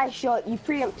 but nice shot. You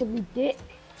preemptively dick.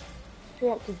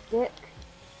 Preemptive dick.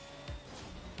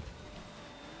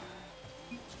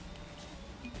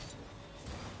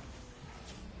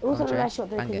 It wasn't a Okay, nice shot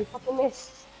though, bang because you it. fucking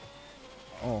missed.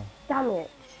 Oh. Damn it.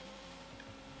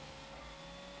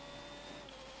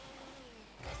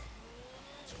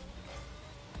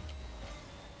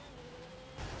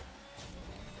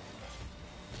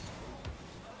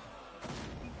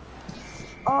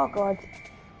 Oh God.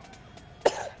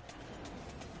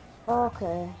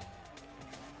 Okay.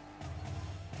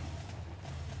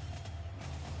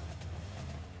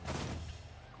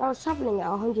 I was traveling at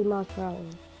 100 miles per hour.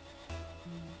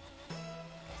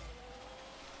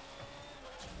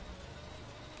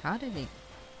 How did he?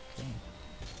 Okay.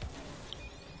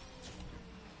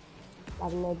 I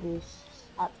have no boost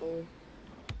at all.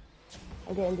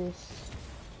 I'm getting boost.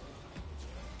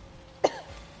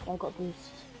 I got boost.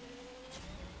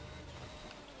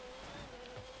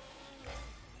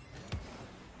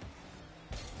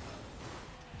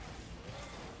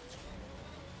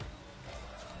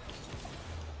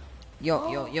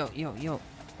 Yo.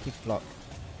 Keep block.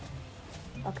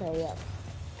 Okay, yeah.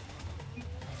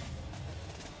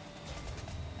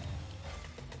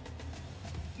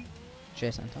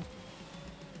 Chase center.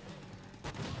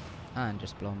 And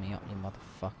just blow me up, you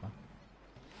motherfucker.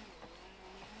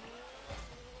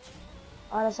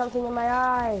 Oh, there's something in my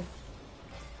eye.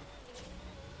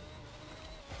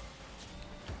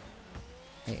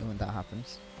 Hate it when that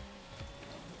happens.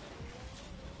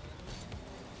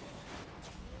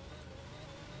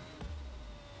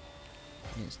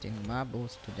 You didn't steal my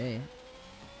balls today.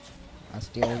 I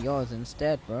steal yours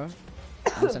instead, bro.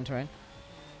 I'm centering.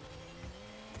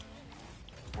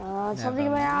 Something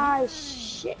in my eye.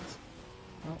 Shit.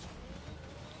 Oh.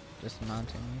 Just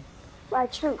mounting me. I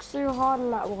choked so hard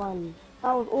on that one.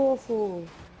 That was awful.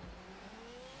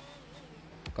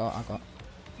 I got.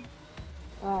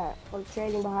 Alright, I'm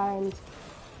trailing behind.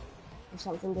 If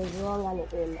something goes wrong, I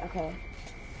nip in. Okay.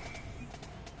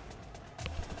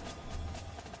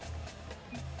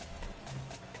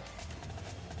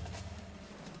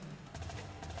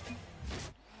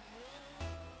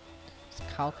 It's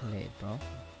calculated, bro.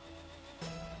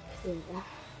 Yeah.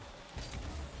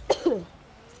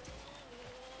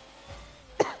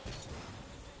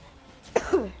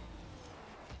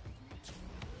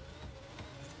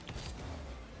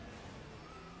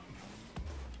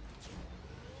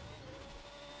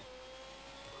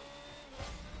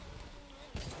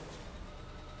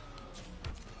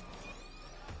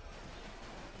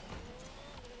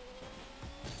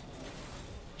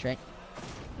 Drake.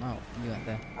 No, you went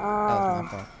there. That was my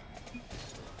fault.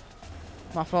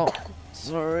 My fault.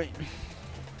 Sorry.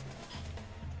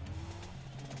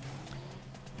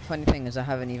 Funny thing is, I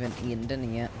haven't even eaten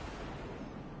dinner yet.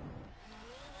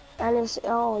 And it's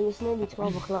nearly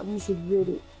 12 o'clock. You should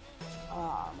really.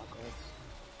 Oh my God.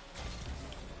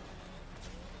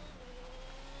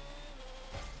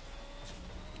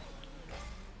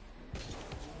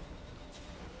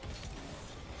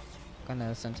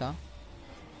 Gonna center.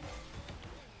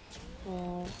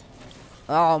 Yeah.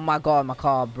 Oh my god, my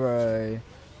car, bro.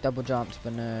 Double jumps,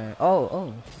 but no.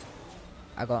 Oh.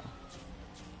 I got.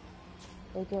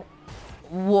 Take it.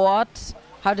 What?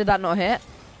 How did that not hit?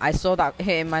 I saw that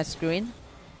hit in my screen.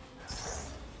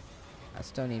 I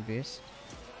still need boost.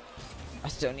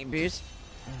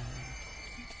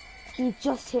 He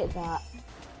just hit that.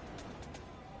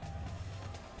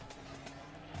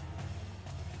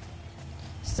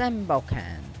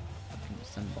 Sembokan.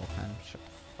 Sembokan. Shut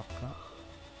the fuck up.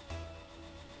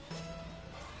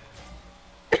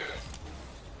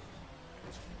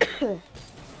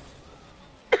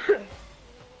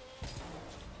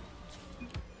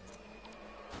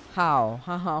 How?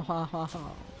 How?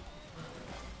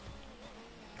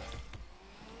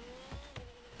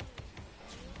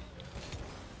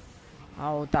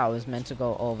 Oh, that was meant to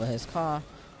go over his car.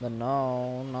 But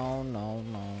no, no, no,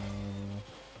 no.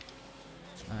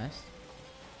 Nice.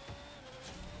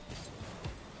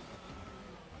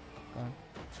 Go on.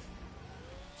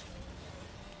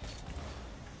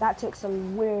 That took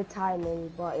some weird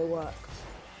timing, but it worked.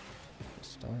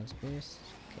 Stole his boost.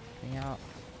 Kick me out.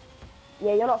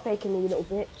 Yeah, you're not faking me, you little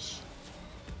bitch.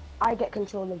 I get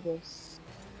control of this.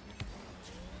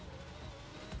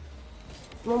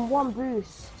 I'm on one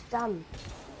boost. Damn.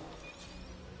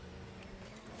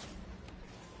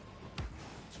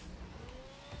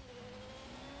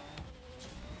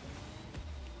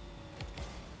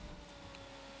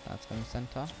 That's going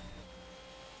center.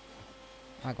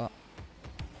 I got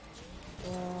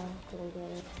Yeah, couldn't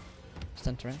get it.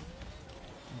 centering.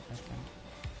 Okay.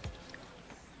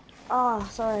 Ah,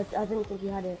 sorry, I didn't think you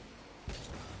had it.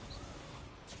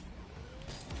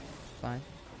 Fine.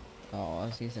 Oh, I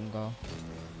was using go.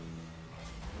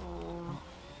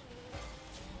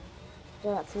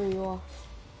 Yeah, that threw you off.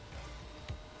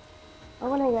 I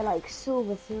want to get like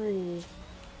silver 3.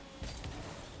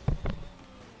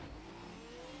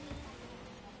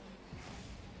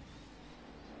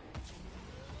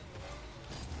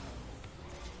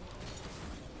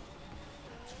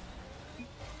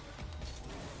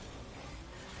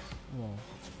 Whoa.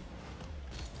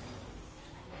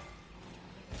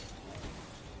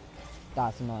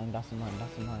 That's annoying, that's annoying,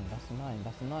 that's annoying, that's annoying,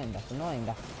 that's annoying, that's annoying,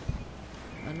 that's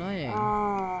annoying.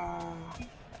 Ah.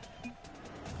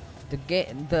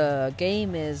 The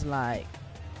game is like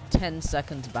 10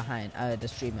 seconds behind the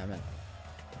stream I meant.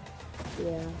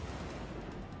 Yeah.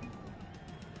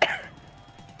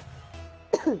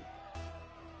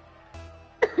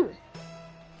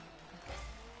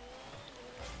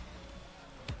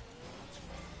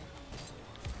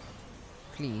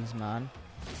 Please, man.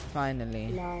 Finally.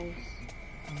 Nice.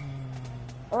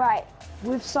 Alright,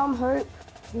 with some hope,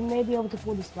 we may be able to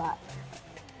pull this back.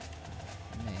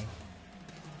 Nay.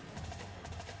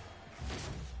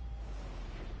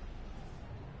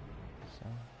 So,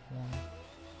 1,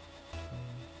 2,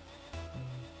 3,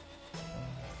 4,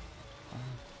 5,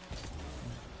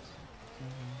 6,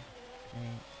 7,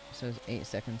 8. So it's 8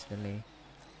 seconds delay.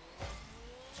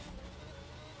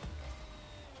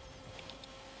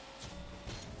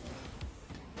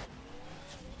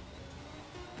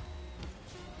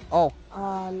 Oh,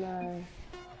 Oh no.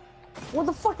 What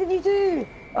the fuck did you do?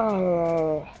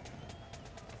 Oh.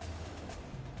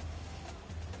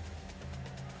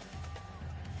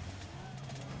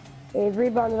 It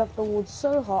rebounded off the wall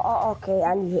so hard. Oh, okay,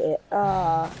 and you hit it.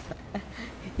 Ah.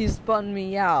 he spun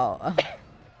me out.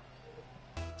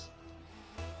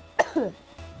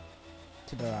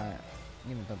 To the right.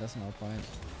 Even though there's no point.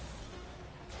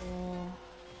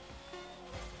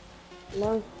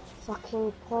 No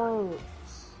fucking point.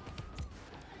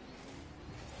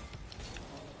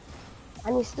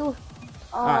 And you still.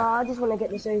 I just want to get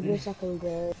this over so I can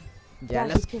go. Yeah,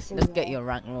 That's let's pissing get me off. your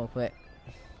rank real quick.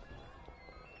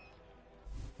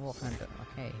 What kind of?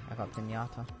 Okay, I got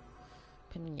pinata.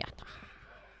 Pinata.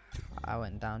 I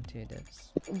went down to this.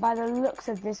 By the looks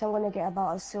of this, I'm gonna get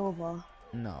about a silver.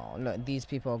 No, look, these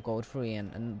people are gold free,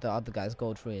 and the other guy's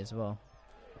gold free as well.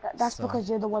 That's So- because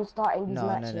you're the one starting these No,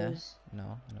 matches.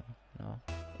 no.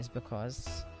 It's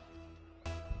because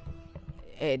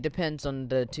it depends on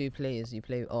the two players you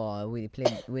play. Oh, we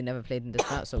never played in this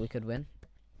map, so we could win.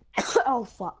 Oh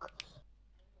fuck.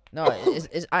 No,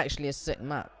 it's actually a sick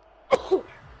map.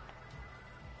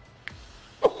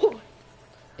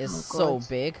 It's so God.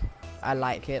 big. I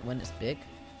like it when it's big.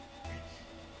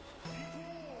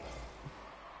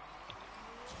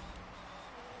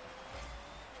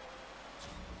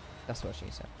 That's what she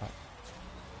said. Oh.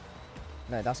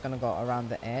 No, that's gonna go around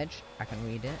the edge. I can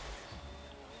read it.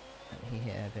 He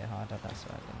hit it a bit harder. That's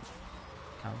why I didn't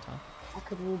counter. I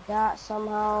could read that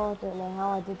somehow. Don't know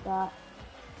how I did that.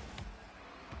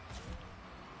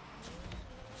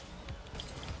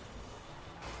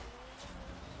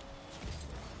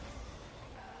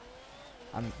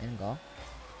 I'm in goal.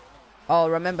 Oh,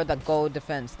 remember that goal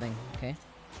defense thing, okay?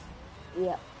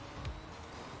 Yeah.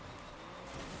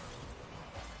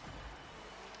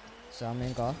 So I'm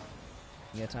in goal.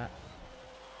 You attack.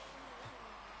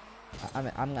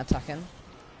 I'm attacking.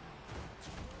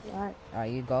 Right.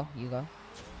 Alright, you go.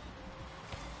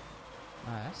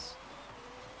 Nice.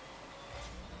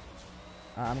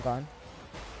 I'm gone.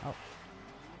 Oh.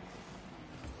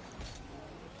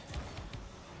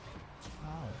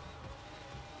 Oh.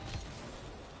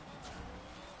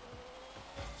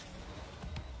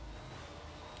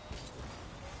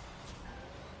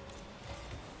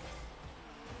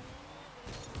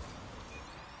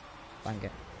 Bang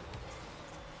it.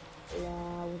 Yeah,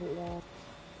 I wasn't there.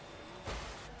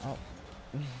 Oh.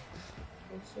 Oh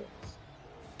shit.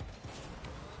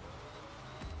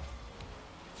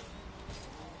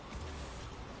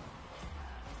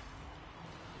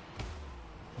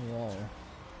 Whoa.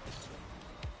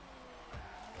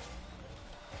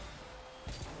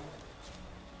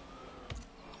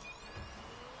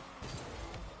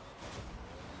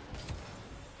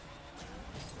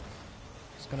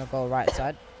 Just gonna go right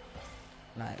side.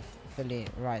 Like, fully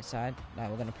right side. Like,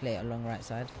 we're gonna play it along right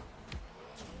side.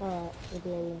 Alright, we're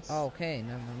doing this. Oh, okay,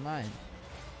 never mind.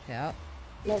 Okay, out.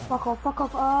 No, fuck off, fuck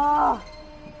off. Ah!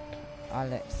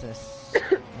 Alexis,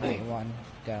 91,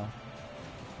 go.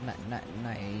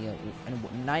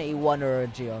 91 or a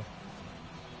Geo.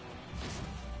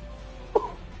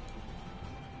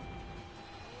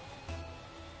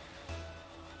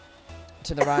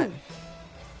 To the right.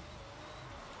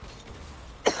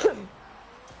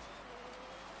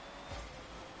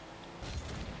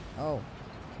 Oh,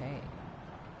 okay.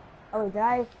 Oh, did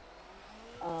I?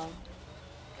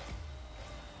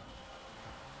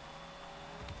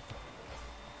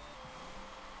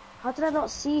 How did I not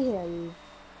see him?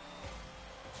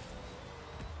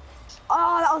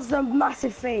 Oh, that was a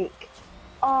massive fake.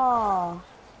 Oh.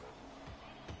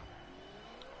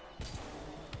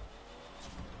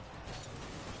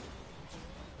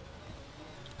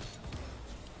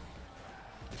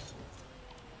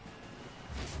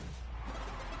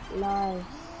 Nice.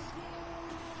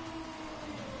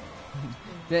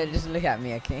 Just look at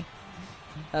me, okay?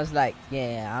 I was like,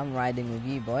 yeah, I'm riding with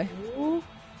you, boy. Ooh.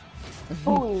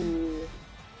 Ooh.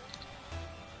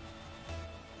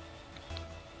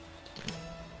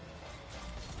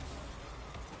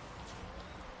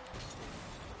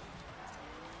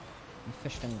 You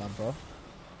fish finger, bro.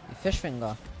 You fish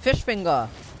finger. Fish finger!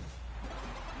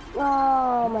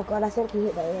 Oh my god, I think he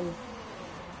hit that in.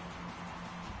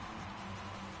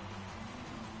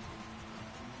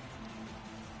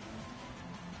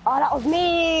 Oh, that was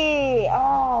me!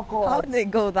 Oh god. How did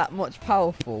it go that much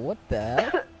powerful? What the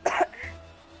hell?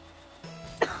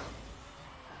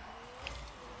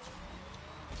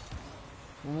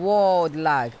 Whoa, the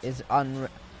lag is unreal.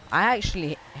 I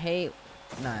actually hate...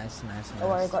 Nice. Don't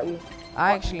worry, I got you.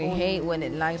 I actually hate when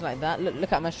it lags like that.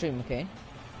 Look at my stream, okay?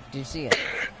 Do you see it?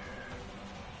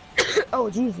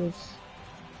 Oh, Jesus.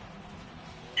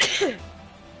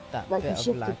 That Like bit you of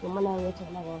shifted lag. from one area to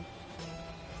another.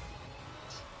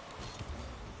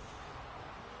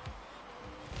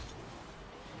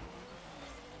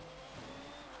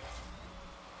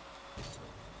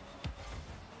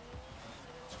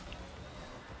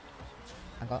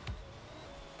 I got...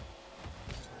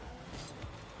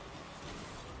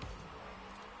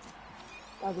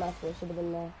 That was my fault, should have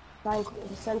been there. Try and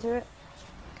center it.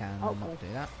 Can Okay. not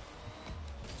do that.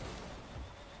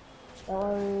 Don't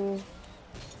worry.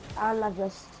 And I've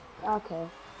just... Okay.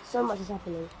 So much is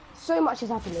happening. So much is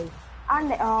happening.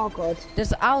 And oh god.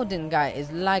 This Alden guy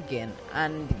is lagging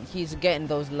and he's getting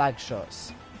those lag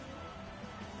shots.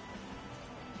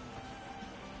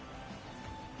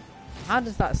 How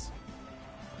does that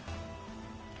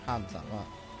work?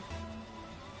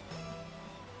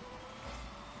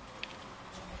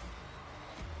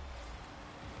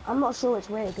 I'm not sure which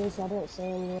way it goes, so I don't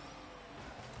say anything.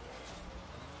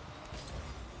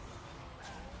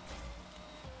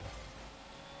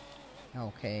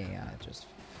 Okay,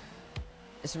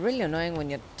 it's really annoying when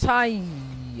you're tired.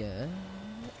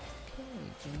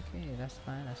 Okay, that's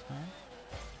fine.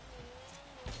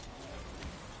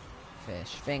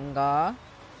 Fish finger.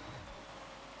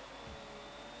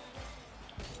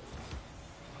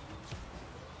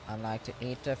 I like to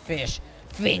eat a fish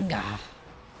finger.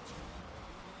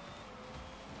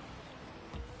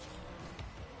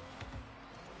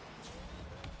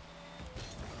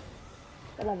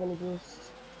 Don't have any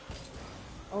boost.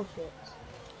 Oh shit.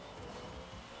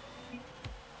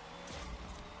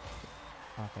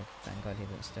 Okay, thank God he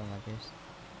didn't steal my boost.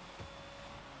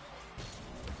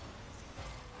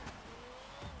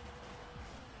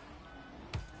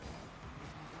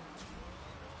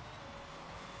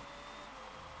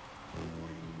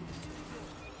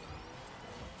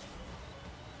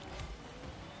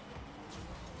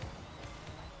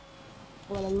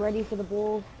 When I'm ready for the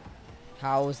ball.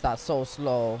 How is that so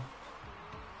slow?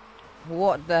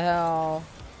 What the hell?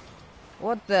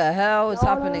 What the hell is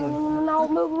happening? No,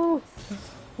 move.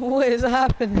 What is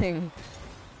happening?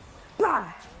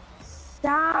 Bah!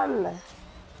 Damn!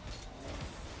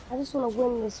 I just want to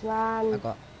win this, man. I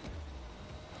got...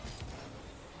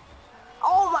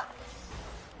 Oh my!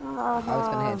 I was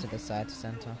gonna hit to the side, to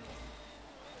center.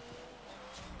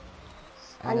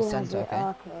 And the center, okay?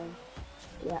 Okay.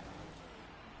 Yeah.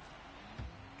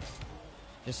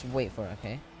 Just wait for it,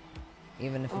 okay?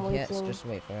 Even if he I'm hits, waiting. just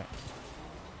wait for it.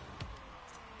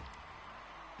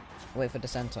 Wait for the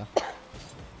center.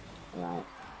 Right.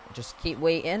 Just keep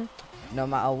waiting, no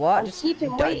matter what. I'm Just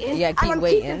keeping waiting. Yeah, and keep I'm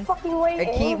waiting. keeping fucking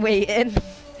waiting. Keep waiting.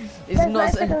 It's There's not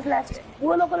 9 so. seconds left.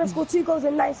 We're not gonna score 2 goals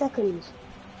in 9 seconds.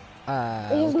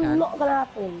 It is We can. not gonna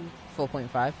happen.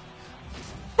 4.5.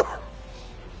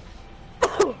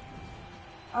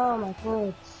 Oh my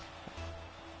god.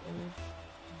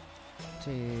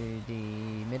 To the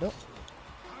middle.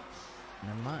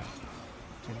 Never mind.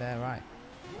 To their right.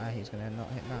 He's gonna not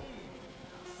hit that.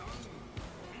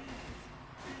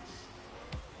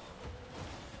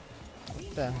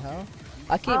 What the hell?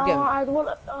 I keep getting. I want.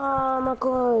 Oh my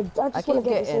god. I just want to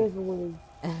get this over with.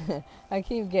 I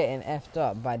keep getting effed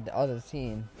up by the other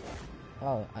team.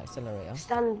 Oh, accelerator.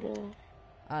 Stand there.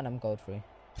 And I'm gold free.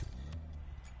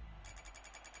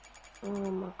 Oh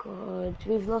my god.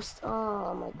 We've lost.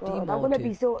 Oh my god. I'm gonna Demoted.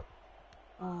 be so.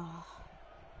 Ah.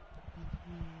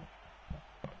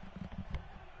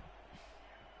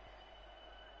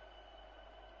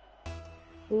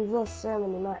 We've lost so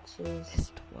many matches.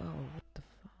 It's 12. What the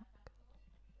fuck?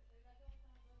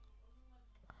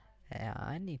 Yeah,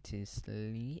 I need to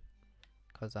sleep.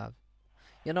 Cause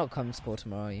You're not coming to score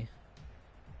tomorrow, are you?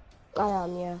 I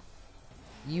am, yeah.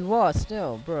 You are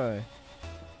still, bro.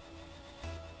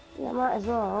 Yeah, might as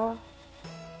well.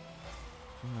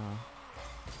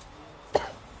 No.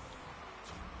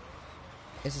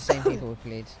 It's the same people we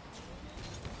played.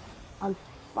 I'm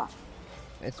fucked.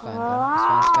 It's fine,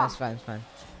 bro. It's fine.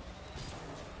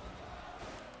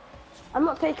 I'm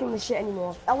not taking this shit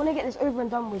anymore. I want to get this over and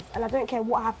done with, and I don't care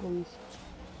what happens.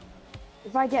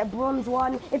 If I get bronze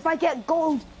 1, if I get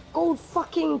gold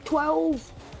fucking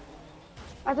 12,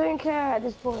 I don't care at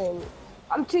this point.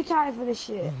 I'm too tired for this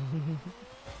shit.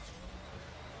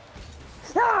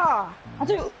 Ah! I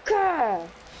don't care.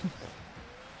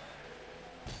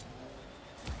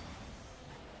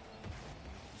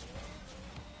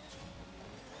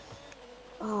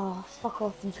 Oh, fuck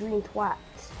off, you green twat.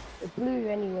 It's blue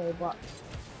anyway, but...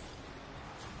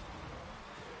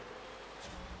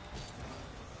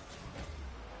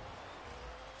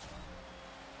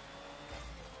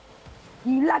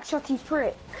 You lag shotty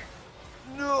prick.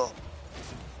 No.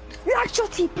 Lag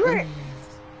shotty prick!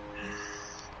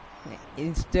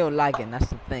 It's still lagging, that's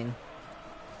the thing.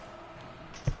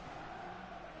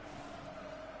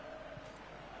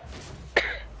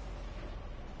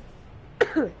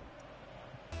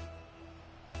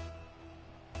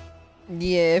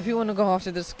 Yeah, if you want to go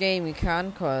after this game, you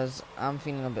can, cause I'm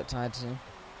feeling a bit tired too.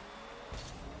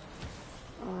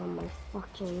 Oh my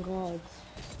fucking god.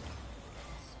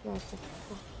 Swear to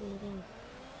fucking god.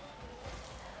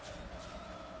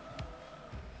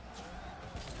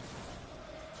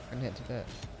 And hit to the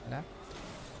left.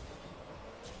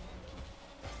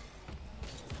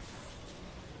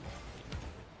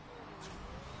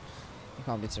 You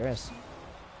can't be serious.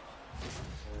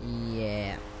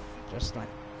 Yeah, just like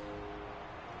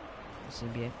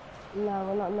CBA. No,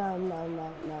 we're not,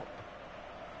 no.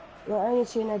 We're only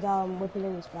 2-0 down, we're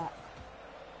pulling this back.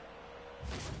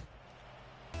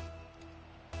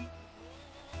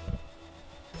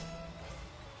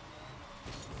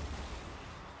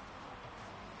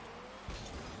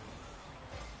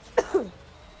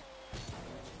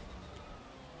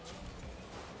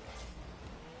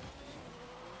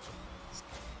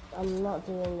 I'm not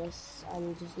doing this,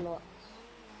 I'm just not.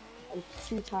 I'm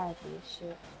too tired for this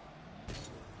shit.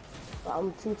 But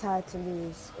I'm too tired to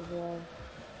lose as well.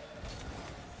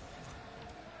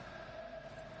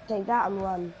 Take that and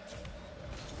run.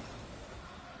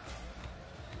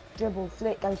 Dribble,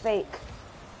 flick and fake.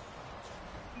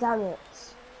 Damn it.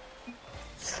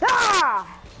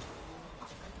 Ah!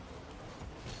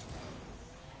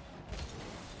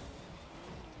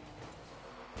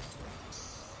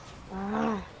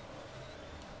 Ah.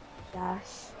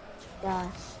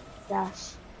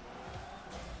 Dash.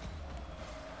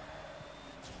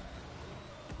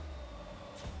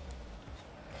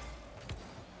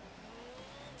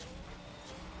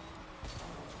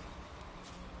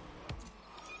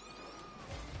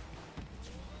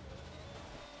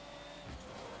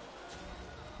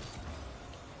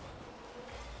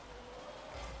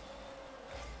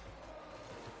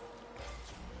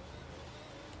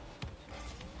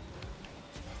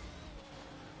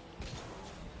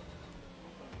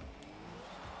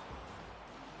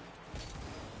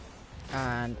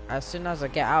 And as soon as I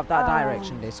get out that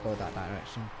direction, they score that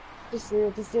direction. Just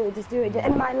do it.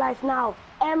 End my life now.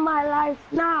 End my life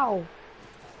now.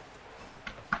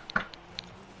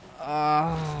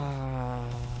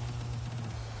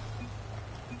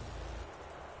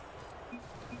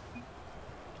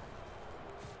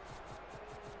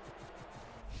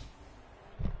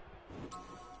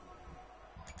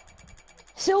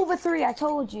 Silver 3, I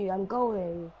told you, I'm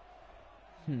going.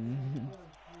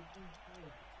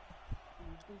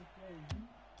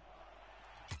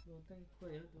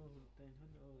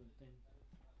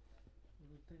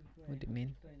 What do you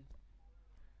mean?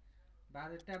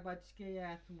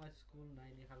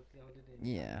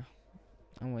 Yeah,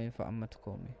 I'm waiting for Amma to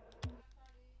call me.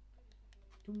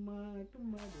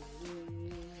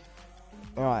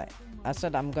 Alright, I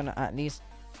said I'm gonna at least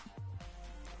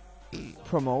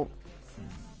promote.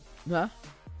 Huh?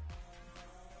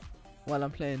 While I'm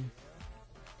playing.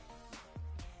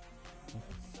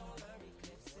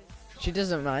 She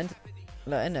doesn't mind.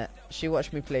 Look, innit? She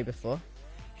watched me play before.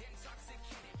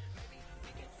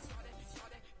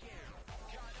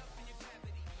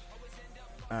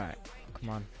 Alright, come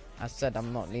on. I said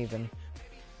I'm not leaving.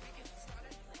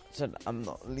 I said I'm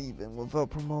not leaving without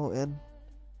promoting.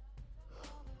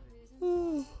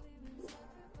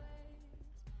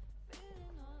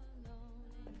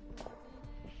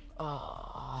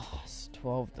 Ah, it's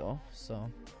 12 though,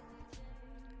 so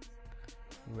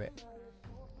rip.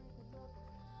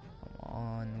 Come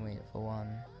on, wait for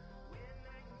one.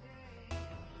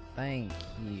 Thank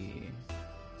you.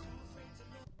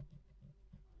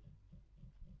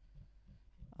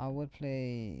 I would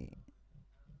play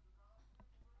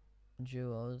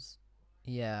duos.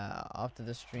 Yeah, after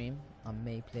the stream, I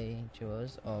may play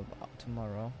duos, or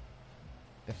tomorrow.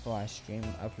 Before I stream,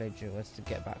 I'll play duos to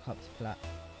get back up to plat.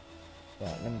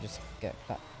 But let me just get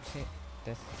plat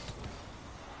this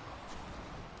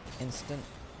instant.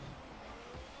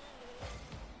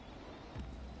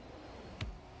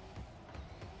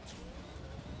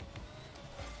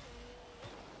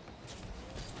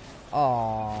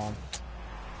 Oh,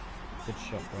 good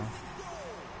shot, bro.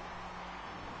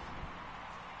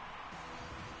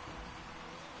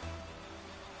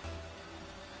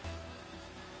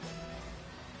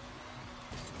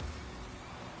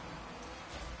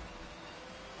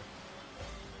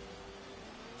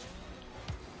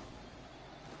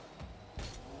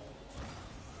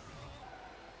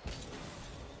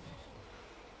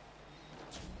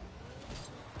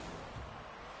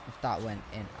 If that went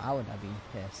in, I would have been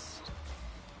pissed.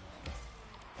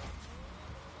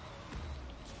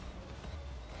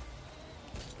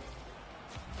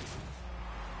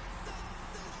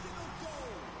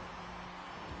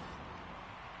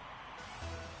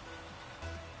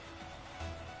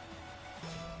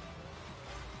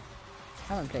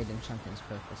 I haven't played in Champions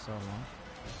Pro for so long.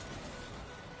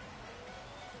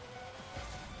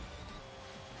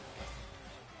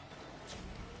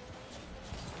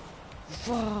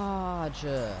 Fudge!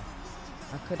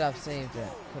 I could have saved it.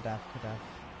 Could have.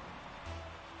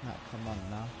 No, come on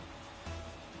now.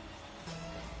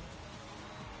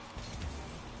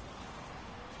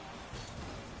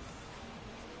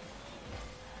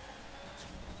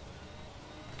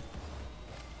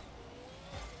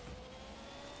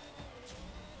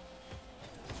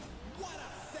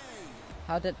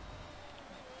 How did...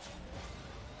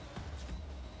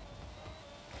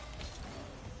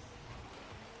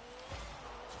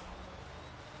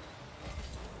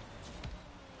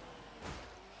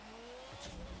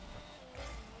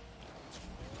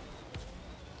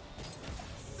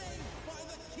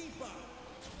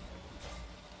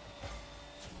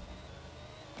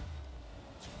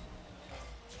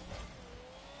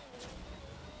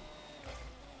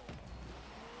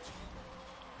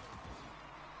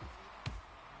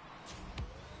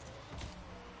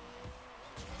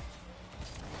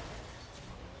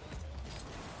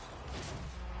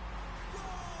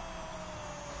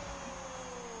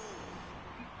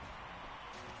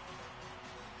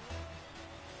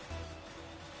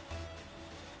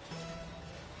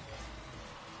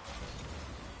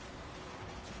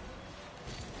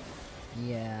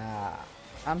 Yeah,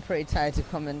 I'm pretty tired to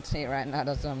commentate right now,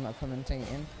 that's why I'm not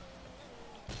commentating.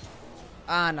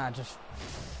 Ah, nah, just...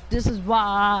 This is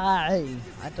why!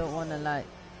 I don't want to, like,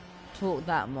 talk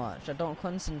that much. I don't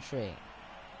concentrate.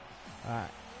 Alright,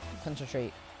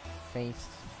 concentrate. Face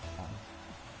on.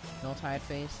 No tired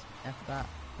face. F that.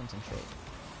 Concentrate.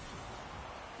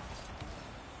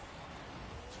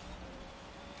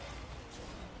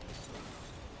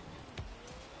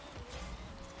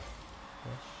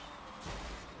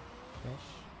 Fish.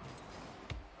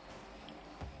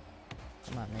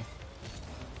 Come at me.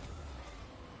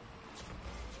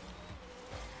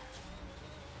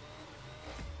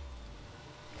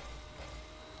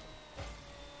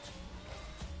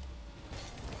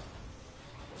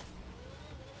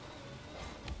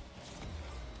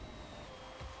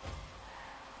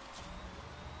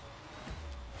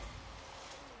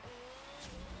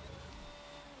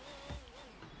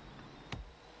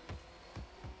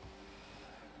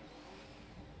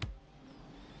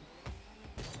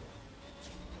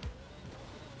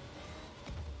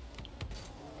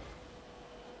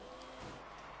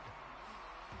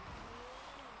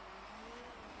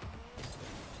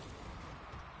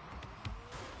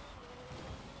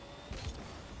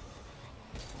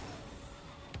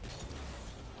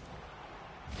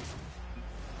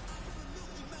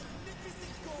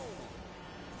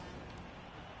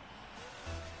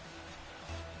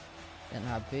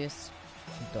 Boost.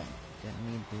 Don't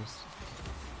need boost.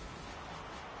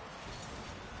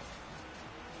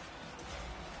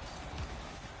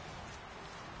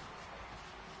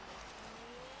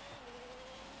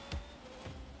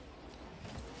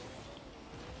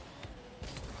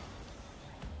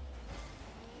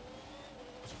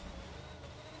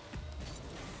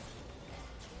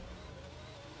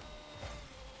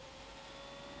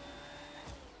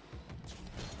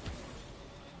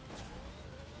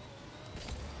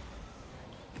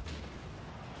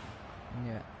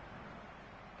 Yeah.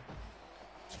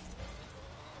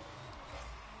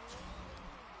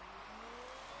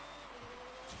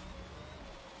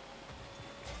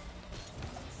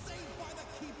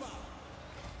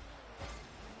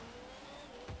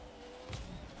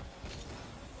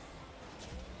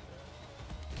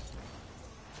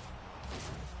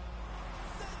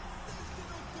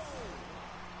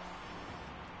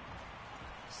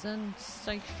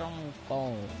 Sensational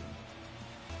goal.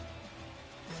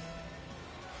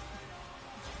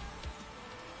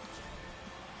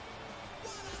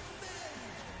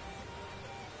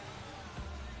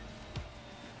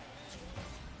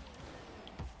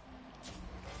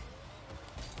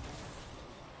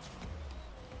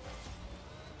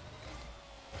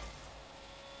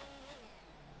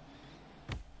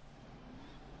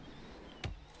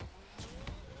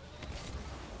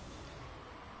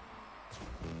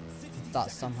 That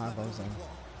somehow goes in.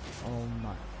 Oh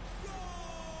my.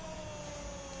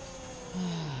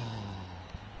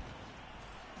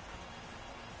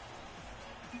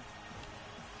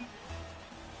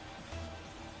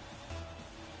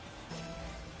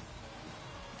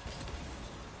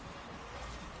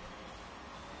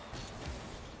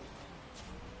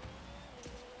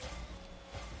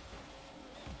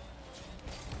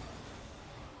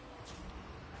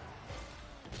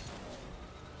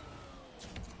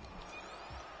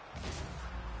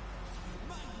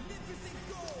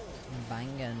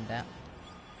 Banging that.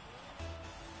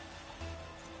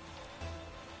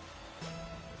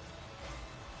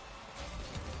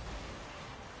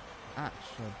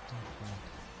 Actual different.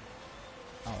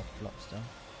 Oh, flop still.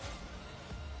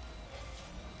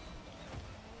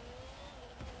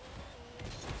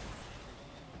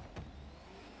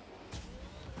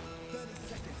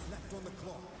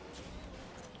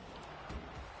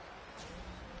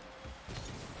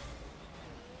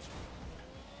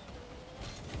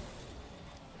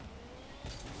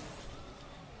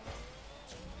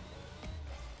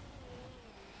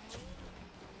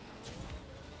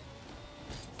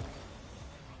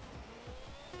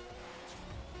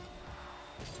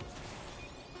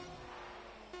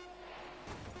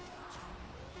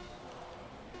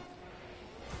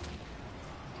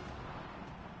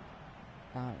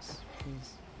 Bounce,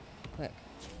 please. Quick.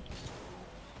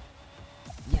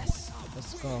 Yes!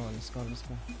 Let's go, let's go, let's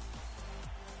go.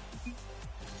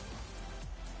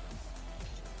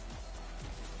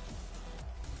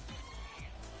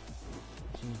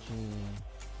 GG.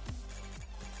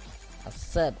 I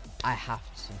said I have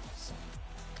to. So,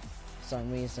 for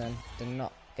some reason, did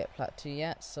not get plat 2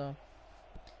 yet, so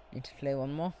need to play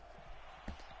one more.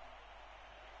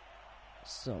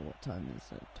 So what time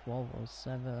is it?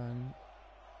 12:07.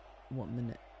 What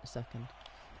minute? Second.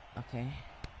 Okay.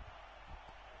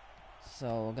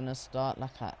 So we're gonna start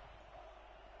like at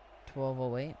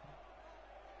 12:08.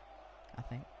 I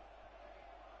think.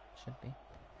 Should be.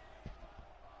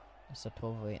 It's a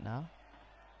 12:08 now.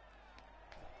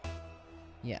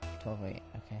 Yeah, 12:08.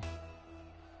 Okay.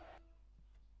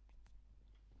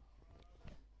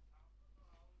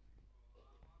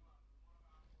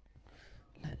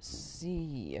 Let's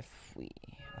see if we.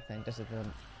 I think this is the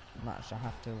match I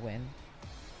have to win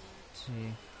to.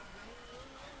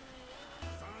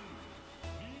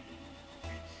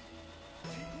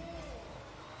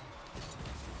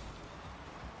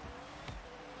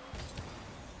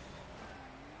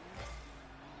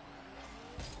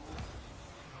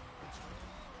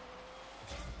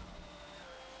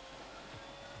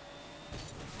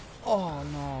 Oh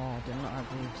no, did not have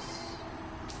this.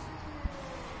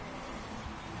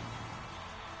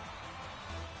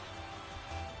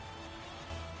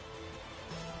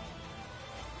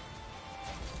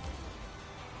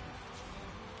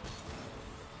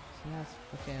 Yes,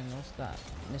 freaking, what's that?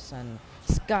 Nissan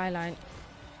Skyline.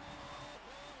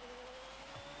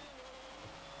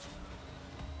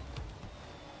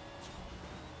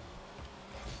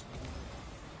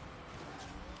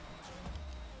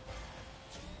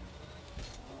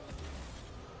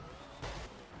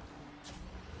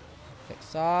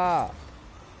 Fix up.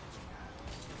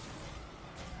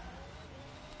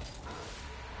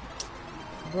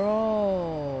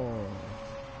 Bro.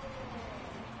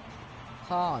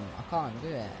 I can't do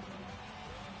it.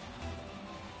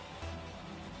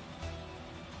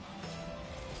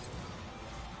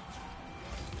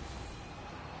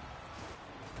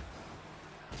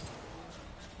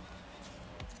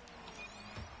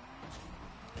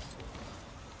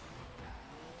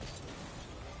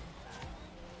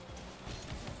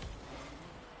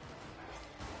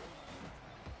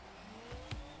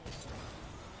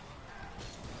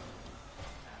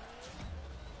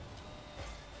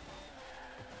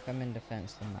 If I'm in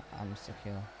defense, then I'm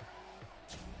secure.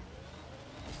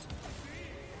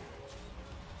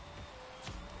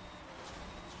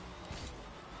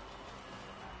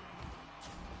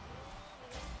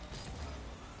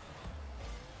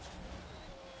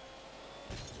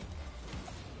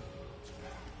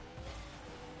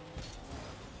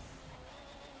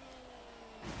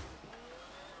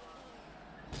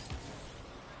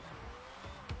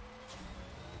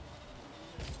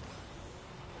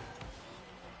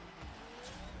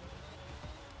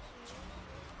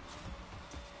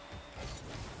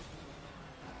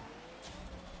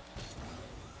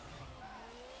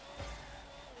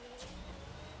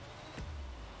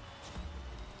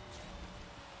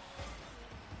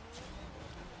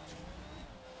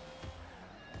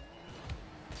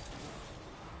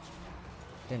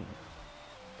 Didn't.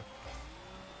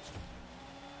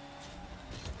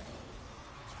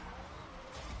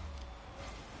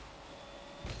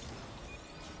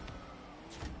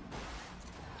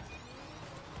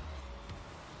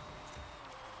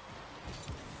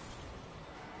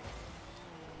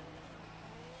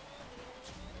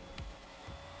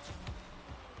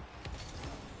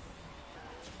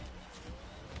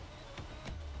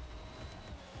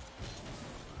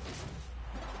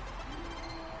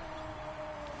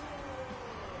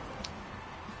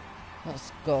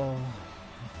 Let's go.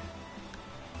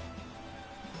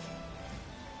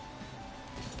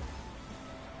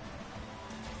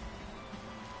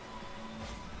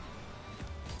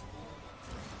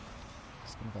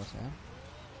 Just gonna go here.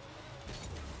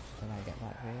 Then I get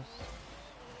that boost.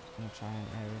 Just gonna try and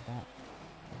area that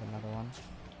with another one.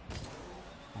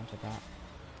 Onto that.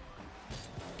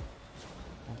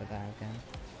 Onto that again.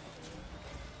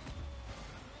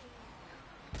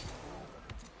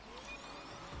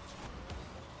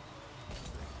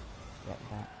 Drop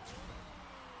that.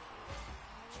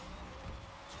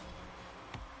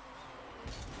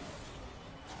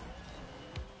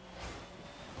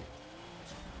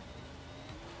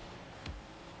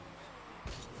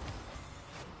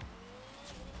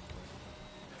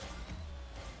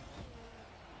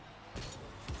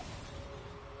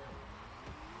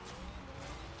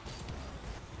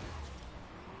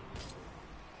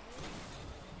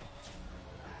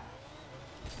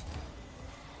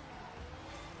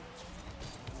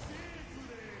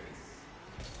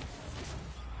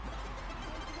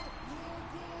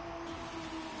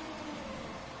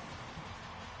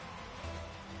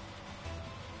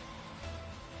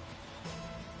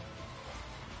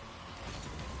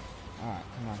 Alright,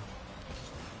 come on.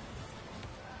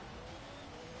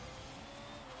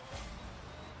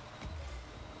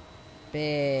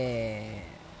 Bitch.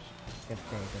 Good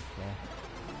play, good play.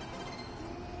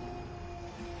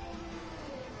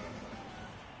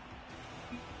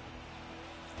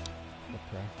 Good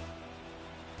play.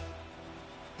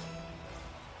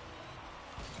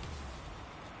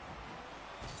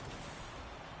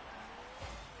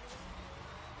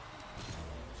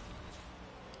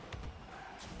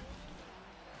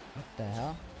 What the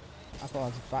hell? I thought I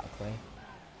was back way.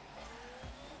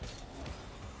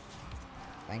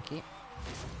 Thank you.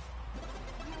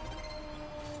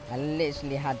 I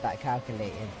literally had that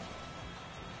calculated.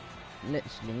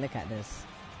 Literally, look at this.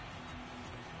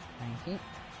 Thank you.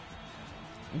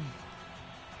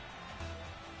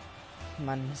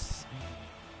 Man's.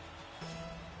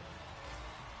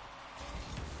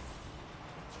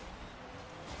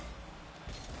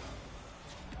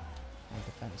 My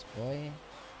defense boy.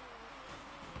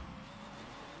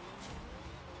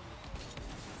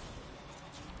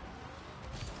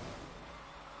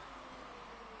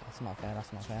 That's not fair,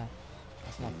 that's not fair.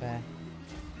 That's not fair.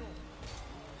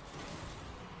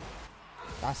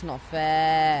 That's not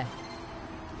fair.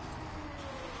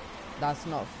 That's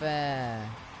not fair.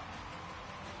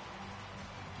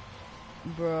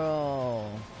 Bro.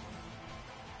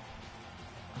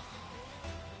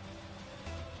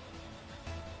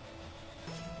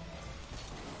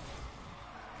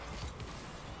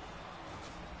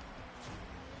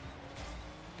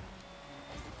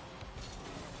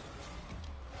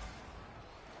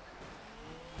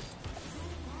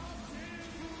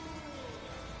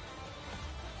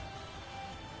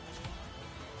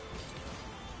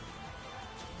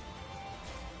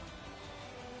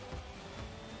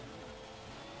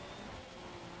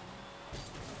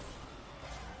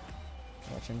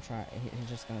 Watch him try. He's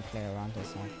just gonna play around his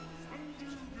side.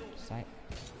 Sight.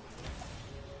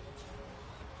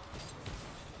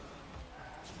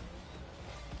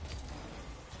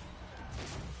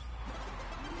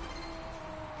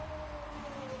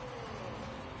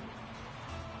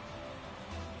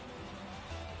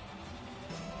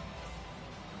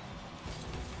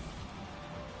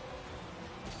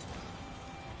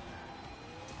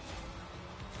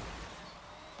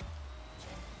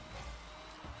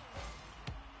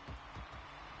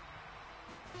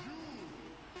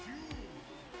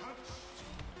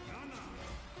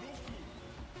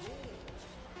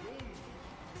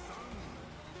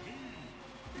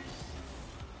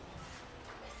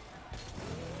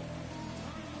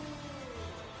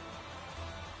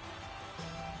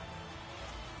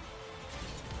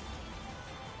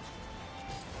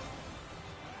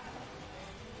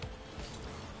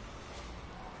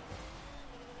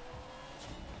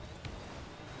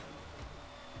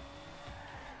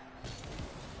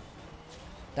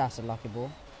 That's a lucky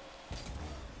ball.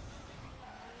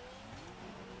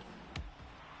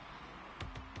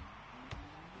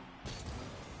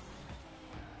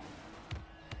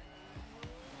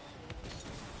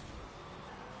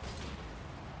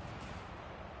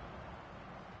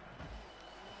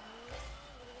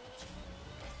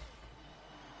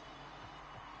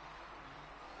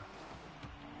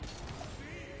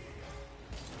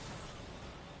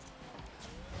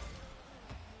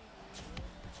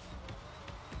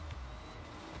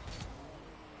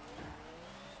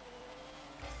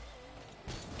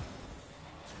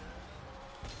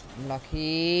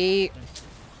 Lucky.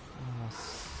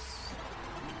 Yes.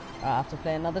 I have to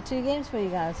play another 2 games for you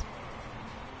guys.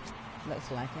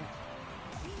 Looks like it.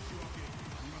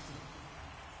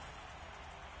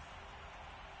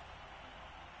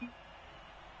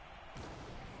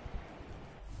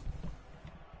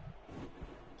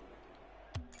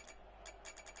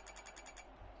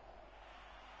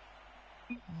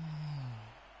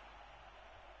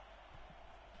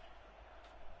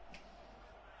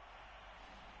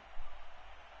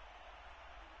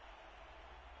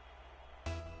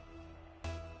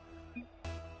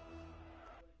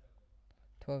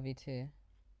 v2.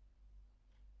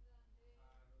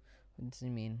 What does he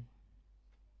mean?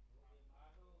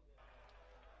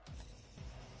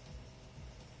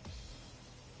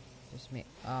 Just me.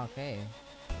 Oh, okay.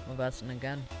 Well, that's an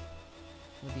again.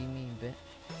 What do you mean, bitch?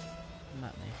 Come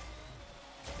at me.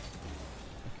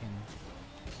 Fucking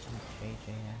JJ,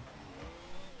 yeah.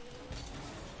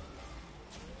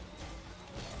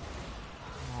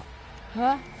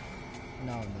 Huh?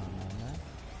 No, no, no, no.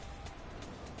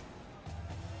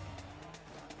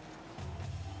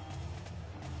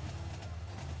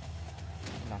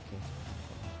 Lucky.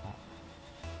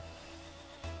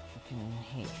 Fucking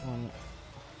H1.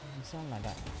 You sound like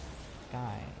that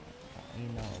guy. You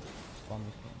know,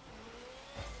 Zombie King.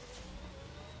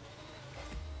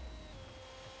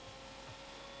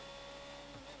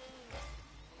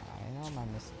 I know my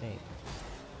mistake.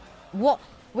 What?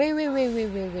 Wait.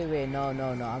 No.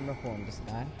 I'm reporting this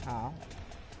guy. How?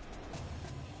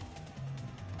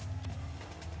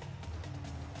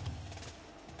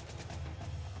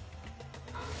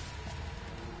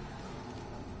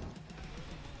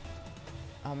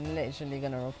 I'm literally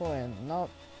gonna report him. Nope.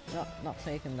 Not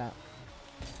taking that.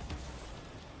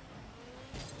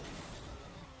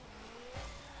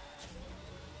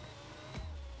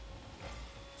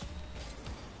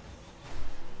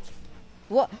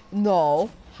 What? No.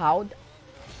 How?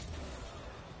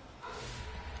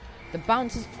 The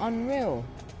bounce is unreal.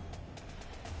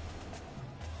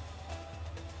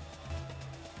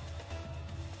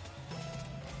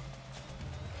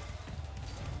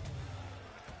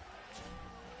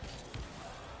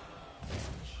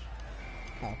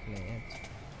 Calculated.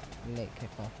 Late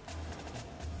kickoff.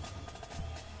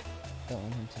 Don't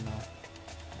want him to know.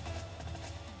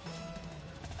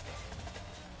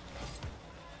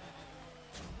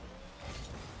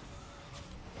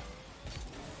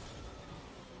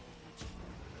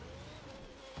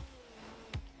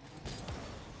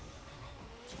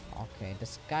 Okay,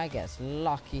 this guy gets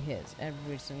lucky hits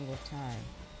every single time.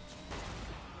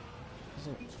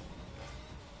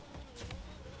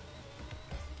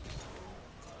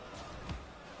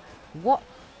 What?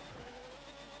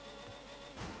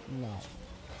 No.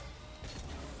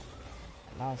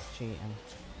 That was cheating.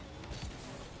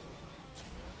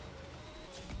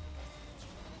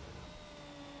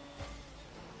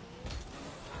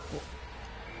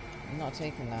 I'm not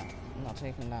taking that. I'm not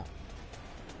taking that.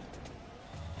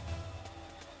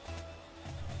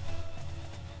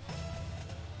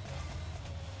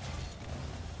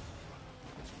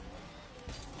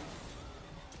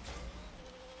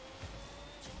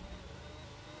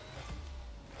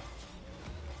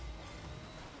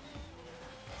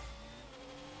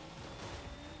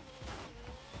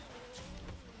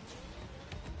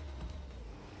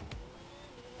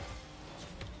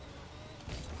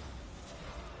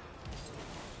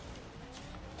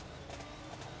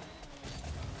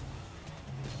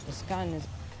 scan is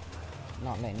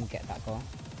not letting me get that goal.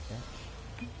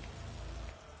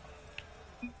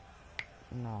 Okay.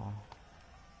 No.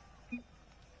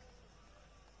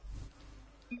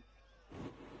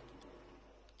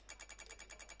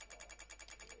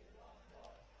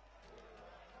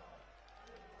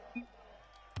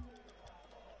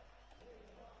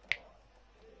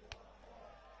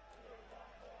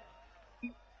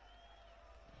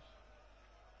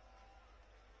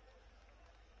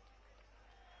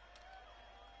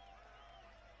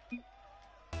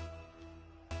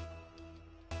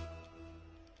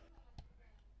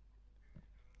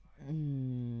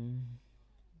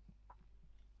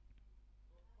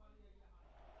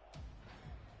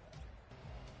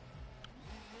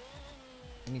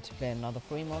 Need to play another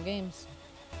 3 more games.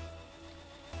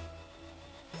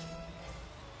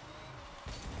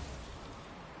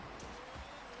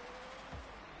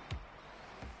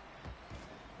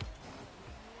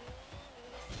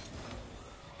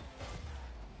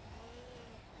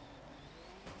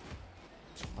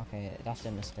 Okay, that's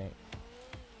a mistake.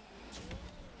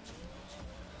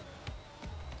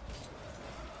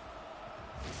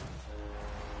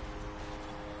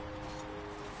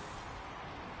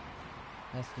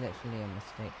 That's literally a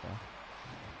mistake though.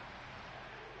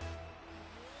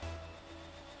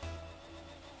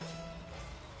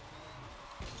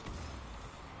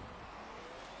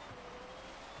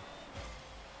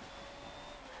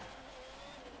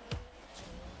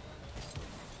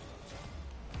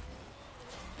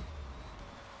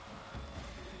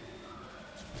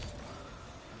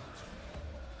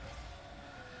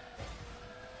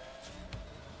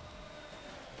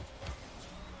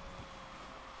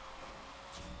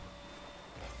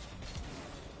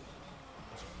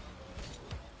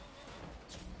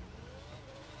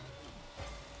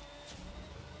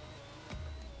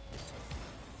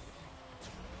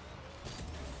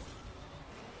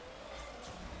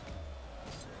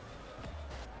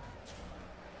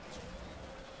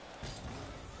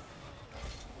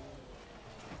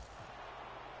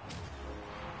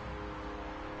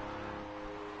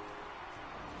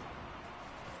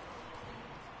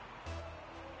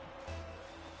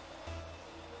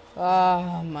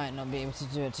 I might not be able to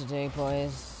do it today,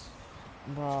 boys.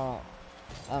 Bro,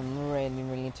 I'm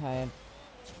really tired.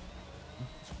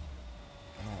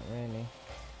 Not really.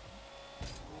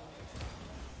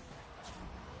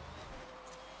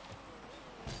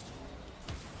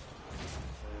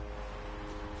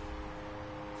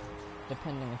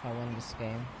 Depending if I win this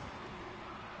game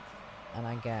and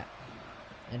I get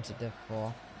into Div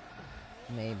 4,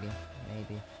 maybe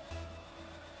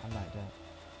I might do it.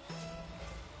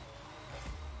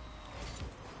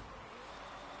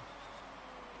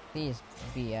 Please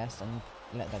BS and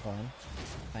let that go in.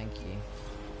 Thank you.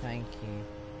 Thank you.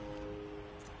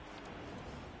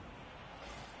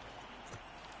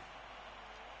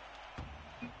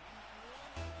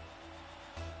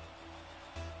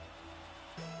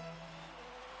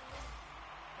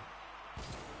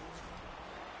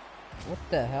 What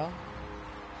the hell?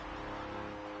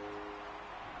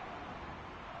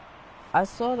 I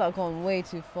saw that going way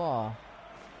too far.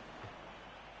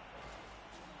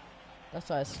 That's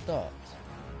why I stopped.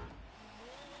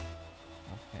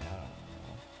 Okay, I don't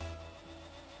know.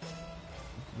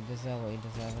 You deserve what you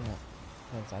deserve, innit?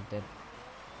 Because I did.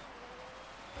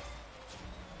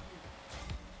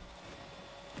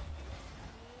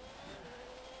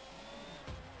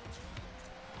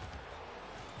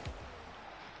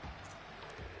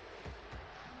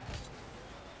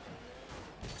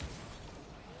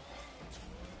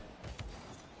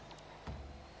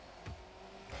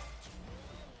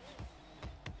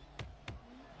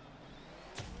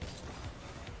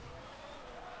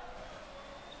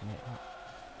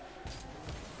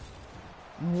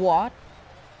 What?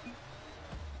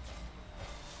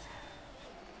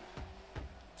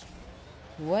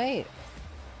 Wait.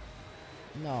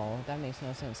 No, that makes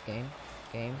no sense, game.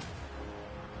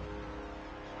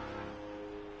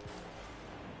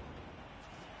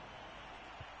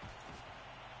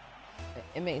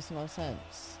 It makes no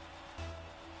sense.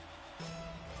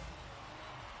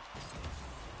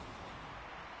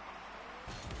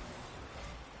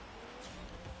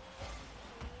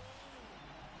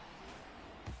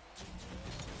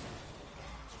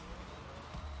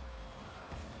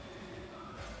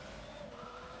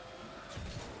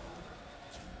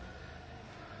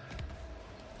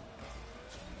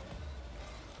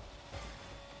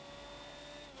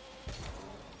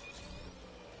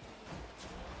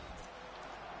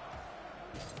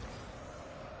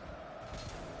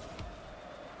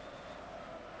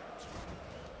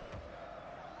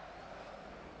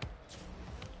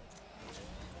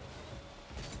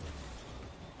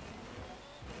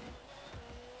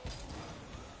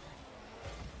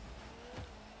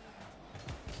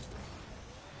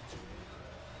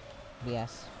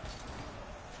 BS.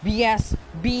 BS.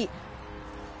 B.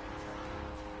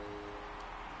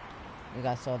 You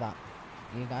guys saw that.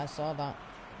 You guys saw that.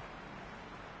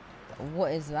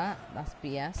 What is that? That's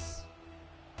BS.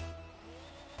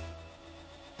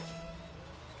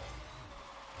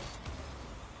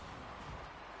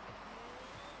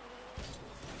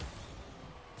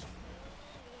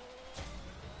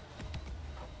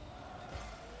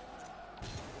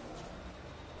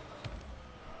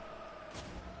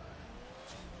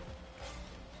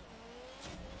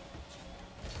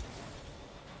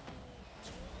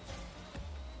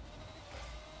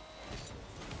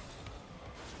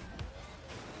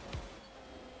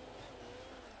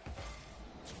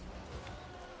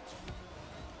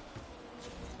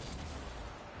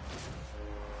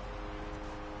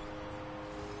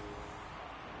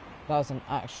 That was an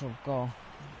actual goal,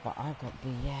 but I got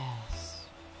BS.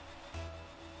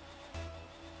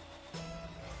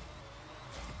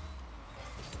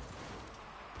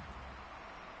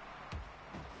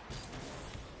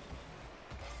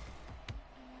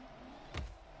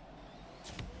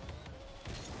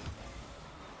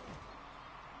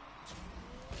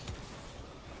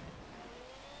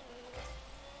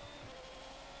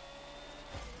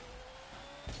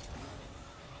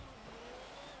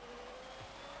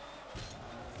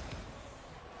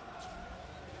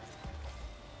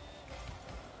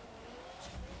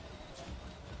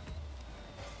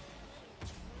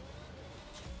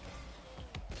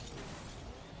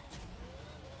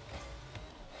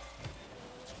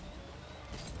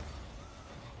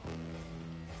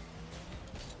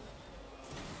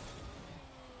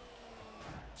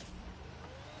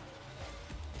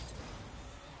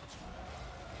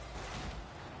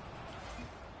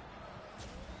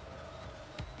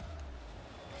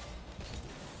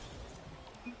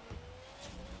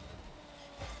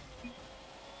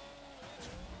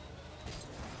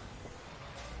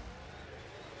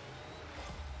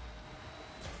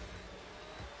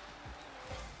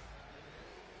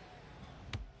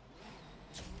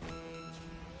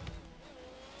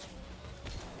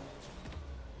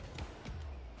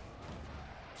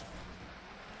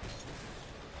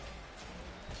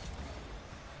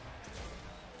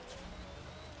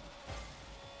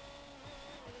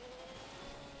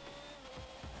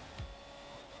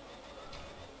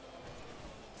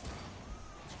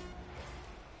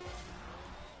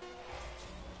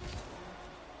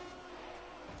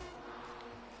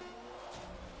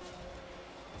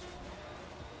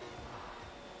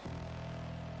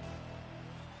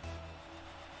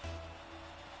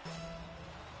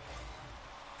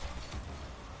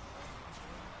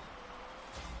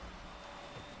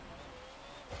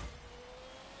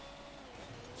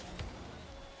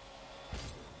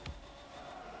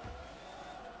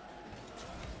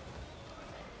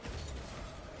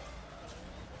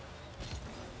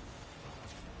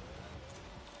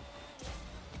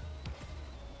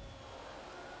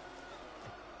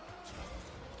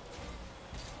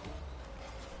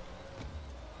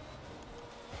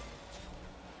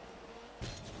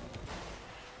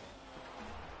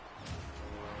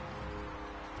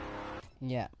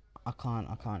 Yeah, I can't.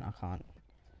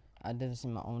 I did this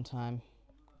in my own time.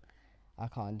 I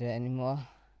can't do it anymore.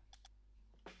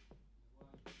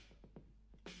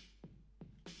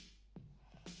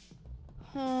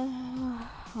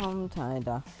 I'm tired.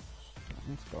 I'm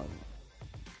just going.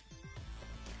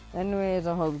 Anyways,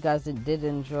 I hope you guys did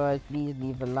enjoy. Please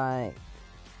leave a like.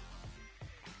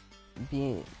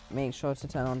 Make sure to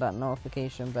turn on that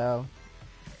notification bell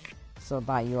so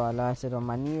that you are alerted on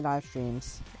my new live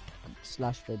streams /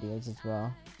 videos as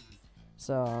well.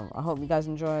 So I hope you guys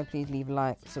enjoy. Please leave a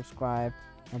like, subscribe,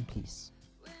 and peace.